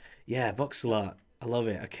 Yeah, voxel art. I love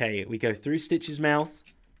it. Okay, we go through Stitch's mouth,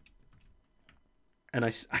 and I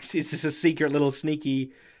see this a secret little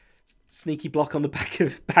sneaky block on the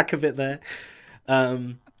back of it there.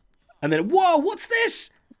 And then whoa, what's this?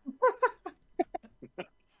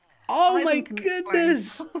 Oh my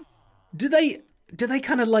goodness! Do they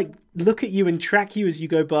kind of like look at you and track you as you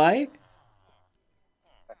go by?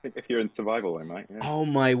 I think if you're in survival, they might. Yeah. Oh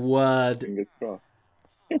my word! Fingers crossed.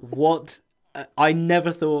 What? I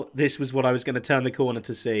never thought this was what I was going to turn the corner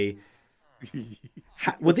to see.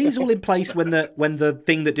 Were these all in place when the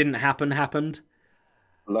thing that didn't happen happened?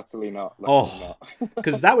 Luckily not.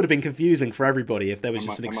 Because that would have been confusing for everybody if there was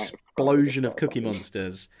just an explosion of cookie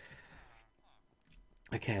monsters.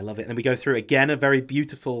 Okay, I love it. And then we go through again, a very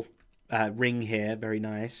beautiful ring here, very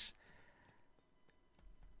nice.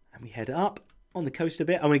 And we head up on the coast a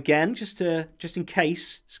bit. And again, just in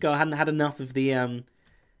case Scar hadn't had enough of the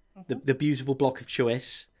beautiful block of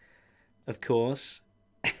choice, of course.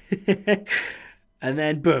 And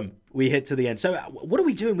then boom, we hit to the end. So what are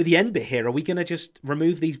we doing with the end bit here? Are we going to just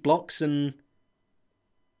remove these blocks and...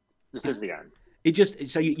 This is the end.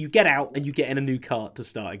 So you get out and you get in a new cart to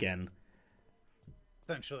start again.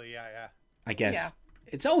 Essentially, yeah. I guess. Yeah.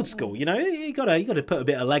 It's old school, you know. You gotta put a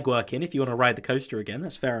bit of legwork in if you want to ride the coaster again.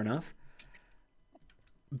 That's fair enough.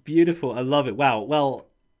 Beautiful. I love it. Wow. Well,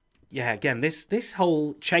 yeah, again, this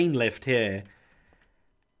whole chain lift here,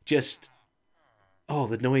 just... Oh,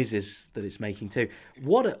 the noises that it's making too.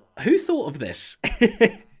 Who thought of this?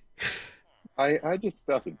 I just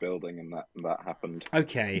started building and that happened.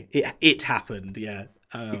 Okay, it happened. Yeah.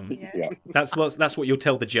 Yeah. That's what you'll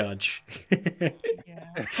tell the judge.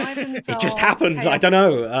 Yeah. It just happened. I don't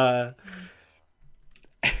know.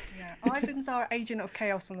 Yeah, Ivan's our agent of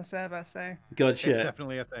chaos on the server, so. Gotcha. It's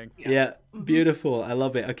definitely a thing. Yeah. Beautiful. I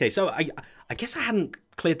love it. Okay, so I guess I hadn't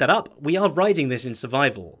cleared that up. We are riding this in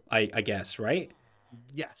survival, I guess, right?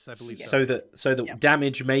 Yes, I believe so. So that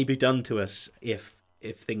damage may be done to us if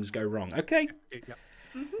things go wrong. Okay. Yep.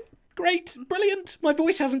 Great, brilliant. My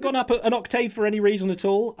voice hasn't gone up an octave for any reason at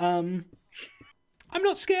all. I'm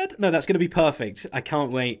not scared. No, that's going to be perfect. I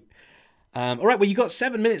can't wait. All right, well, you got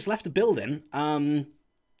 7 minutes left of building. And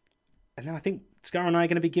then I think Scar and I are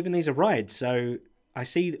going to be giving these a ride. So I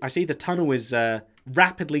see the tunnel is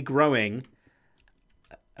rapidly growing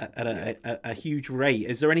at a huge rate.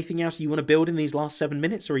 Is there anything else you want to build in these last 7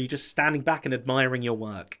 minutes, or are you just standing back and admiring your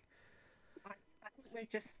work? We're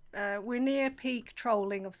just we're near peak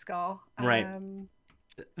trolling of Scar. Right.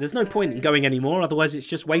 There's no point in going anymore, otherwise it's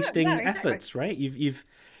just wasting exactly. efforts, right? You've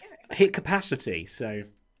hit capacity, so.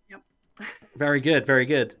 Yep. Very good, very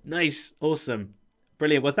good. Nice, awesome,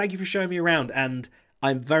 brilliant. Well, thank you for showing me around, and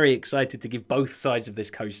I'm very excited to give both sides of this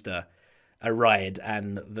coaster a ride,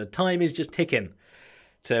 and the time is just ticking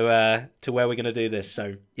to where we're going to do this.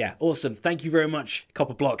 So yeah, awesome. Thank you very much,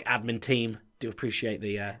 Copper Block admin team. Do appreciate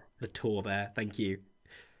the tour there. Thank you.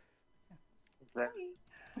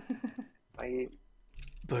 Bye.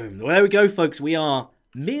 Boom. Well, there we go, folks. We are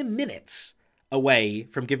mere minutes away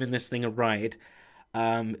from giving this thing a ride.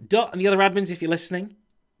 Dot and the other admins, if you're listening,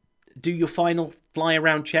 do your final fly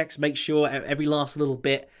around checks. Make sure every last little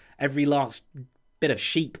bit, every last bit of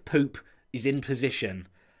sheep poop is in position.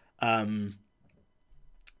 I'm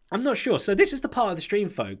not sure. So this is the part of the stream,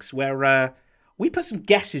 folks, where we put some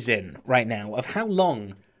guesses in right now of how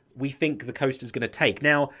long we think the coaster's going to take.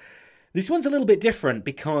 Now, this one's a little bit different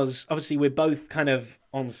because obviously we're both kind of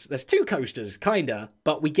on. There's two coasters, kinda,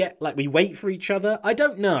 but we wait for each other. I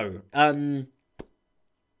don't know.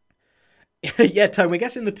 Yeah, Tone, we're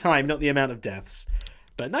guessing the time, not the amount of deaths.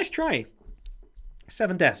 But nice try.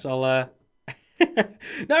 7 deaths. I'll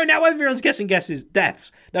No, now everyone's guessing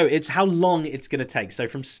deaths. No, it's how long it's going to take. So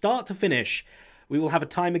from start to finish, we will have a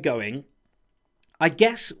timer going. I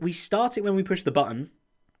guess we start it when we push the button,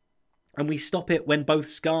 and we stop it when both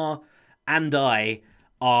Scar and I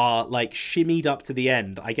are like shimmied up to the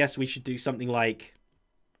end. I guess we should do something like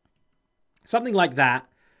that.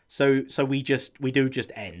 So we do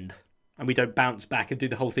just end, and we don't bounce back and do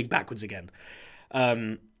the whole thing backwards again.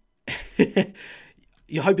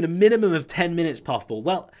 You're hoping a minimum of 10 minutes, Puffball.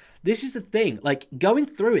 Well, this is the thing. Like, going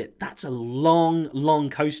through it, that's a long, long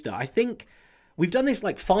coaster. I think we've done this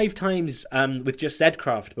like 5 times with just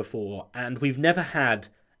Zedcraft before, and we've never had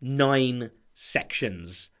 9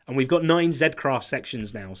 sections. And we've got 9 Zedcraft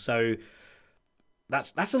sections now, so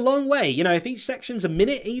that's a long way. You know, if each section's a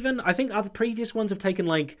minute even, I think other previous ones have taken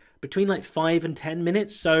like between like 5 and 10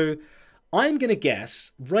 minutes. So I'm going to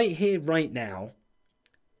guess right here, right now,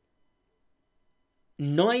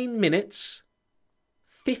 9 minutes,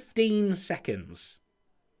 15 seconds.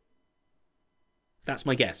 That's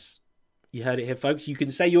my guess. You heard it here, folks. You can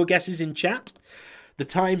say your guesses in chat. The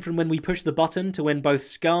time from when we push the button to when both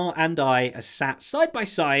Scar and I are sat side by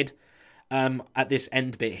side at this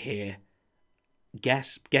end bit here.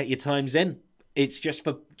 Guess, get your times in. It's just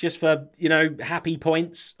for you know, happy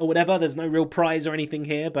points or whatever. There's no real prize or anything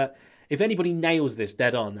here, but if anybody nails this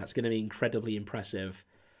dead on, that's going to be incredibly impressive.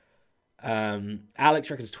 Alex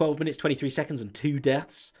reckons 12 minutes, 23 seconds and 2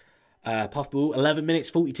 deaths. Puffball, 11 minutes,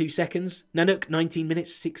 42 seconds. Nanook, 19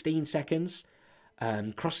 minutes, 16 seconds.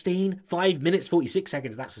 Crosteen, 5 minutes, 46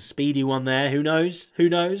 seconds. That's a speedy one there. Who knows? Who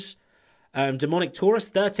knows? Demonic Taurus,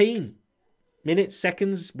 13 minutes,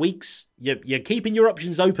 seconds, weeks. You're keeping your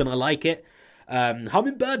options open. I like it.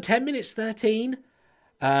 Hummingbird, 10 minutes, 13.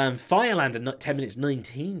 Firelander, 10 minutes,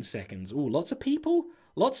 19 seconds. Ooh, lots of people.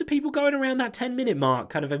 Lots of people going around that 10-minute mark,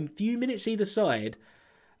 kind of a few minutes either side.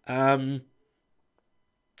 It's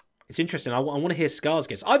interesting. I want to hear Scar's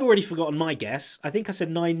guess. I've already forgotten my guess. I think I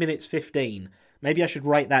said 9 minutes 15. Maybe I should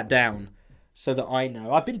write that down so that I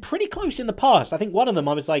know. I've been pretty close in the past. I think one of them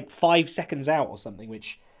I was like 5 seconds out or something,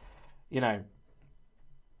 which, you know,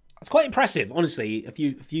 it's quite impressive, honestly, a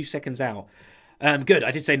few seconds out. Good.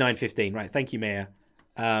 I did say 9:15. Right. Thank you, Maya.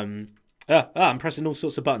 I'm pressing all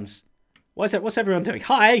sorts of buttons. What's everyone doing?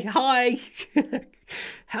 Hi.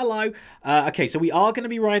 Hello. Okay, so we are going to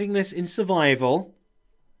be riding this in survival.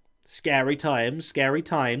 Scary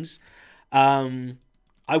times.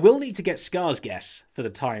 I will need to get Scar's guess for the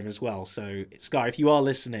time as well. So, Scar, if you are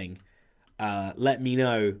listening, let me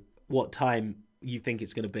know what time you think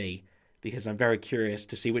it's going to be, because I'm very curious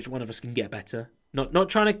to see which one of us can get better. Not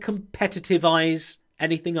trying to competitivize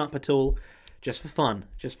anything up at all, just for fun.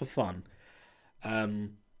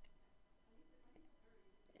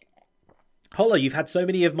 Hollow, you've had so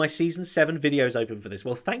many of my Season 7 videos open for this.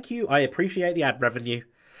 Well, thank you. I appreciate the ad revenue.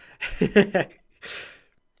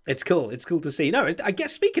 It's cool. It's cool to see. No, I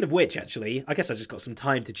guess, speaking of which, actually, I guess I just got some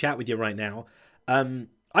time to chat with you right now.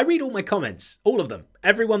 I read all my comments. All of them.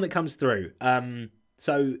 Everyone that comes through.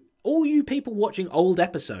 So, all you people watching old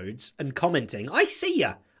episodes and commenting, I see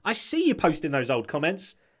ya. I see you posting those old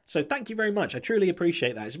comments. So, thank you very much. I truly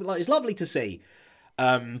appreciate that. It's lovely to see.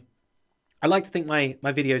 I like to think my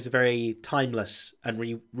videos are very timeless and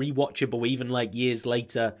rewatchable, even like years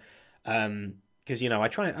later, because, you know, I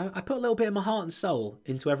put a little bit of my heart and soul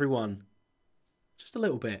into everyone. Just a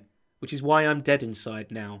little bit. Which is why I'm dead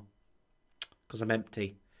inside now. Because I'm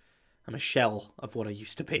empty. I'm a shell of what I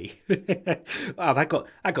used to be. Wow, that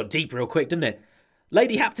got deep real quick, didn't it?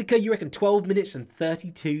 Lady Haptica, you reckon 12 minutes and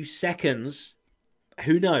 32 seconds?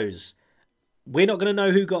 Who knows? We're not going to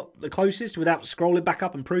know who got the closest without scrolling back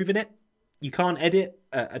up and proving it. You can't edit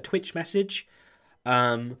a Twitch message.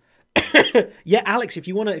 Yeah, Alex, if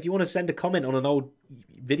you wanna send a comment on an old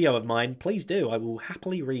video of mine, please do. I will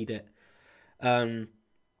happily read it.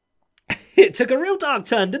 It took a real dark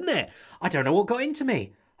turn, didn't it? I don't know what got into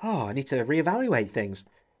me. Oh, I need to reevaluate things.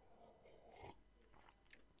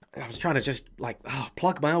 I was trying to just like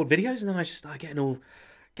plug my old videos, and then I just started getting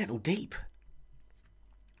all deep.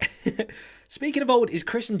 Speaking of old, is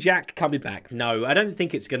Chris and Jack coming back? No, I don't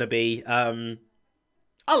think it's going to be.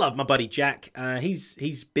 I love my buddy Jack.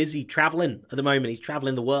 He's busy traveling at the moment. He's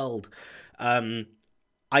traveling the world.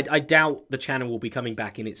 I doubt the channel will be coming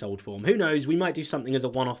back in its old form. Who knows? We might do something as a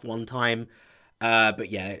one-off one time. But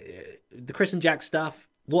yeah, the Chris and Jack stuff,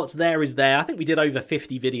 what's there is there. I think we did over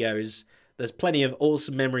 50 videos. There's plenty of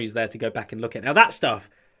awesome memories there to go back and look at. Now that stuff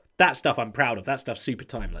I'm proud of. That stuff's super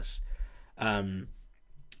timeless.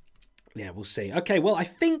 Yeah, we'll see. Okay, well, I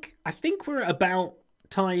think we're at about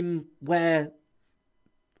time where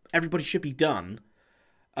everybody should be done.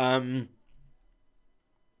 So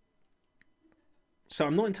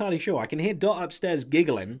I'm not entirely sure. I can hear Dot upstairs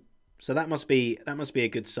giggling, so that must be a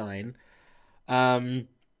good sign. I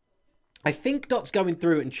think Dot's going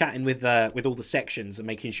through and chatting with all the sections and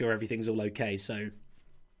making sure everything's all okay. So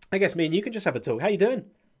I guess me and you can just have a talk. How you doing?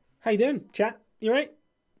 How you doing, chat? You right?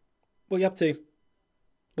 What you up to?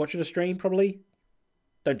 Watching a stream, probably.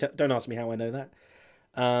 Don't ask me how I know that.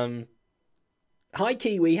 Hi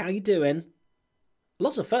Kiwi, how you doing?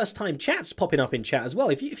 Lots of first-time chats popping up in chat as well.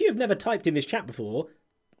 If you have never typed in this chat before,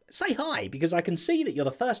 say hi, because I can see that you're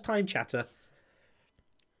the first-time chatter.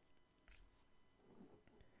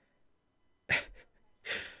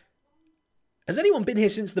 Has anyone been here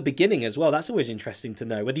since the beginning as well? That's always interesting to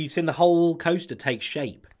know, whether you've seen the whole coaster take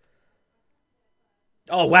shape.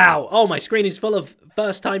 Oh, wow. Oh, my screen is full of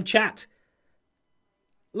first-time chat.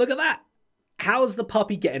 Look at that. How's the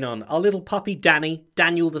puppy getting on? Our little puppy,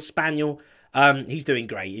 Daniel the Spaniel. He's doing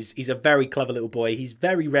great. He's a very clever little boy. He's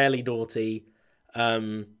very rarely naughty.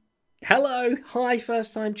 Hello. Hi,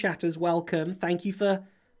 first-time chatters. Welcome. Thank you for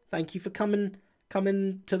coming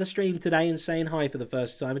to the stream today and saying hi for the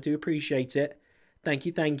first time. I do appreciate it. Thank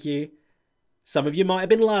you. Some of you might have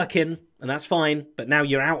been lurking, and that's fine, but now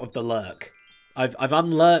you're out of the lurk. I've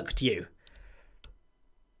unlurked you.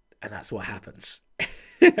 And that's what happens.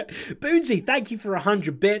 Boonsy, thank you for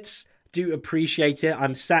 100 bits. Do appreciate it.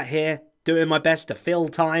 I'm sat here doing my best to fill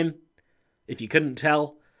time. If you couldn't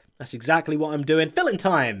tell, that's exactly what I'm doing. Filling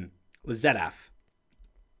time with Zedaf.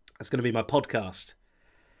 That's going to be my podcast.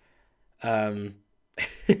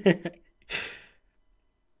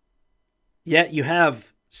 Yeah, you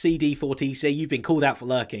have CD4TC. You've been called out for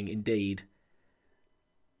lurking, indeed.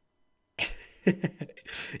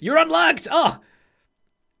 You're unlurked! Oh!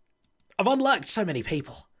 I've unlurked so many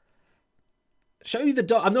people. Show you the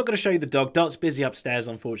dog. I'm not going to show you the dog. Dot's busy upstairs,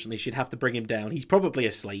 unfortunately. She'd have to bring him down. He's probably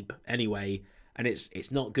asleep anyway, and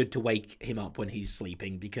it's not good to wake him up when he's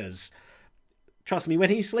sleeping, because trust me,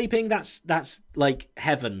 when he's sleeping, that's like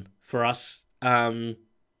heaven for us.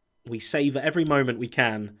 We savor every moment we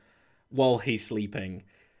can while he's sleeping.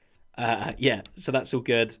 Yeah, so that's all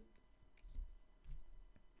good.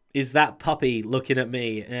 Is that puppy looking at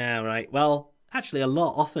me? Yeah, right. Well, actually, a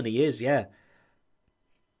lot often he is, yeah.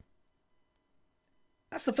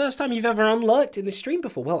 That's the first time you've ever unlurked in this stream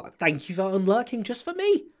before. Well, thank you for unlurking just for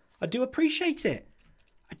me. I do appreciate it.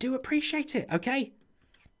 Okay?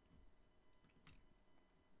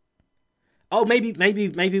 Oh, maybe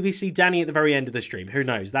we see Danny at the very end of the stream. Who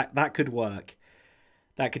knows? That could work.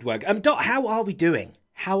 Dot, how are we doing?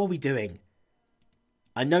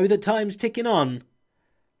 I know that time's ticking on.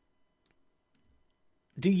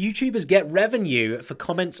 Do YouTubers get revenue for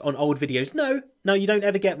comments on old videos? No, you don't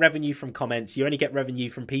ever get revenue from comments. You only get revenue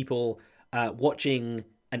from people watching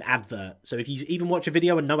an advert. So if you even watch a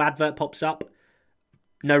video and no advert pops up,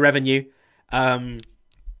 no revenue. So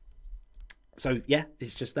yeah,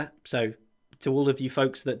 it's just that. So to all of you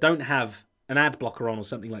folks that don't have an ad blocker on or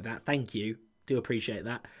something like that, thank you. Do appreciate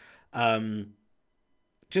that.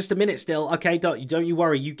 Just a minute still. Okay, don't you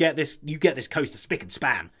worry. You get this coaster spick and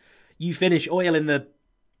span. You finish oiling the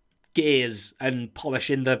gears and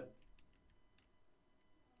polishing the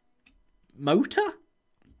motor?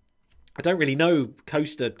 I don't really know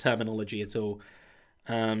coaster terminology at all.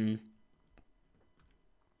 Yeah,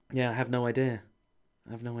 I have no idea.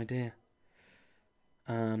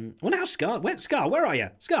 I wonder how Scar. Where are you,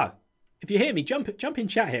 Scar? If you hear me, jump in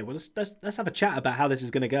chat here. Well, let's have a chat about how this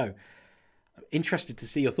is going to go. I'm interested to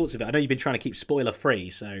see your thoughts of it. I know you've been trying to keep spoiler free,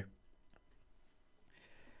 so.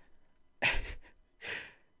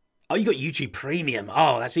 Oh, you got YouTube Premium.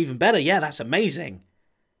 Oh, that's even better. Yeah, that's amazing.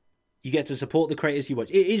 You get to support the creators you watch.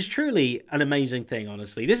 It is truly an amazing thing,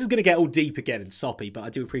 honestly. This is going to get all deep again and soppy, but I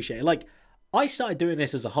do appreciate it. Like, I started doing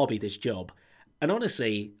this as a hobby, this job. And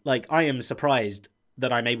honestly, like, I am surprised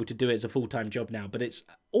that I'm able to do it as a full-time job now. But it's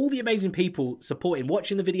all the amazing people supporting,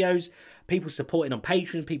 watching the videos, people supporting on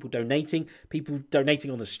Patreon, people donating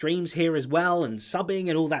on the streams here as well, and subbing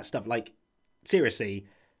and all that stuff. Like, seriously,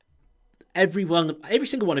 every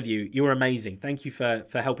single one of you, you're amazing. Thank you for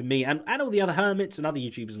helping me and all the other hermits and other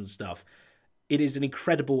YouTubers and stuff. It is an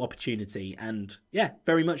incredible opportunity and, yeah,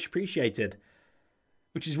 very much appreciated.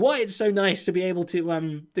 Which is why it's so nice to be able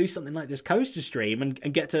to do something like this coaster stream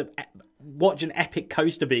and get to watch an epic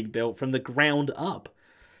coaster being built from the ground up.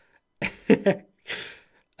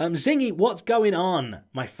 Zingy, what's going on,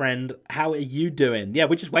 my friend? How are you doing? Yeah,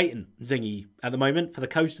 we're just waiting, Zingy, at the moment for the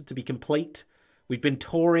coaster to be complete. We've been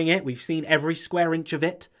touring it. We've seen every square inch of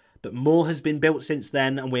it, but more has been built since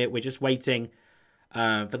then, and we're just waiting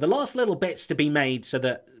for the last little bits to be made so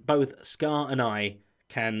that both Scar and I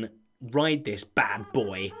can ride this bad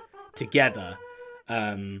boy together.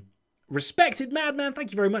 Respected Madman,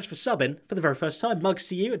 thank you very much for subbing for the very first time. Mugs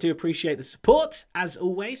to you. I do appreciate the support, as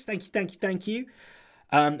always. Thank you, thank you, thank you.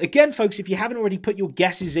 Again, folks, if you haven't already put your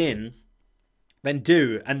guesses in, then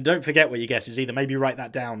do. And don't forget what your guess is either. Maybe write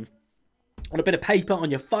that down on a bit of paper, on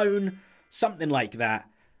your phone, something like that.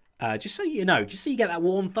 Just so you know, just so you get that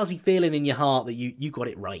warm, fuzzy feeling in your heart that you got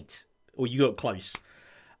it right. Or you got close.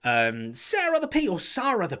 Sarah the P, or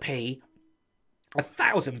Sarah the P,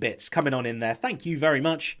 1,000 bits coming on in there. Thank you very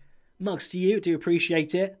much. Mugs to you, do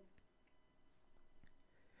appreciate it.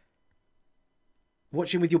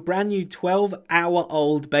 Watching with your brand new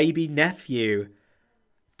 12-hour-old baby nephew.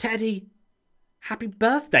 Teddy, happy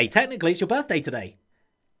birthday. Technically, it's your birthday today.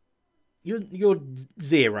 You're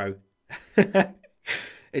 0.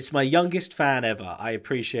 It's my youngest fan ever. I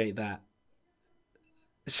appreciate that.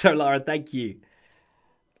 So, Lara, thank you.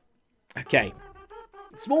 Okay.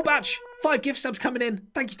 Small batch. 5 gift subs coming in.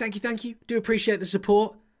 Thank you, thank you, thank you. Do appreciate the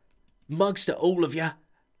support. Mugs to all of you.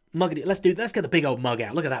 Muggity. Let's get the big old mug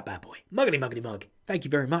out. Look at that bad boy. Muggity, muggity, mug. Thank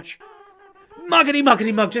you very much. Muggity,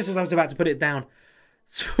 muggity, mug. Just as I was about to put it down.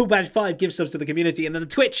 Small batch 5 gift subs to the community. And then the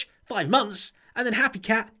Twitch, 5 months. And then Happy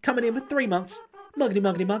Cat coming in with 3 months. Muggity,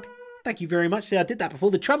 muggity, mug. Thank you very much. See, I did that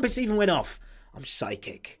before. The trumpets even went off. I'm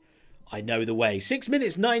psychic. I know the way. 6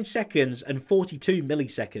 minutes, 9 seconds, and 42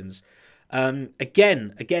 milliseconds.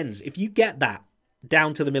 Again, if you get that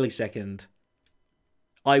down to the millisecond,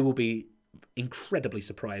 I will be incredibly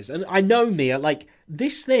surprised. And I know, Mia, like,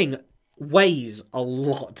 this thing weighs a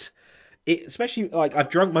lot. Especially, like, I've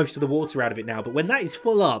drunk most of the water out of it now, but when that is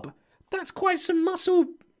full up, that's quite some muscle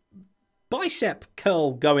bicep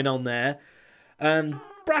curl going on there.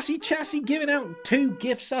 Brassy Chassis giving out 2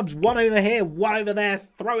 gift subs, one over here, one over there,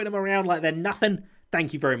 throwing them around like they're nothing.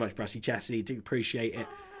 Thank you very much, Brassy Chassis. Do appreciate it.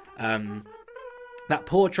 That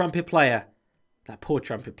poor trumpet player.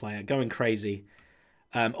 Going crazy.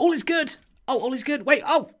 All is good. Oh, all is good. Wait,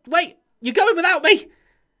 you're going without me.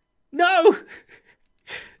 No.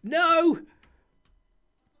 No.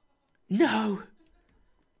 No.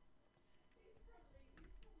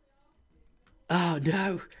 Oh,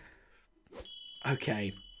 no.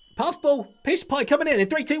 Okay. Puffball, Piss Pie coming in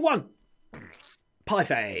 3, 2, 1. Pie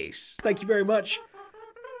face. Thank you very much.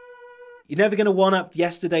 You're never going to one-up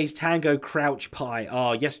yesterday's Tango Crouch Pie.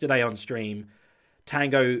 Oh, yesterday on stream,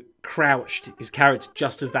 Tango crouched his character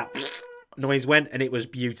just as that noise went, and it was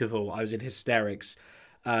beautiful. I was in hysterics.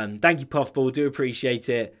 Thank you, Puffball. Do appreciate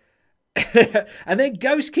it. And then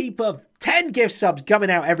Ghost Keeper, 10 gift subs coming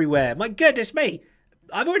out everywhere. My goodness me.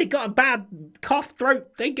 I've already got a bad cough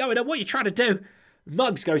throat thing going on. What are you trying to do?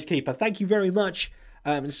 Mugs, Ghost Keeper, thank you very much.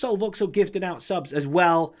 And Solvoxel gifting out subs as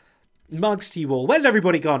well. Mugs to you all. Where's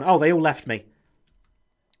everybody gone? Oh, they all left me.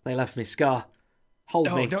 They left me. Scar,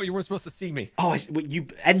 hold me. No, you weren't supposed to see me. Oh, you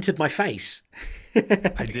entered my face.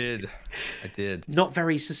 I did. Not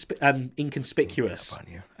very inconspicuous. On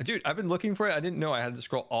you. Dude, I've been looking for it. I didn't know I had to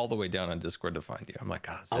scroll all the way down on Discord to find you. I'm like,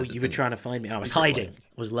 oh, you were trying to find me. I was hiding.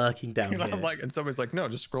 I was lurking down here. I'm like, and somebody's like, no,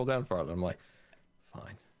 just scroll down farther. I'm like,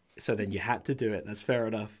 fine. So then you had to do it. That's fair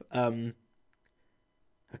enough.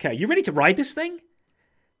 Okay, you ready to ride this thing?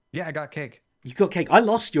 Yeah, I got cake. You got cake. I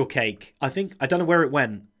lost your cake. I don't know where it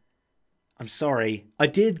went. I'm sorry. I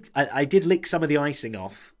did lick some of the icing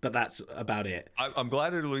off, but that's about it. I'm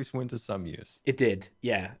glad it at least went to some use. It did,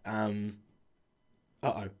 yeah.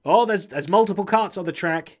 Uh-oh. Oh, there's multiple carts on the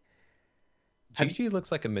track. Gigi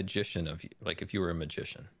looks like a magician like if you were a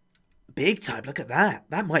magician. Big time. Look at that.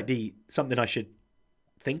 That might be something I should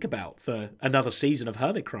think about for another season of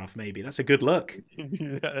Hermitcraft, maybe. That's a good look.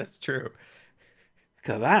 Yeah, that's true.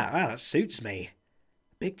 Look at that. Wow, that suits me.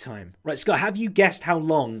 Big time. Right, Scott, have you guessed how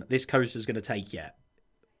long this coaster's going to take yet?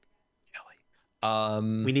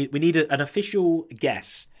 We need an official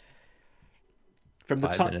guess. From the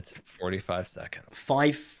 5 minutes, 45 seconds.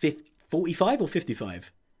 45 or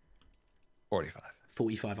 55? 45.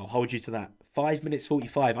 45. I'll hold you to that. 5 minutes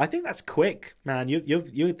 45. I think that's quick, man.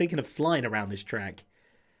 You're thinking of flying around this track.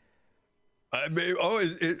 I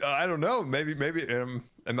don't know. Maybe.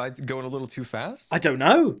 Am I going a little too fast? I don't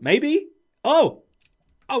know. Maybe. Oh,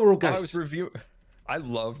 we're all ghosts. I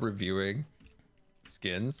love reviewing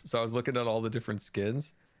skins, so I was looking at all the different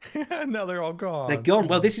skins. Now they're all gone. They're gone.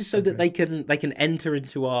 Well, this is so that they can enter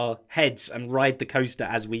into our heads and ride the coaster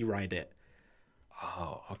as we ride it.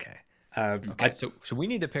 Oh, okay. So we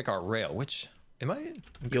need to pick our rail. Which am I?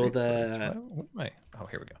 You're the. What am I? Oh,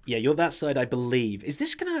 here we go. Yeah, you're that side, I believe. Is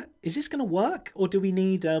this gonna work, or do we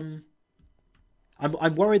need? I'm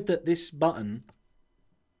worried that this button.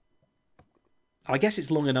 I guess it's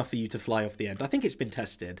long enough for you to fly off the end. I think it's been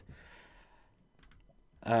tested.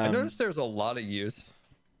 I noticed there's a lot of use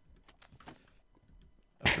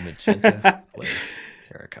of the magenta glazed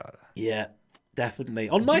terracotta. Yeah, definitely.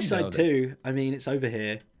 On my side too. I mean, it's over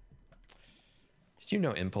here. Did you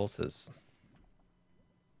know Impulse has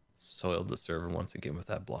soiled the server once again with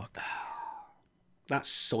that block? That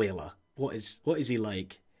soiler. What is he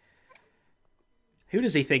like? Who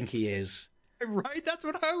does he think he is? Right, that's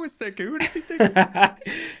what I was thinking. Who does he think?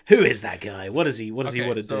 Who is that guy? What does he want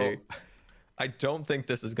to do? I don't think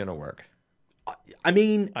this is gonna work. I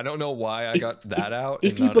mean, I don't know why I got that out.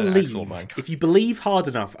 If you believe hard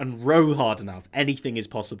enough and row hard enough, anything is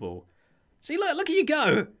possible. See, look at you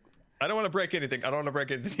go. I don't want to break anything.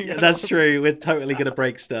 Yeah, that's true. We're totally gonna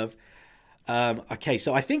break stuff. Okay,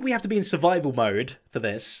 so I think we have to be in survival mode for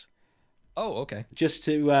this. Oh, okay. Just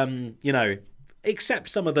to accept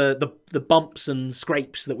some of the bumps and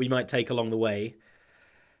scrapes that we might take along the way.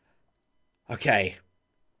 Okay.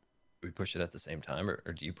 Do we push it at the same time, or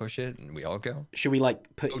do you push it and we all go? Should we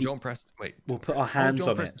put? Oh, don't press. Wait. We'll put our hands on it.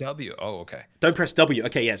 Don't press W. Oh, okay. Don't press W.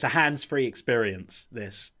 Okay, yeah, it's a hands-free experience.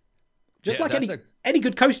 This, just like any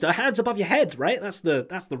good coaster, hands above your head, right? That's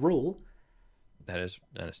the rule. That is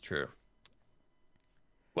true.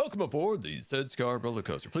 Welcome aboard the Zedcraft roller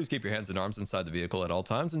coaster. Please keep your hands and arms inside the vehicle at all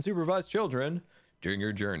times and supervise children during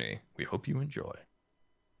your journey. We hope you enjoy.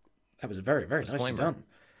 That was very, very nicely done.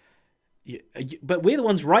 But we're the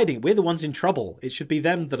ones riding. We're the ones in trouble. It should be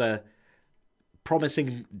them that are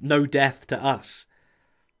promising no death to us.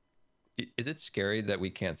 Is it scary that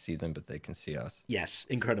we can't see them, but they can see us? Yes,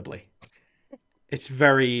 incredibly. It's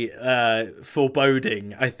very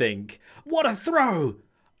foreboding, I think. What a throw!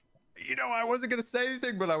 You know, I wasn't going to say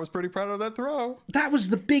anything, but I was pretty proud of that throw. That was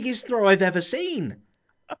the biggest throw I've ever seen.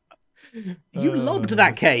 You lobbed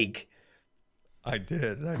that cake. I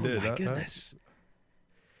did. Oh my goodness.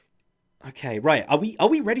 Okay, right. Are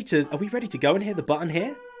we ready to go and hit the button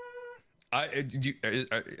here?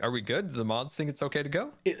 Are we good? The mods think it's okay to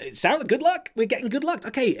go? It sounds good luck. We're getting good luck.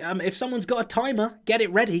 Okay, if someone's got a timer, get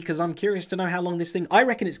it ready because I'm curious to know how long this thing. I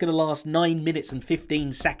reckon it's going to last 9 minutes and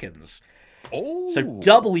 15 seconds. Oh, so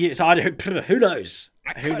double you. So who knows?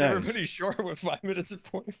 Who knows? I'm pretty sure with 5 minutes and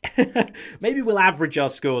 40. Maybe we'll average our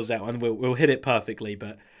scores out and we'll hit it perfectly.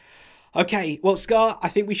 But okay, well, Scar, I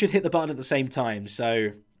think we should hit the button at the same time. So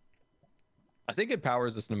I think it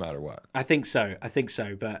powers us no matter what. I think so.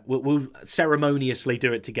 But we'll ceremoniously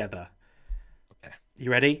do it together. Okay. You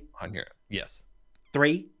ready? On here. Yes.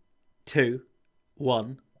 3, 2,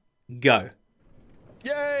 1, go.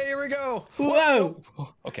 Yay, here we go. Whoa.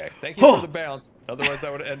 Okay, thank you for the bounce. Otherwise,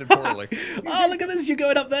 that would have ended poorly. Oh, look at this. You're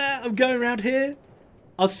going up there. I'm going around here.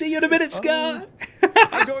 I'll see you in a minute, Scar.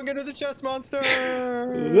 I'm going into the chest monster.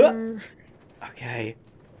 Okay.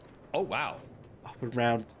 Oh, wow. Up and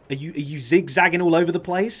round. Are you zigzagging all over the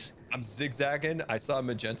place? I'm zigzagging. I saw a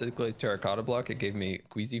magenta glazed terracotta block. It gave me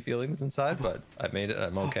queasy feelings inside, but I made it.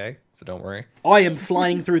 I'm okay, so don't worry. I am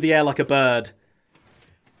flying through the air like a bird.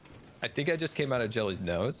 I think I just came out of Jelly's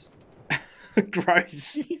nose.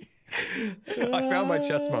 Gross. I found my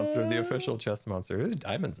chest monster, the official chest monster. There's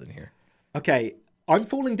diamonds in here. Okay, I'm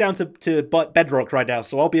falling down to bedrock right now,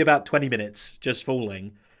 so I'll be about 20 minutes just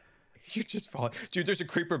falling. You just fall. Dude, there's a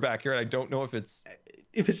creeper back here, and I don't know if it's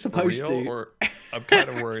supposed to. Or I'm kind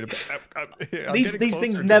of worried about these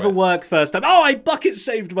things never work first time. Oh, I bucket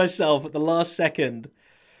saved myself at the last second.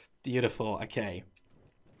 Beautiful. Okay.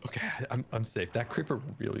 Okay, I'm safe. That creeper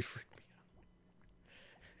really freaked me.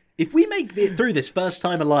 If we make it through this first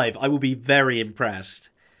time alive, I will be very impressed.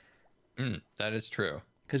 That is true.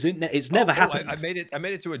 Because it's never happened. I made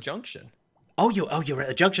it to a junction. Oh, you're at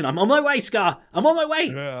a junction. I'm on my way, Scar. I'm on my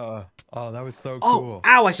way. Yeah. Oh, that was so Oh, cool.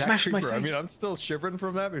 ow, I That smashed my creeper, I mean, face. I'm still shivering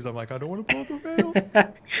from that because I'm like, I don't want to pull the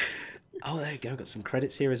veil. Oh, there you go. Got some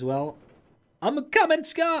credits here as well. I'm coming,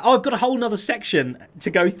 Scar. Oh, I've got a whole nother section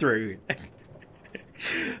to go through.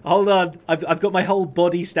 Hold on. I've got my whole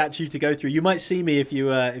body statue to go through. You might see me if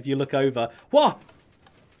you look over. What?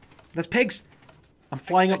 There's pigs. I'm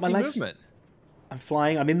flying up my legs. Movement. I'm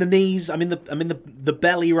flying. I'm in the knees. I'm in the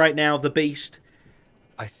belly right now of the beast.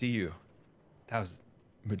 I see you. That was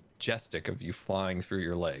majestic of you flying through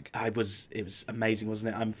your leg. It was amazing,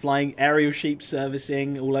 wasn't it? I'm flying aerial sheep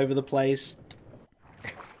servicing all over the place.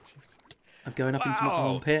 I'm going up into my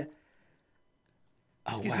armpit.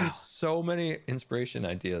 This Oh, gives wow. me so many inspiration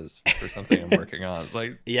ideas for something I'm working on.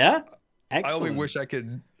 Like, yeah, I excellent. only wish I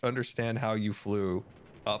could understand how you flew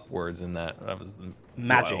upwards in that. That was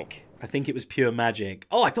Magic. I think it was pure magic.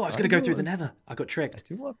 Oh, I thought I was going to go through the nether. I got tricked.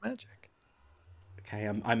 I do love magic. Okay,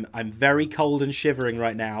 I'm very cold and shivering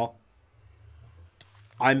right now.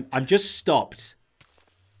 I'm just stopped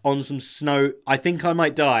on some snow. I think I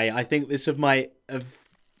might die. I think this might have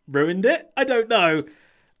ruined it. I don't know.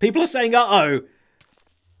 People are saying, "Uh-oh."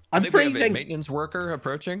 I'm We have a freezing. maintenance worker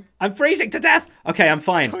approaching. I'm freezing to death. Okay, I'm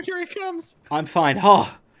fine. Oh, here he comes. I'm fine.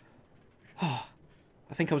 Oh.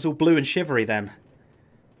 I think I was all blue and shivery then.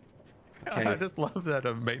 Okay. I just love that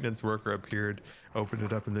a maintenance worker appeared, opened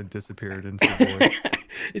it up, and then disappeared into the void.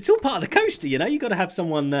 It's all part of the coaster, you know? You got to have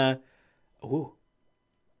someone... Oh.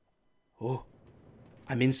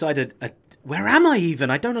 I'm inside a... Where am I even?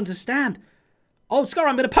 I don't understand. Oh, Scar,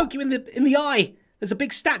 I'm going to poke you in the eye. There's a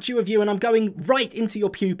big statue of you, and I'm going right into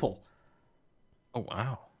your pupil. Oh,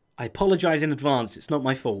 wow. I apologize in advance. It's not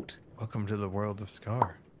my fault. Welcome to the world of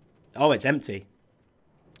Scar. Oh, it's empty.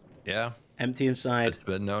 Yeah. Empty inside. It's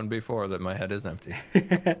been known before that my head is empty.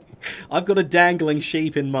 I've got a dangling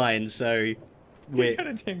sheep in mine, so we're got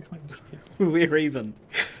a dangling sheep. We're even.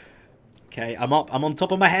 Okay, I'm up. I'm on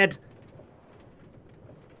top of my head.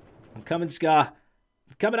 I'm coming, Scar.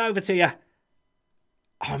 I'm coming over to you.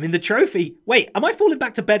 Oh, I'm in the trophy. Wait, am I falling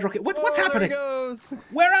back to bedrock? What's happening? There he goes.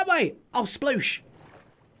 Where am I? Oh, sploosh.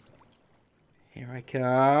 Here I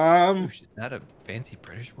come. Is that a fancy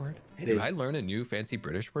British word? It Did is. I learn a new fancy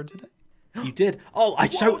British word today? You did. Oh,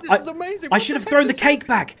 this is amazing. I What should the have heck thrown the just cake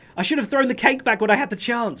back. I should have thrown the cake back when I had the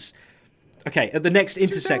chance. Okay, at the next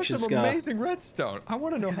intersection, Dude, that was some Scar. amazing redstone. I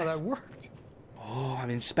want to know how that worked. Oh, I'm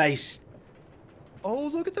in space. Oh,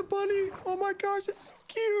 look at the bunny. Oh my gosh, it's so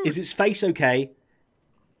cute. Is its face okay?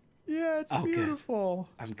 Yeah, it's Oh, good. beautiful.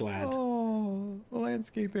 I'm glad. Oh, the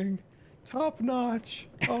landscaping. Top notch.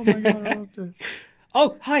 Oh my god, I loved it.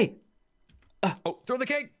 Oh, hi. Oh, throw the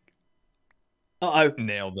cake. Uh-oh.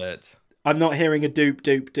 Nailed it. I'm not hearing a doop,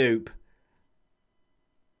 doop, doop.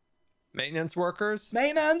 Maintenance workers?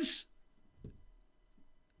 Maintenance?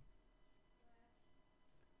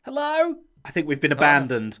 Hello? I think we've been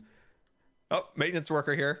abandoned. Oh, maintenance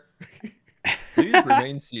worker here. Please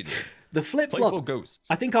remain seated. The flip-flop. Playful ghosts.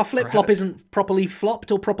 I think our flip-flop isn't properly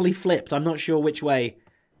flopped or properly flipped. I'm not sure which way.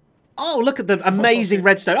 Oh, look at the amazing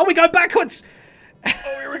redstone. Oh, we're going backwards.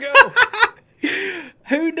 Oh, here we go.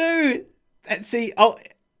 Who knew? Let's see. Oh,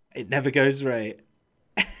 it never goes right.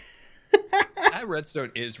 That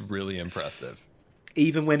redstone is really impressive.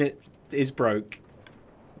 Even when it is broke.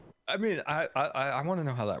 I mean, I want to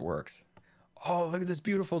know how that works. Oh, look at this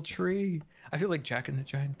beautiful tree. I feel like Jack and the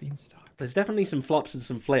Giant Beanstalk. There's definitely some flops and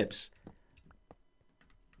some flips.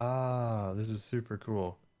 Ah, this is super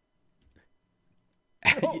cool.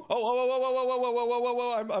 Oh,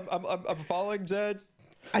 I'm falling, Zed.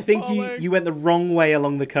 I think you went the wrong way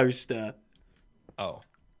along the coaster. Oh.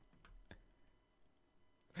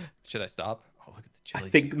 Should I stop? Oh, look at the jelly. I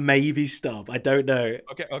think maybe stop. I don't know.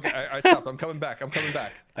 Okay, I stopped. I'm coming back.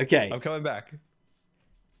 Okay. I'm coming back.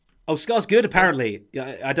 Oh, Scar's good, apparently.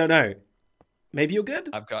 Yeah, I don't know. Maybe you're good?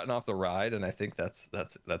 I've gotten off the ride, and I think that's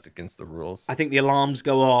against the rules. I think the alarms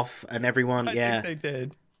go off, and everyone, I think they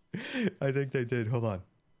did. I think they did. Hold on.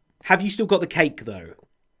 Have you still got the cake, though?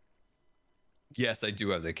 Yes, I do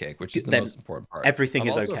have the cake, which is the Then most important part. everything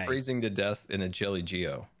is I'm also okay. freezing to death in a jelly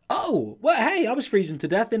geo. Oh, well, hey, I was freezing to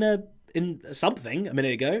death in something a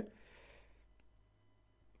minute ago.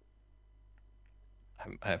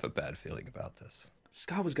 I have a bad feeling about this.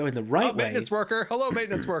 Scar was going the right way. Maintenance worker. Hello,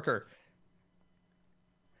 maintenance worker.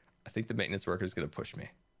 I think the maintenance worker is going to push me.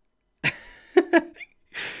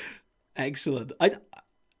 Excellent.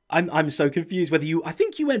 I'm so confused whether you... I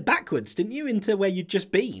think you went backwards, didn't you, into where you'd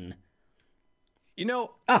just been? You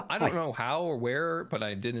know, I don't know how or where, but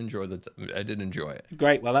I did enjoy I did enjoy it.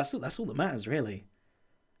 Great. Well, that's all that matters, really.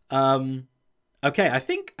 Okay, I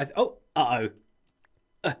think... oh, uh-oh.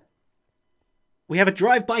 We have a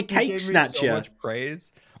drive-by cake You gave snatcher. me so much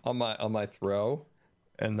praise on my throw,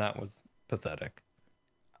 and that was pathetic.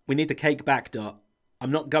 We need the cake back, Dot.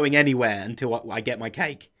 I'm not going anywhere until I get my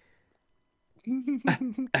cake.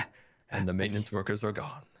 And the maintenance workers are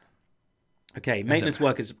gone. Okay, maintenance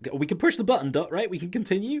workers. We can push the button, Dot, right? We can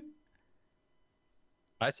continue.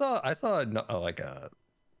 I saw a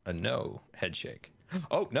no head shake.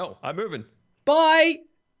 Oh, no, I'm moving. Bye!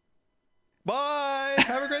 Bye!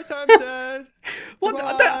 Have a great time, Ted! What?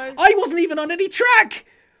 I wasn't even on any track!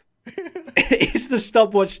 Is the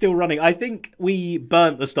stopwatch still running? I think we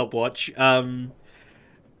burnt the stopwatch. I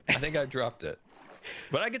think I dropped it.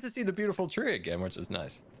 But I get to see the beautiful tree again, which is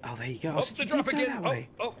nice. Oh, there you go. Oh, So the you drop did go again! that way.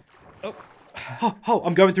 Oh,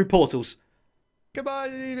 I'm going through portals. Goodbye,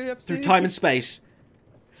 EFC. Through time and space.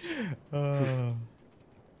 Oh,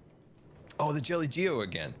 the Jelly Geo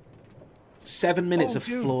again. 7 minutes Oh, of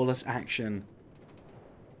dude. flawless action.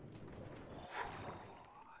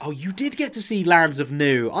 Oh, you did get to see Lands of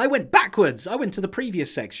New. I went backwards. I went to the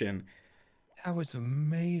previous section. That was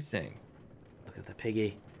amazing. Look at the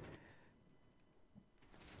piggy.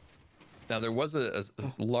 Now, there was a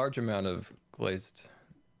large amount of glazed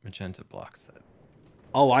magenta blocks that...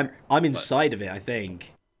 Oh, I'm inside of it, I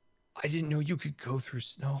think. I didn't know you could go through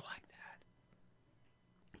snow like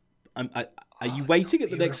that. Are you waiting at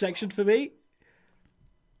the next section for me?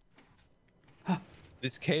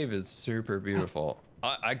 This cave is super beautiful.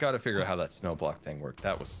 I got to figure out how that snow block thing worked.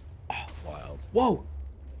 That was wild. Whoa!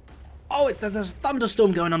 Oh, there's a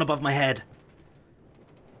thunderstorm going on above my head.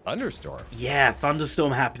 Thunderstorm? Yeah,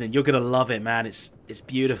 thunderstorm happening. You're gonna love it, man. It's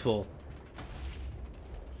beautiful.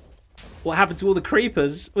 What happened to all the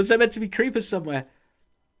creepers? Was there meant to be creepers somewhere?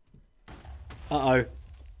 Uh-oh.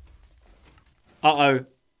 Uh-oh.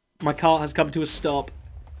 My car has come to a stop.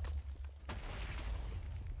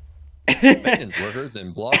 Maintenance workers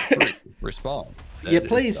in block 3 respond. Yeah,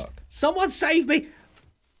 please. Someone save me.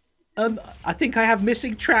 I think I have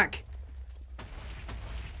missing track.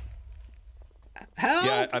 Help!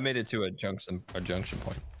 Yeah, I made it to a junction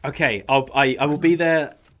point. Okay, I will be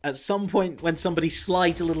there at some point when somebody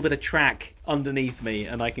slides a little bit of track underneath me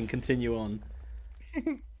and I can continue on.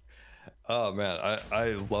 Oh man, I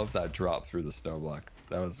love that drop through the snow block.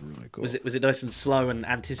 That was really cool. Was it nice and slow and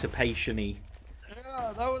anticipation-y?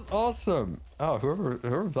 Yeah, that was awesome. Oh,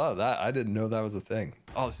 whoever thought of that, I didn't know that was a thing.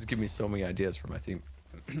 Oh, this is giving me so many ideas for my theme.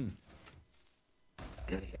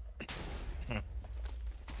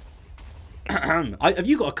 Have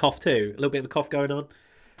you got a cough too? A little bit of a cough going on?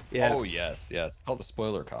 Yeah. Oh yes, it's called the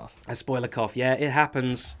spoiler cough. A spoiler cough, yeah, it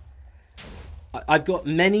happens. I've got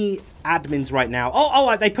many admins right now.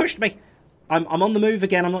 Oh, they pushed me. I'm on the move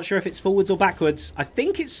again. I'm not sure if it's forwards or backwards. I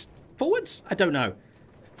think it's forwards. I don't know.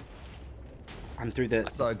 I'm through the... I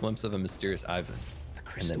saw a glimpse of a mysterious Ivan,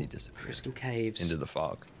 and then he disappeared. Crystal caves. Into the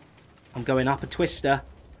fog. I'm going up a twister.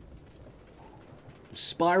 I'm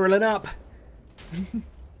spiraling up.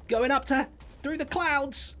 Going up through the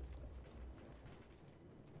clouds.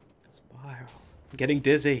 Spiral. I'm getting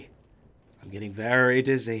dizzy. I'm getting very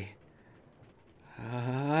dizzy.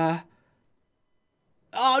 Oh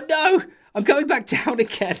no! I'm going back down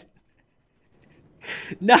again.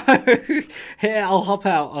 No! Here, I'll hop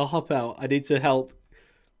out. I need to help.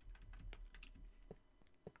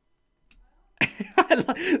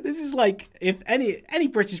 This is like, if any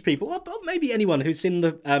British people, or maybe anyone who's seen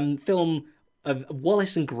the film of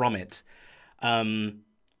Wallace and Gromit, there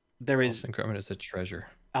is... Wallace and Gromit is a treasure.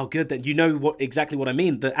 Oh, good. That you know exactly what I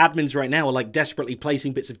mean. The admins right now are like desperately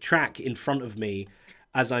placing bits of track in front of me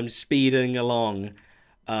as I'm speeding along,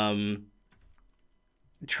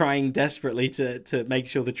 trying desperately to make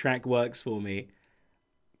sure the track works for me.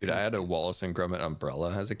 Dude, I had a Wallace and Gromit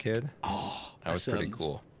umbrella as a kid. Oh, that was pretty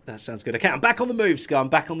cool. That sounds good. Okay, I'm back on the move, Scar. I'm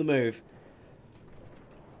back on the move.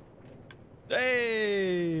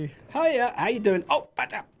 Hey! Hiya, how you doing? Oh,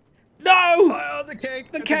 no! Oh, the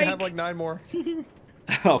cake! The I cake! think I have like 9 more.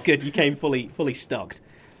 Oh, good. You came fully stocked.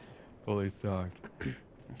 Fully stocked.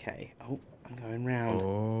 Okay. Oh, I'm going round.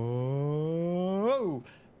 Oh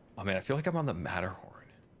man, I feel like I'm on the Matterhorn,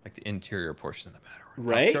 like the interior portion of the Matterhorn.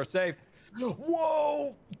 Right? Let's go safe.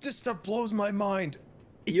 Whoa! This stuff blows my mind.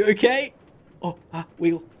 Are you okay? Oh,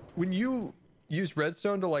 wheel. When you use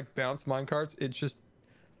redstone to like bounce minecarts, it just...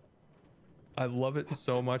 I love it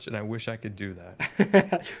so much, and I wish I could do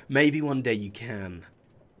that. Maybe one day you can.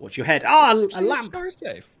 Watch your head. Ah, a lamp. Scar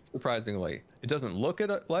safe. Surprisingly, it doesn't look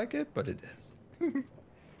like it, but it is.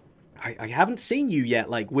 I haven't seen you yet,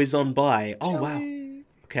 like whiz on by. Oh wow.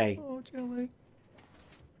 Okay. Oh, jelly.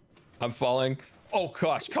 I'm falling. Oh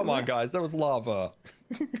gosh, come on, guys. That was lava.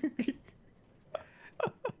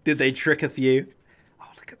 Did they trick you? Oh,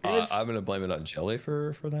 look at this. I'm gonna blame it on jelly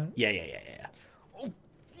for that. Yeah.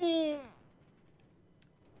 Oh.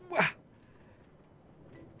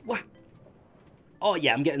 What? Oh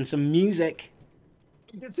yeah, I'm getting some music.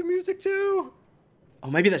 Get some music too. Oh,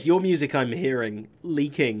 maybe that's your music I'm hearing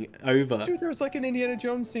leaking over. Dude, there's like an Indiana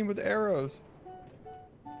Jones scene with arrows.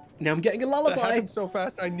 Now I'm getting a That lullaby. happened so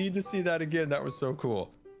fast. I need to see that again. That was so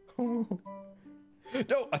cool. No,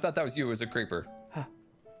 I thought that was you. It was a creeper. Huh.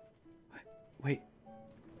 Wait.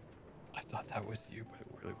 I thought that was you, but it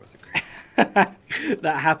really was a creeper.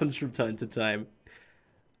 That happens from time to time.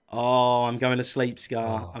 Oh, I'm going to sleep,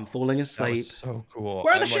 Scar. I'm falling That asleep. was so cool.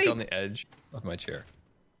 Where are the I'm sheep? like on the edge of my chair.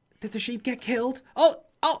 Did the sheep get killed? Oh,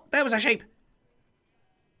 there was a sheep.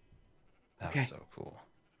 That was so cool.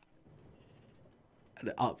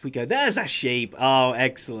 And up we go. There's a sheep. Oh,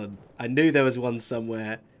 excellent. I knew there was one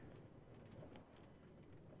somewhere.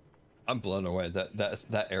 I'm blown away.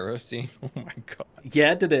 That arrow scene. Oh my god.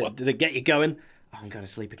 Yeah, did it get you going? Oh, I'm going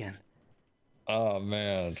to sleep again. Oh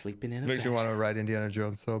man. Sleeping in a Makes bed. me want to ride Indiana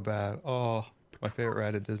Jones so bad. Oh, my favorite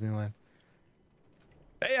ride at Disneyland.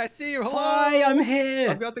 Hey, I see you. Hello. Hi, I'm here.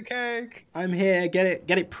 I've got the cake. I'm here. Get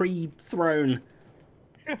it pre-thrown.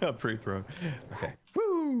 Pre-thrown. Okay.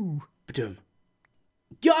 Woo. Ba-dum.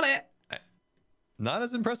 Got it. Not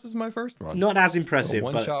as impressive as my first one. Not as impressive,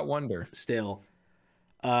 but One-shot wonder. still.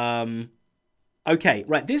 Okay,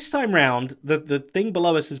 right. This time round, the thing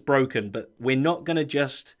below us is broken, but we're not gonna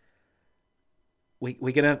just.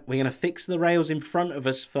 We're gonna fix the rails in front of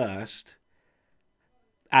us first.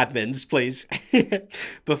 Admins, please,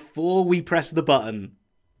 before we press the button.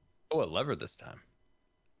 Oh, a lever this time.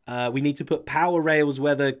 We need to put power rails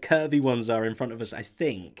where the curvy ones are in front of us, I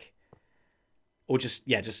think. Or just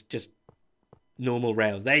normal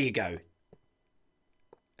rails. There you go.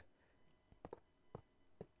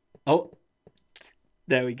 Oh,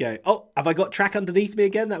 there we go. Oh, have I got track underneath me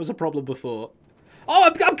again? That was a problem before. Oh,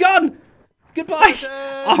 I'm gone! Goodbye!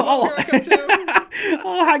 Oh,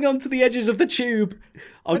 I'll hang on to the edges of the tube.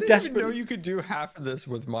 I didn't even know you could do half of this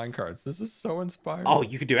with minecarts. This is so inspiring. Oh,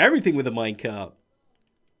 you could do everything with a minecart.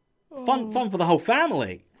 Fun for the whole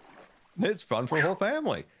family. It's fun for the whole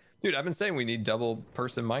family. Dude, I've been saying we need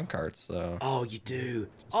double-person minecarts, so... Oh, you do.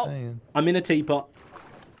 Just saying. I'm in a teapot.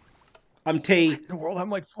 I'm tea. In the world,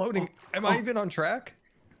 I'm like floating. Am I even on track?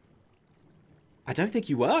 I don't think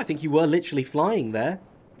you were. I think you were literally flying there.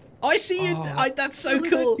 Oh, I see you. That's so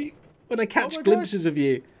cool. When I catch glimpses of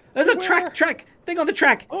you. There's a track thing on the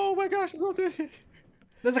track. Oh my gosh, I'm going through it.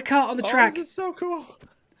 There's a cart on the track. This is so cool.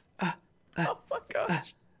 Oh my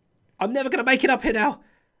gosh. I'm never gonna make it up here now.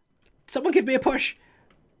 Someone give me a push.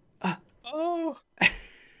 Oh.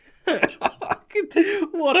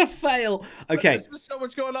 What a fail. Okay. There's just so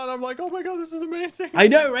much going on. I'm like, oh my god, this is amazing. I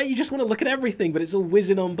know, right? You just want to look at everything, but it's all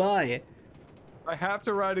whizzing on by. I have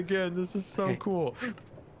to ride again. This is so cool.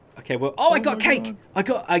 Okay, well, I got cake.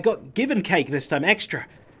 God. I got given cake this time, extra.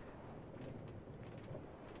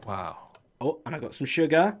 Wow. Oh, and I got some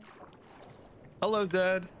sugar. Hello,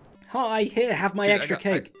 Zed. Hi, here, have my extra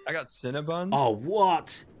cake. I got Cinnabons. Oh,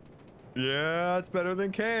 what? Yeah, it's better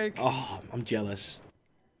than cake. Oh, I'm jealous.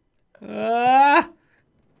 Ah!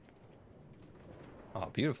 Oh,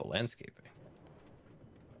 beautiful landscaping.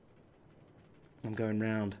 I'm going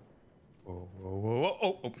round. Whoa, whoa, whoa,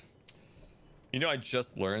 whoa. Oh. You know, I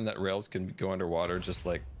just learned that rails can go underwater just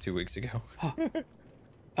like 2 weeks ago.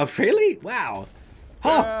 Oh, really? Wow.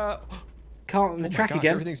 Can't on the track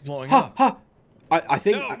again. Everything's blowing up. I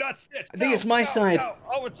think. No, not Stitch. I think it's my side. No.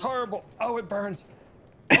 Oh, it's horrible. Oh, it burns.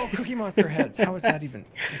 Oh, Cookie Monster heads. How is that even?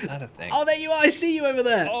 Is that a thing? Oh, there you are. I see you over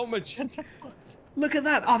there. Oh, magenta. Look at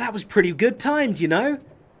that. Oh, that was pretty good timed, you know.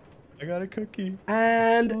 I got a cookie.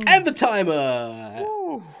 And end the timer.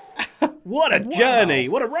 What a journey.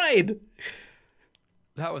 What a ride.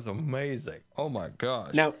 That was amazing. Oh my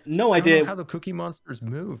gosh. Now, no I don't idea know how the Cookie Monsters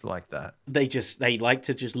moved like that. They like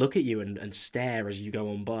to just look at you and stare as you go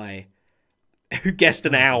on by. Who guessed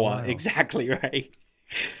an hour? Wow. Exactly right.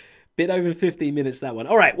 Bit over 15 minutes, that one.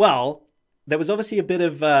 All right, well, there was obviously a bit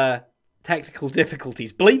of technical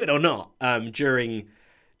difficulties, believe it or not, during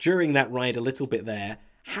that ride a little bit there.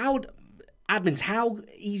 Admins, how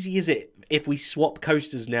easy is it if we swap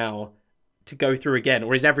coasters now to go through again,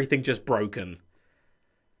 or is everything just broken?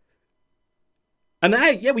 And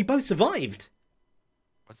hey, yeah, we both survived.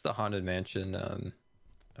 What's the Haunted Mansion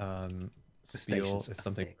spiel if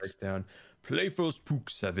something breaks down? Playful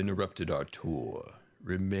spooks have interrupted our tour.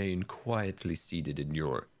 Remain quietly seated in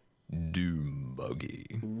your doom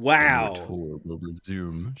buggy. Wow. And your tour will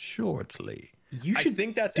resume shortly. You should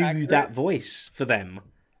think that's do accurate. that voice for them.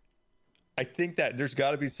 I think that there's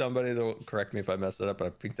got to be somebody that will correct me if I mess it up, but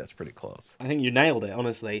I think that's pretty close. I think you nailed it,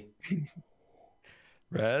 honestly.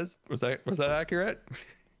 Rez, was that accurate?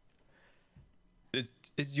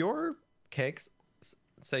 Is your cakes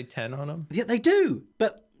say 10 on them? Yeah, they do,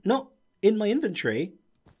 but not in my inventory.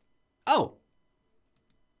 Oh.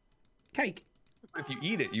 Cake. If you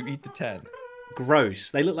eat it, you eat the 10.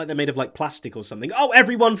 Gross. They look like they're made of like plastic or something. Oh,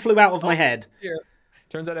 everyone flew out of my head. Yeah.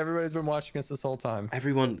 Turns out everybody's been watching us this whole time.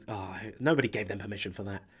 Everyone. Oh, nobody gave them permission for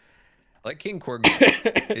that. Like King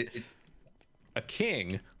Corgi. A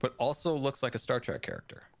king, but also looks like a Star Trek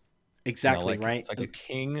character. Exactly, like, right? It's like a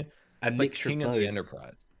king. A mixture like king of of the both.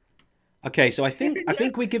 Enterprise. Okay, so I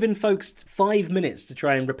think we're giving folks 5 minutes to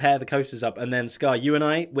try and repair the coasters up, and then Scar, you and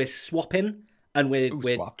I, we're swapping, and we're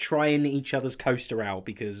trying each other's coaster out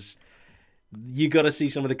because you got to see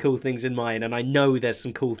some of the cool things in mine, and I know there's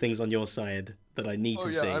some cool things on your side that I need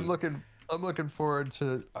to see. I'm looking forward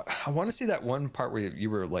to. I want to see that one part where you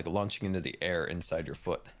were like launching into the air inside your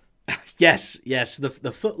foot. Yes.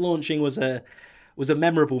 The foot launching was a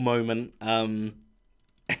memorable moment. I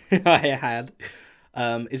had.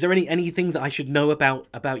 Is there anything that I should know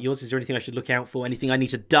about yours? Is there anything I should look out for? Anything I need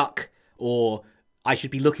to duck, or I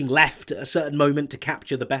should be looking left at a certain moment to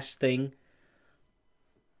capture the best thing?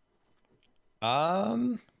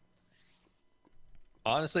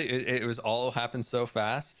 Honestly, it was all happened so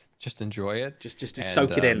fast. Just enjoy it. Just to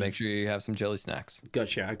soak it in. Make sure you have some jelly snacks.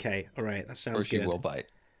 Gotcha. Okay. All right. That sounds good. Or she good. will bite.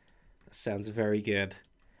 That sounds very good.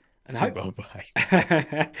 And She will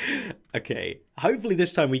bite. Okay. Hopefully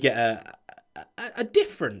this time we get a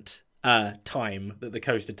different time that the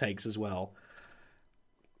coaster takes as well.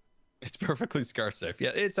 It's perfectly scar safe.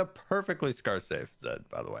 Yeah, it's a perfectly scar safe, Zed,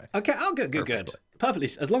 by the way. Okay, oh, good. Perfectly,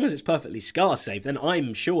 as long as it's perfectly scar safe, then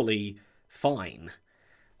I'm surely fine.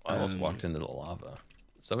 I almost walked into the lava.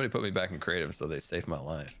 Somebody put me back in creative, so they saved my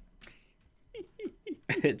life.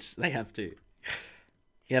 They have to.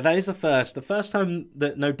 Yeah, that is the first time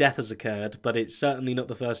that no death has occurred, but it's certainly not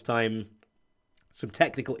the first time some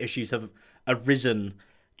technical issues have arisen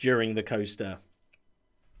during the coaster.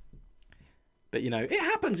 But, it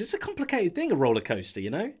happens. It's a complicated thing, a roller coaster,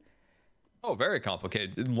 Oh, very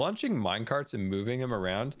complicated. Launching minecarts and moving them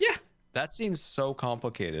around. Yeah. That seems so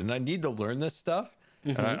complicated. And I need to learn this stuff.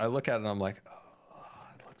 And I look at it and I'm like, oh,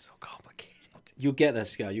 it looks so complicated. You'll get there,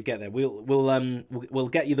 Scar. You'll get there. We'll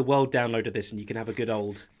get you the world download of this and you can have a good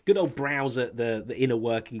old browse at the inner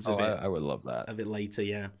workings of it. I would love that. Of it later,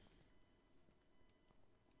 yeah.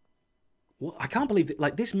 Well, I can't believe that,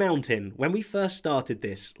 like, this mountain, when we first started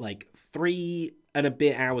this, like, 3 and a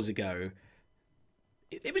bit hours ago,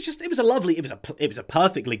 it was a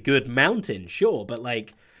perfectly good mountain, sure, but,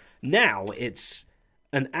 like, now it's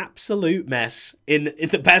an absolute mess in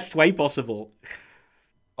the best way possible.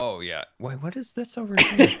 Oh, yeah. Wait, what is this over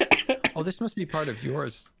here? Oh, this must be part of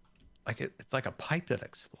yours. Like, it's like a pipe that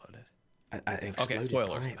exploded. Okay,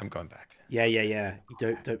 spoilers. Pipe. I'm going back. Yeah. You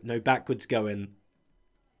don't no backwards going.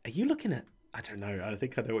 Are you looking at? I don't know. I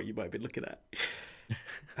think I know what you might be looking at.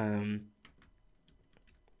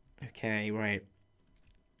 Okay, right.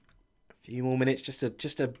 A few more minutes just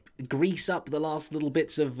to grease up the last little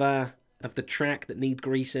bits of the track that need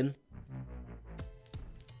greasing.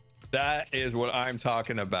 That is what I'm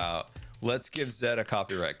talking about. Let's give Zed a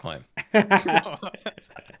copyright claim. Did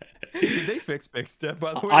they fix Big Step,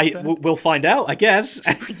 by the way? We'll find out, I guess.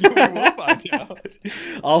 You will find out.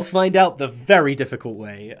 I'll find out the very difficult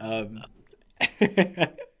way.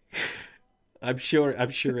 I'm sure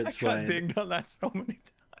it's fine. I got dinged on that so many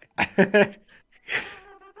times.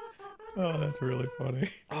 Oh, that's really funny.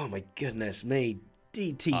 Oh my goodness me.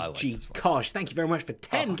 DTG Kosh, thank you very much for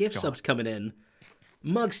 10 gift subs coming in.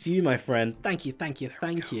 Mugs to you, my friend. Thank you.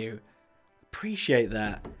 Appreciate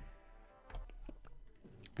that.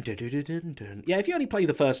 Yeah, if you only play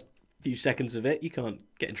the first few seconds of it, you can't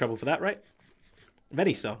get in trouble for that, right?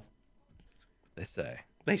 Very so. They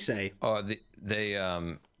say. Oh, they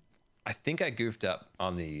I think I goofed up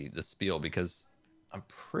on the spiel because I'm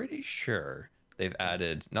pretty sure they've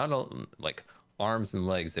added not all, like arms and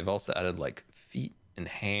legs, they've also added like feet and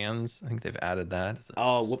hands. I think they've added that.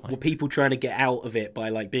 Were people trying to get out of it by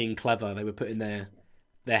like being clever? They were putting their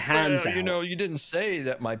hands out. You didn't say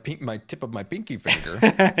that my tip of my pinky finger.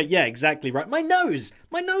 Yeah, exactly right. My nose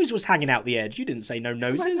was hanging out the edge. You didn't say no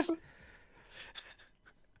noses.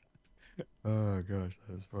 Oh gosh,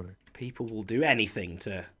 that's funny. People will do anything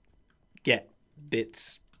to get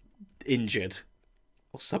bits injured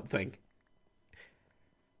or something.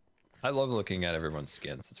 I love looking at everyone's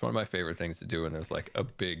skins. It's one of my favorite things to do when there's like a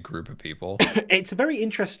big group of people. It's a very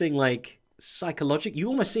interesting, like, psychological. You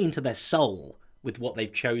almost see into their soul with what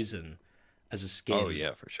they've chosen as a skin. Oh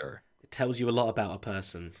yeah, for sure. It tells you a lot about a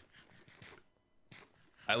person.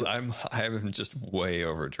 I'm just way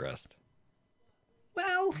overdressed.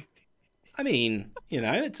 Well, I mean, you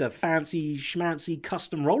know, it's a fancy schmancy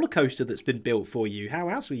custom roller coaster that's been built for you. How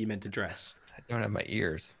else were you meant to dress? I don't have my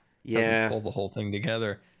ears. It Yeah. doesn't pull the whole thing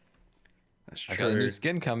together. That's I true. got a new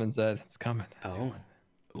skin coming, Zed. It's coming. Oh.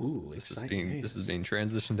 Ooh, this exciting is being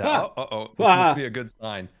transitioned Ah! out. This must be a good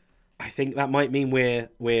sign. I think that might mean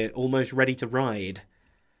we're almost ready to ride.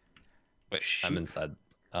 Wait, I'm inside.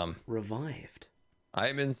 Revived. I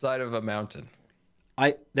am inside of a mountain.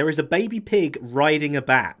 There is a baby pig riding a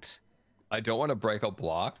bat. I don't want to break a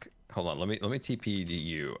block. Hold on, let me TP to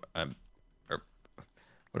you. What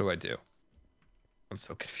do I do? I'm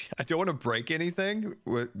so confused. I don't want to break anything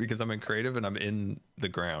because I'm in creative and I'm in the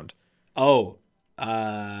ground. Oh,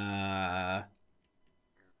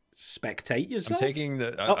 spectate yourself. I'm taking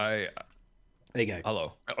the. There you go.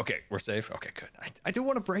 Hello. Okay, we're safe. Okay, good. I don't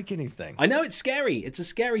want to break anything. I know it's scary. It's a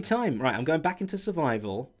scary time. Right, I'm going back into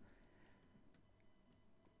survival.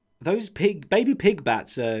 Those baby pig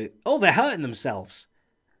bats are... Oh, they're hurting themselves.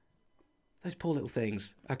 Those poor little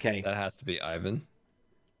things. Okay. That has to be Ivan.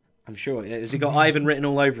 I'm sure. Has it got Ivan written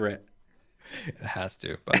all over it? It has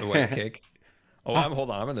to. By the way, cake. Oh,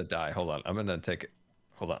 hold on. I'm gonna die. Hold on. I'm gonna take it.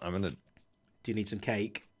 Hold on. I'm gonna. Do you need some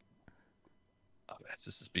cake? Oh, this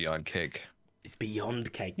is beyond cake. It's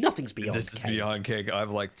beyond cake. Nothing's beyond cake. This is beyond cake. I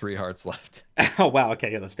have like 3 hearts left. Oh wow.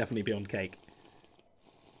 Okay, yeah, that's definitely beyond cake.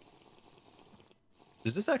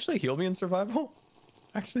 Does this actually heal me in survival?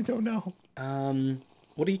 I actually don't know.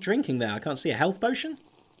 What are you drinking there? I can't see. A health potion?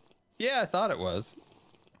 Yeah, I thought it was.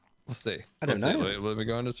 We'll see. I don't know. Let me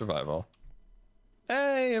go into survival.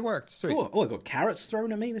 Hey, it worked. Sweet. Oh, I got carrots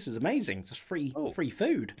thrown at me. This is amazing. Just free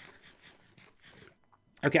food.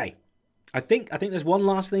 Okay. I think there's one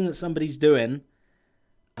last thing that somebody's doing.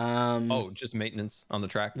 Just maintenance on the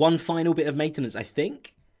track. One final bit of maintenance, I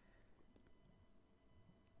think.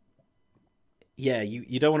 Yeah,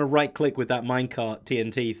 you don't want to right click with that minecart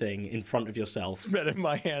TNT thing in front of yourself. It's been in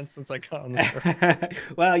my hand since I got on the server.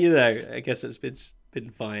 Well, you know, I guess it's been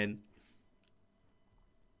fine.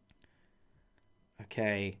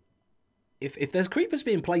 Okay. If there's creepers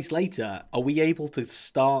being placed later, are we able to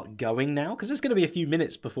start going now? Because there's going to be a few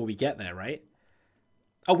minutes before we get there, right?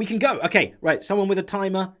 Oh, we can go. Okay, right. Someone with a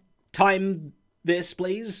timer. Time this,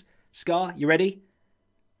 please. Scar, you ready?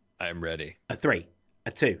 I'm ready. A 3,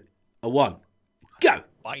 a 2, a 1. Go!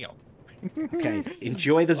 Okay,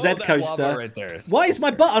 enjoy the Zed coaster. Right there. Why is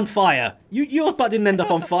my butt on fire? Your butt didn't end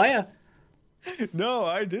up on fire. No,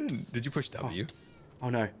 I didn't. Did you push W?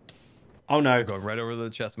 Oh no. Oh no. Going right over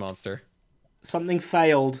the chest monster. Something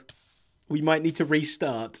failed. We might need to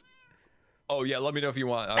restart. Oh yeah, let me know if you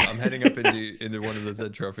want. I'm heading up into one of the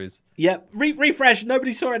Zed trophies. Yep. Refresh.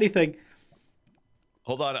 Nobody saw anything.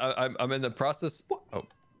 Hold on. I'm in the process. What? Oh.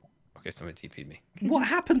 Okay, somebody TP'd me. What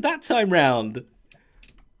happened that time round?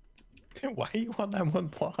 Why are you on that one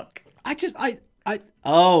block?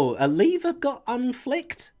 Oh, a lever got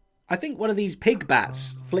unflicked? I think one of these pig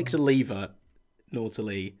bats flicked a lever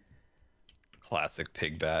naughtily. Classic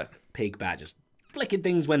pig bat. Pig bat just flicking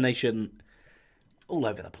things when they shouldn't. All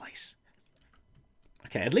over the place.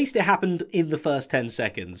 Okay, at least it happened in the first 10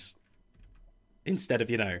 seconds. Instead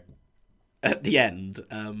of, you know, at the end.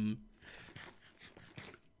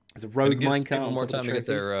 There's a rogue minecart. One more time to get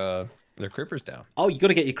their creepers down. Oh, you got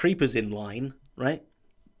to get your creepers in line, right?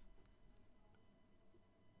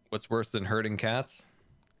 What's worse than herding cats?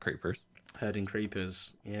 Creepers. Herding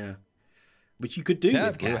creepers, yeah. Which you could do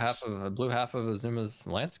with cats. I blew half of Azuma's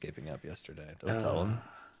landscaping up yesterday. Don't tell him.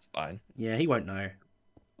 It's fine. Yeah, he won't know.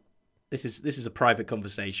 This is a private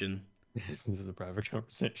conversation. This is a private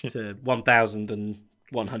conversation. To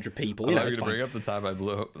 1,100 people. I'm You know, not it's going to fine. bring up the time I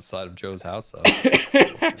blew up the side of Joe's house up.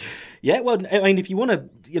 Yeah, well, I mean, if you want to,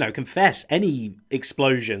 you know, confess any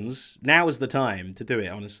explosions, now is the time to do it,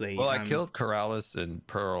 honestly. Well, I killed Corrales and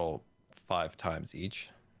Pearl 5 times each,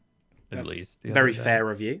 at least. the Very other day. fair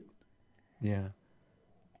of you. Yeah.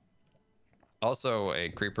 Also, a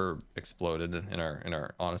creeper exploded in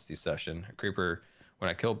our honesty session. A creeper, when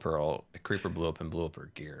I killed Pearl, a creeper blew up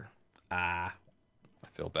her gear. Ah. I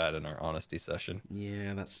feel bad in our honesty session.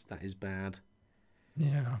 Yeah, that is bad.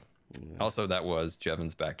 Yeah. Also, that was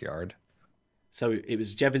Jevon's backyard. So it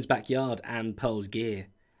was Jevon's backyard and Pearl's gear.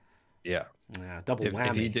 Yeah. Double If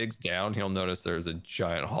whammy. he digs down, he'll notice there's a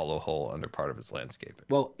giant hollow hole under part of his landscaping.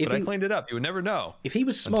 Well, but I cleaned it up. You would never know. If he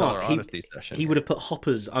was until smart, our honesty session he would have put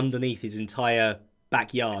hoppers underneath his entire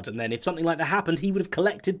backyard, and then if something like that happened, he would have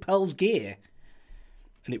collected Pearl's gear,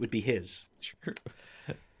 and it would be his. True.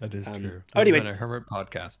 That is true. This Anyway, has been a Hermit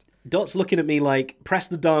podcast. Dot's looking at me like, press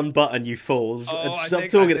the darn button, you fools, and I stop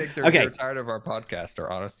think talking. they're tired of our podcast, our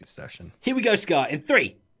honesty session. Here we go, Scar. In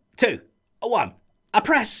 3, 2, 1. I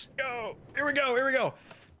press. Go. Here we go. Here we go.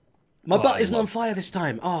 My butt isn't on fire this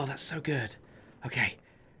time. Oh, that's so good. Okay.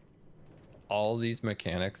 All these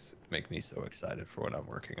mechanics make me so excited for what I'm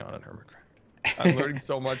working on in Hermitcraft. I'm learning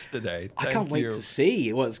so much today. I can't wait to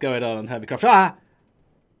see what's going on Hermitcraft. Ah!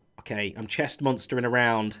 Okay, I'm chest monstering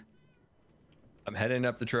around. I'm heading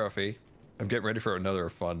up the trophy. I'm getting ready for another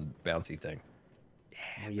fun bouncy thing.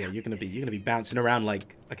 Oh yeah, you're gonna be bouncing around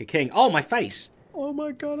like a king. Oh, my face! Oh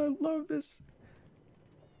my god, I love this.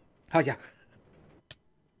 Oh yeah.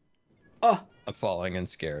 Oh. I'm falling and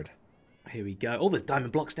scared. Here we go. All the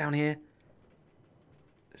diamond blocks down here.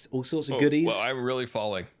 There's all sorts of goodies. Well, I'm really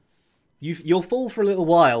falling. You'll fall for a little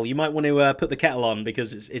while. You might want to put the kettle on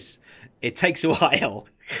because it takes a while.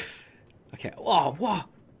 Okay. Oh, whoa.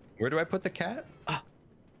 Where do I put the cat?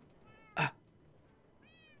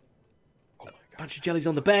 Bunch of jellies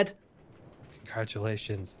on the bed.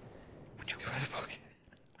 Congratulations.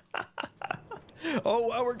 Oh,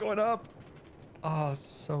 wow, we're going up. Oh,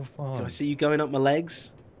 so fun. Do I see you going up my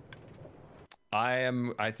legs?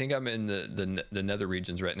 I think I'm in the nether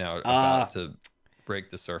regions right now, about to break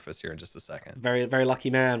the surface here in just a second. Very, very lucky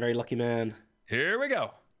man. Very lucky man. Here we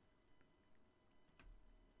go.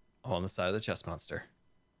 I'm on the side of the chest monster.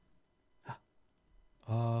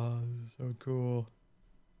 Oh, this is so cool.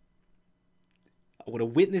 I want to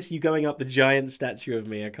witness you going up the giant statue of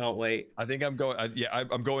me. I can't wait. I think I'm going.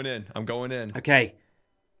 I'm going in. I'm going in. Okay.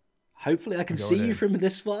 Hopefully I can see you from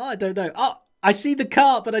this far. I don't know. Oh, I see the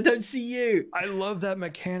cart, but I don't see you. I love that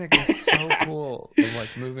mechanic. It's so cool. I'm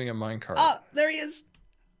like moving a minecart. Oh, there he is.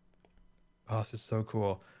 Oh, this is so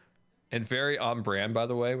cool. And very on brand, by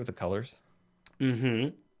the way, with the colors. Mm-hmm.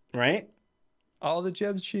 Right? All the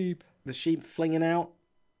gem sheep. The sheep flinging out.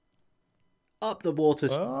 Up the water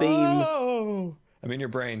beam. Oh! I'm in your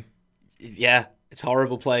brain. Yeah, it's a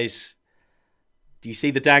horrible place. Do you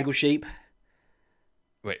see the dangle sheep?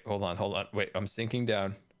 Wait, hold on. Wait, I'm sinking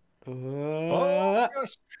down. Oh my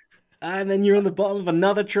gosh. And then you're on the bottom of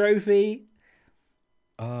another trophy.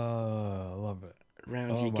 I love it.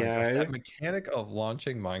 Round you my go. gosh, that mechanic of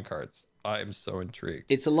launching minecarts, I am so intrigued.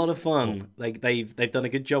 It's a lot of fun. Like they've done a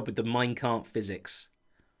good job with the minecart physics.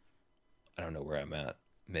 I don't know where I'm at.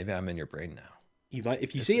 Maybe I'm in your brain now. You might,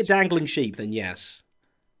 if you see a dangling sheep, then yes.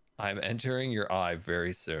 I'm entering your eye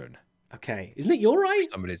very soon. Okay, isn't it your eye?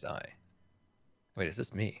 Somebody's eye. Wait, is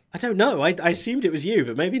this me? I don't know. I assumed it was you,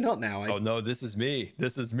 but maybe not now. Oh no, this is me.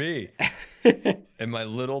 This is me. In my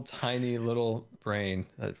little tiny little brain.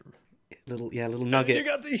 Little nugget. You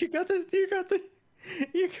got the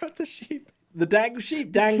sheep. The dangle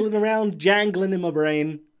sheep dangling around, jangling in my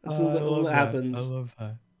brain. That's all that happens. I love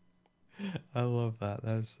that. I love that.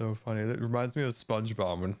 That is so funny. That reminds me of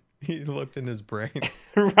SpongeBob when he looked in his brain.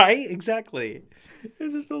 Right? Exactly.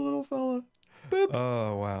 It's just a little fella. Boop.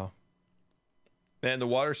 Oh, wow. Man, the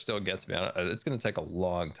water still gets me. It's going to take a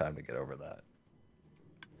long time to get over that.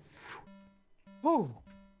 Whoa.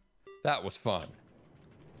 That was fun.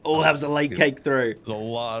 Oh, that was a late cake through. There's a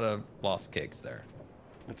lot of lost cakes there.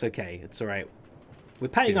 That's okay. It's all right. We're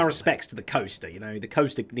paying our respects to the coaster, you know. The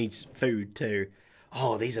coaster needs food too.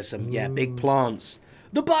 Oh, these are some, big plants.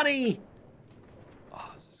 The bunny!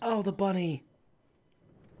 Oh, the bunny.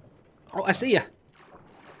 Oh, I see ya.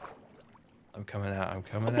 I'm coming out. I'm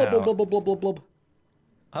coming blub, out. blub, blub, blub, blub, blub.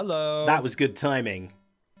 Hello. That was good timing.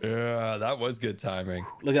 Yeah, that was good timing.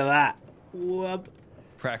 Look at that. Whoop.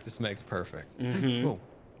 Practice makes perfect. Mm-hmm.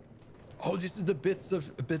 Oh, this is the bits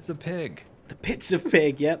of pig. The bits of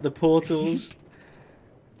pig, yep, the portals.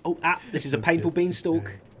 This is a painful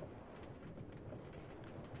beanstalk.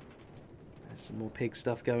 There's some more pig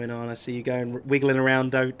stuff going on. I see you going wiggling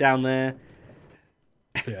around down there.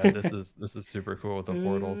 Yeah, this is super cool with the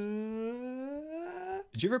portals.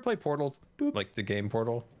 Did you ever play Portals? Boop. Like the game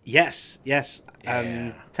Portal? Yes. Yeah.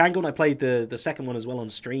 Tangle and I played the second one as well on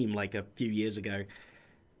stream like a few years ago.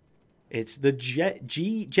 It's the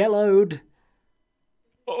Jelloed.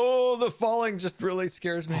 Oh, the falling just really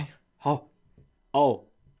scares me. Oh,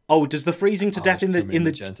 does the freezing to death in the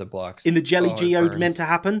magenta blocks in the jelly geode meant to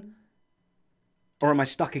happen? Or am I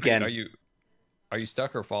stuck again? Are you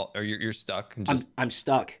stuck or fall? Or you're stuck and just I'm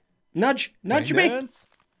stuck. Nudge me.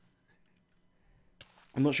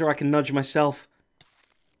 I'm not sure I can nudge myself.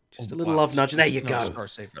 Just a little love nudge. There you go. Not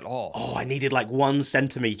safe at all. Oh, I needed like 1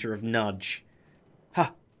 centimeter of nudge.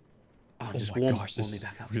 Ha. Oh, just warm me this is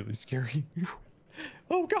back up. Really scary.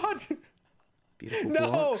 Oh God. Beautiful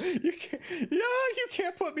No, blocks. you can't. Yeah, you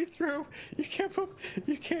can't put me through. You can't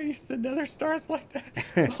use the nether stars like that.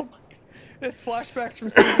 Oh my god! It flashbacks from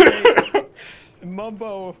season 8.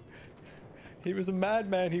 Mumbo, he was a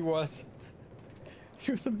madman. He was.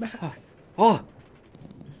 He was a madman. Oh,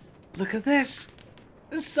 look at this.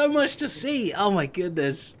 There's so much to see. Oh my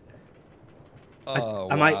goodness. Oh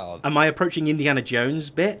wow. Am I approaching Indiana Jones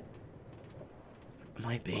bit?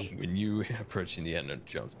 Might be. When you approach Indiana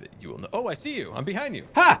Jones bit, you will know. Oh, I see you. I'm behind you.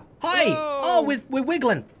 Ha! Hi! Whoa! Oh, we're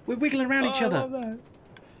wiggling. We're wiggling around each I other. love that.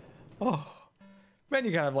 Oh, man,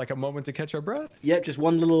 you gotta have like a moment to catch our breath. Yep, just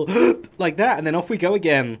one little like that, and then off we go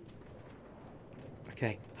again.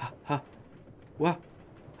 Okay. Ha, ha. What?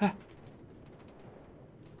 Ha.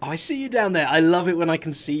 Oh, I see you down there. I love it when I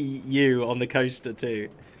can see you on the coaster too.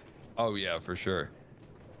 Oh yeah, for sure.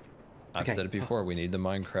 I've said it before. We need the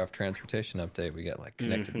Minecraft transportation update. We got like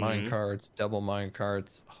connected mine carts, double mine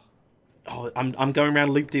carts. Oh, I'm going around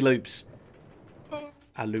loop-de-loops.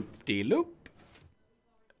 A loop-de-loop.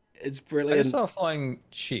 It's brilliant. I just saw a flying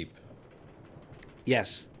sheep.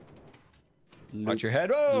 Yes. Watch your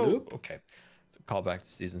head. Oh, loop. Okay. So call back to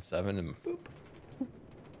season 7 and boop.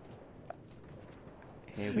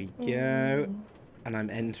 Here we go. And I'm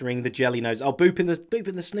entering the jelly nose. Oh, boop in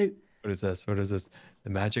the snoot. What is this? What is this? The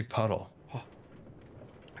magic puddle. Oh,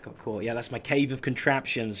 I got caught. Yeah, that's my cave of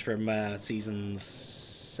contraptions from season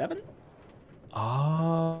 7.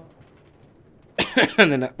 Oh.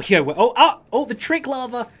 And then yeah. Oh, the trick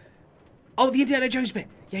lava. Oh, the Indiana Jones bit.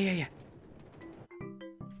 Yeah.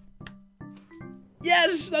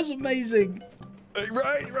 Yes, that's amazing.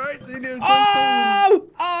 Right.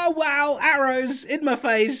 Oh, wow, arrows in my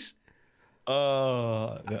face.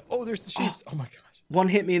 Oh, there's the sheep. Oh my gosh. One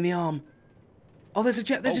hit me in the arm. Oh, there's a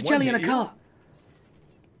jelly in a cart.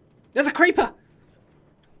 There's a creeper.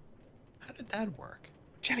 How did that work?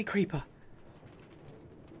 Jelly creeper.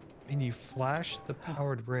 I mean, you flash the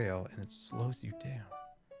powered rail and it slows you down.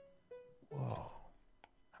 Whoa.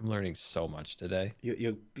 I'm learning so much today.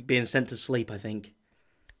 You're being sent to sleep, I think.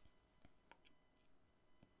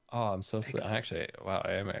 Oh, I'm so sleepy. Actually, wow,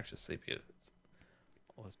 I am actually sleepy. It's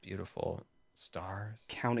all those beautiful stars.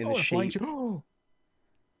 Counting the sheep.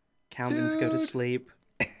 Counting to go to sleep.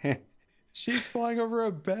 Sheep's flying over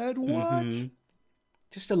a bed? What?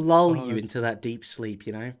 Just to lull you into that deep sleep,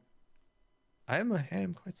 you know? I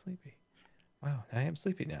am quite sleepy. Wow, I am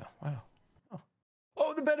sleepy now. Wow.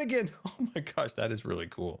 Oh, the bed again. Oh my gosh, that is really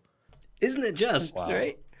cool. Isn't it just,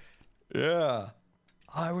 right? Yeah.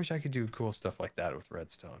 I wish I could do cool stuff like that with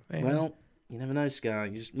redstone. Man. Well, you never know, Scar.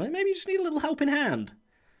 Maybe you just need a little helping hand.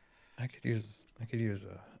 I could use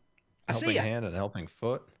a helping hand and a helping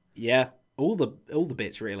foot. Yeah, all the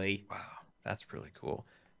bits really. Wow, that's really cool.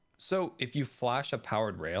 So if you flash a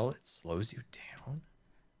powered rail, it slows you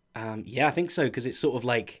down? Yeah, I think so, because it's sort of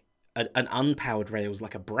like an unpowered rail is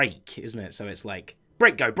like a brake, isn't it? So it's like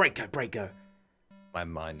brake go, brake go, brake go. My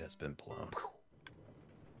mind has been blown.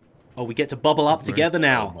 Oh, we get to bubble up together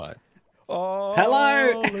now. Oh,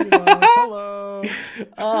 hello. Hello.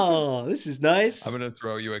 Oh, this is nice. I'm gonna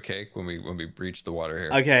throw you a cake when we breach the water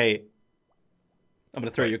here. Okay. I'm gonna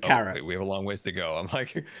throw you a carrot. Wait, we have a long ways to go. I'm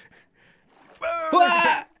like, there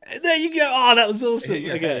you go. Oh, that was awesome. Hit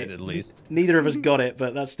your head, at least. Neither of us got it,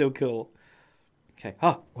 but that's still cool. Okay.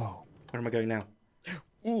 Whoa. Where am I going now?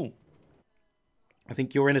 Ooh. I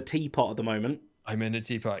think you're in a teapot at the moment. I'm in a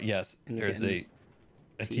teapot. Yes. There's a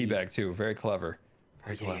tea bag too. Very clever.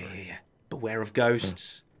 Very clever. Yeah. Beware of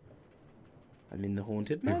ghosts. I'm in the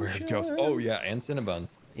haunted mansion. Beware of ghosts. Oh yeah, and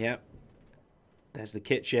Cinnabons. Yep. There's the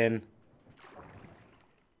kitchen.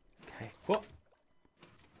 Okay. What?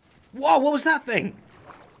 Whoa! What was that thing?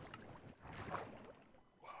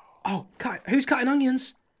 Oh, who's cutting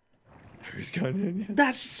onions? Who's cutting onions?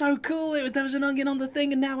 That's so cool! There was an onion on the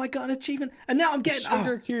thing, and now I got an achievement, and now I'm getting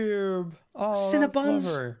sugar cube. Oh,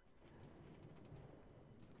 Cinnabons.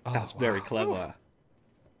 That's wow. very clever.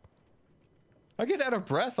 I get out of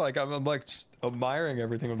breath, like I'm like just admiring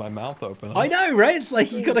everything with my mouth open. I know, right? It's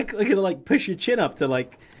like you gotta like push your chin up to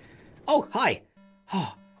like. Oh, hi.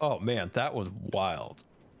 Oh man, that was wild.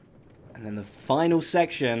 And then the final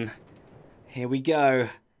section. Here we go.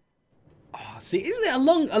 Oh, see, isn't it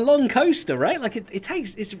a long coaster, right? Like it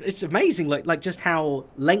takes. It's amazing, like just how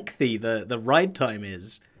lengthy the ride time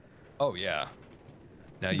is. Oh yeah.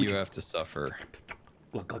 Now you have to suffer.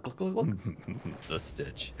 The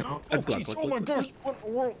Stitch. Oh my gosh! What in the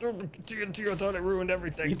world? TNT, I thought it ruined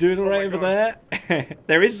everything. You doing all right over there?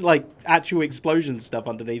 There is like actual explosion stuff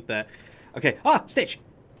underneath there. Okay. Stitch.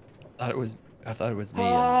 I thought it was me.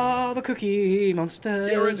 The cookie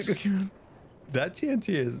monsters. Yeah, the cookie. That TNT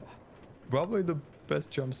is probably the best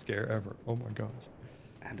jump scare ever. Oh my gosh.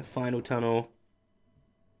 And a final tunnel.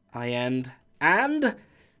 I end. And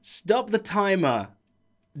stop the timer.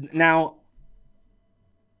 Now,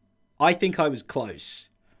 I think I was close.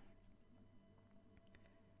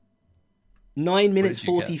 9 minutes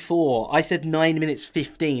 44. I said 9 minutes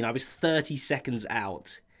 15. I was 30 seconds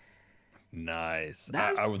out. Nice.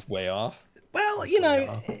 I was way off. Well, you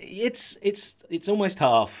know, it's almost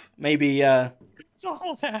half. Maybe it's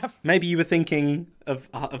almost half. Maybe you were thinking of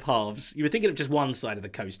halves. You were thinking of just one side of the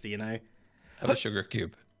coaster, you know. Have a sugar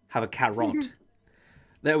cube. Have a carrot.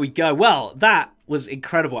 There we go. Well, that was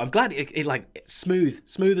incredible. I'm glad it like smooth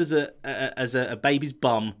as a baby's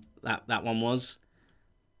bum. That one was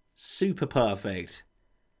super perfect.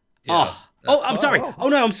 Yeah. Oh, I'm sorry. Oh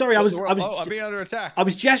no, I'm sorry. I was I'm being under attack. I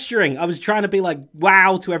was gesturing. I was trying to be like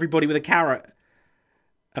wow to everybody with a carrot,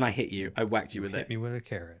 and I hit you. I whacked you with it. Hit me with a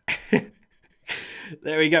carrot.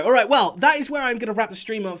 There we go. All right, well, that is where I'm going to wrap the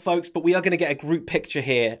stream up, folks, but we are going to get a group picture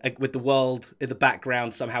here with the world in the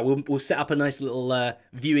background somehow. We'll set up a nice little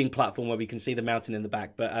viewing platform where we can see the mountain in the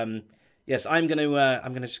back. But yes, I'm going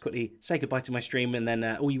to just quickly say goodbye to my stream, and then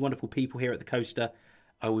all you wonderful people here at the coaster,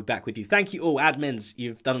 I will be back with you. Thank you all, admins.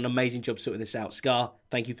 You've done an amazing job sorting this out. Scar,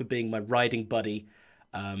 thank you for being my riding buddy.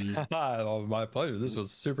 Oh, my pleasure. This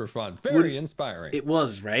was super fun. Very inspiring. It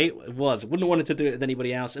was, right? It was. I wouldn't have wanted to do it with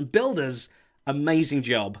anybody else. And Builders, amazing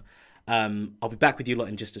job. I'll be back with you lot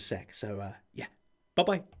in just a sec. So, yeah.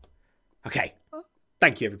 Bye-bye. Okay.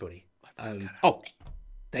 Thank you, everybody. Oh,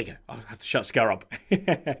 there you go. I'll have to shut Scar up.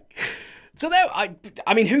 So there,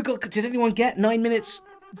 I mean, did anyone get 9 minutes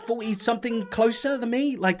 40 something closer than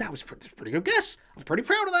me? Like, that was a pretty good guess. I'm pretty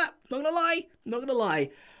proud of that. Not gonna lie.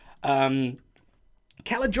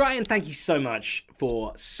 Caladryan, thank you so much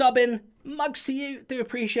for subbing. Mugs to you, do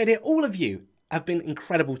appreciate it. All of you have been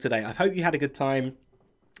incredible today. I hope you had a good time.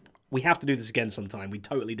 We have to do this again sometime. We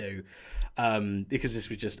totally do. Because this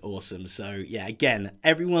was just awesome. So yeah, again,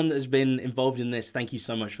 everyone that has been involved in this, thank you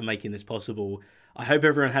so much for making this possible. I hope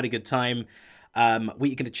everyone had a good time.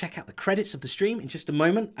 We're going to check out the credits of the stream in just a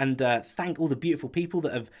moment and thank all the beautiful people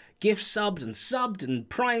that have gift subbed and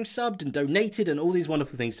prime subbed and donated and all these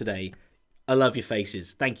wonderful things today. I love your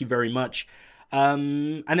faces. Thank you very much.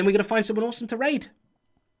 And then we're going to find someone awesome to raid.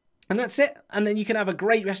 And that's it. And then you can have a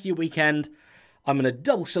great rest of your weekend. I'm going to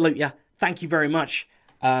double salute you. Thank you very much.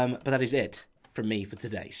 But that is it from me for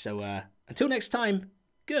today. So until next time,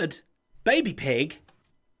 good baby pig.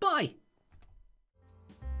 Bye.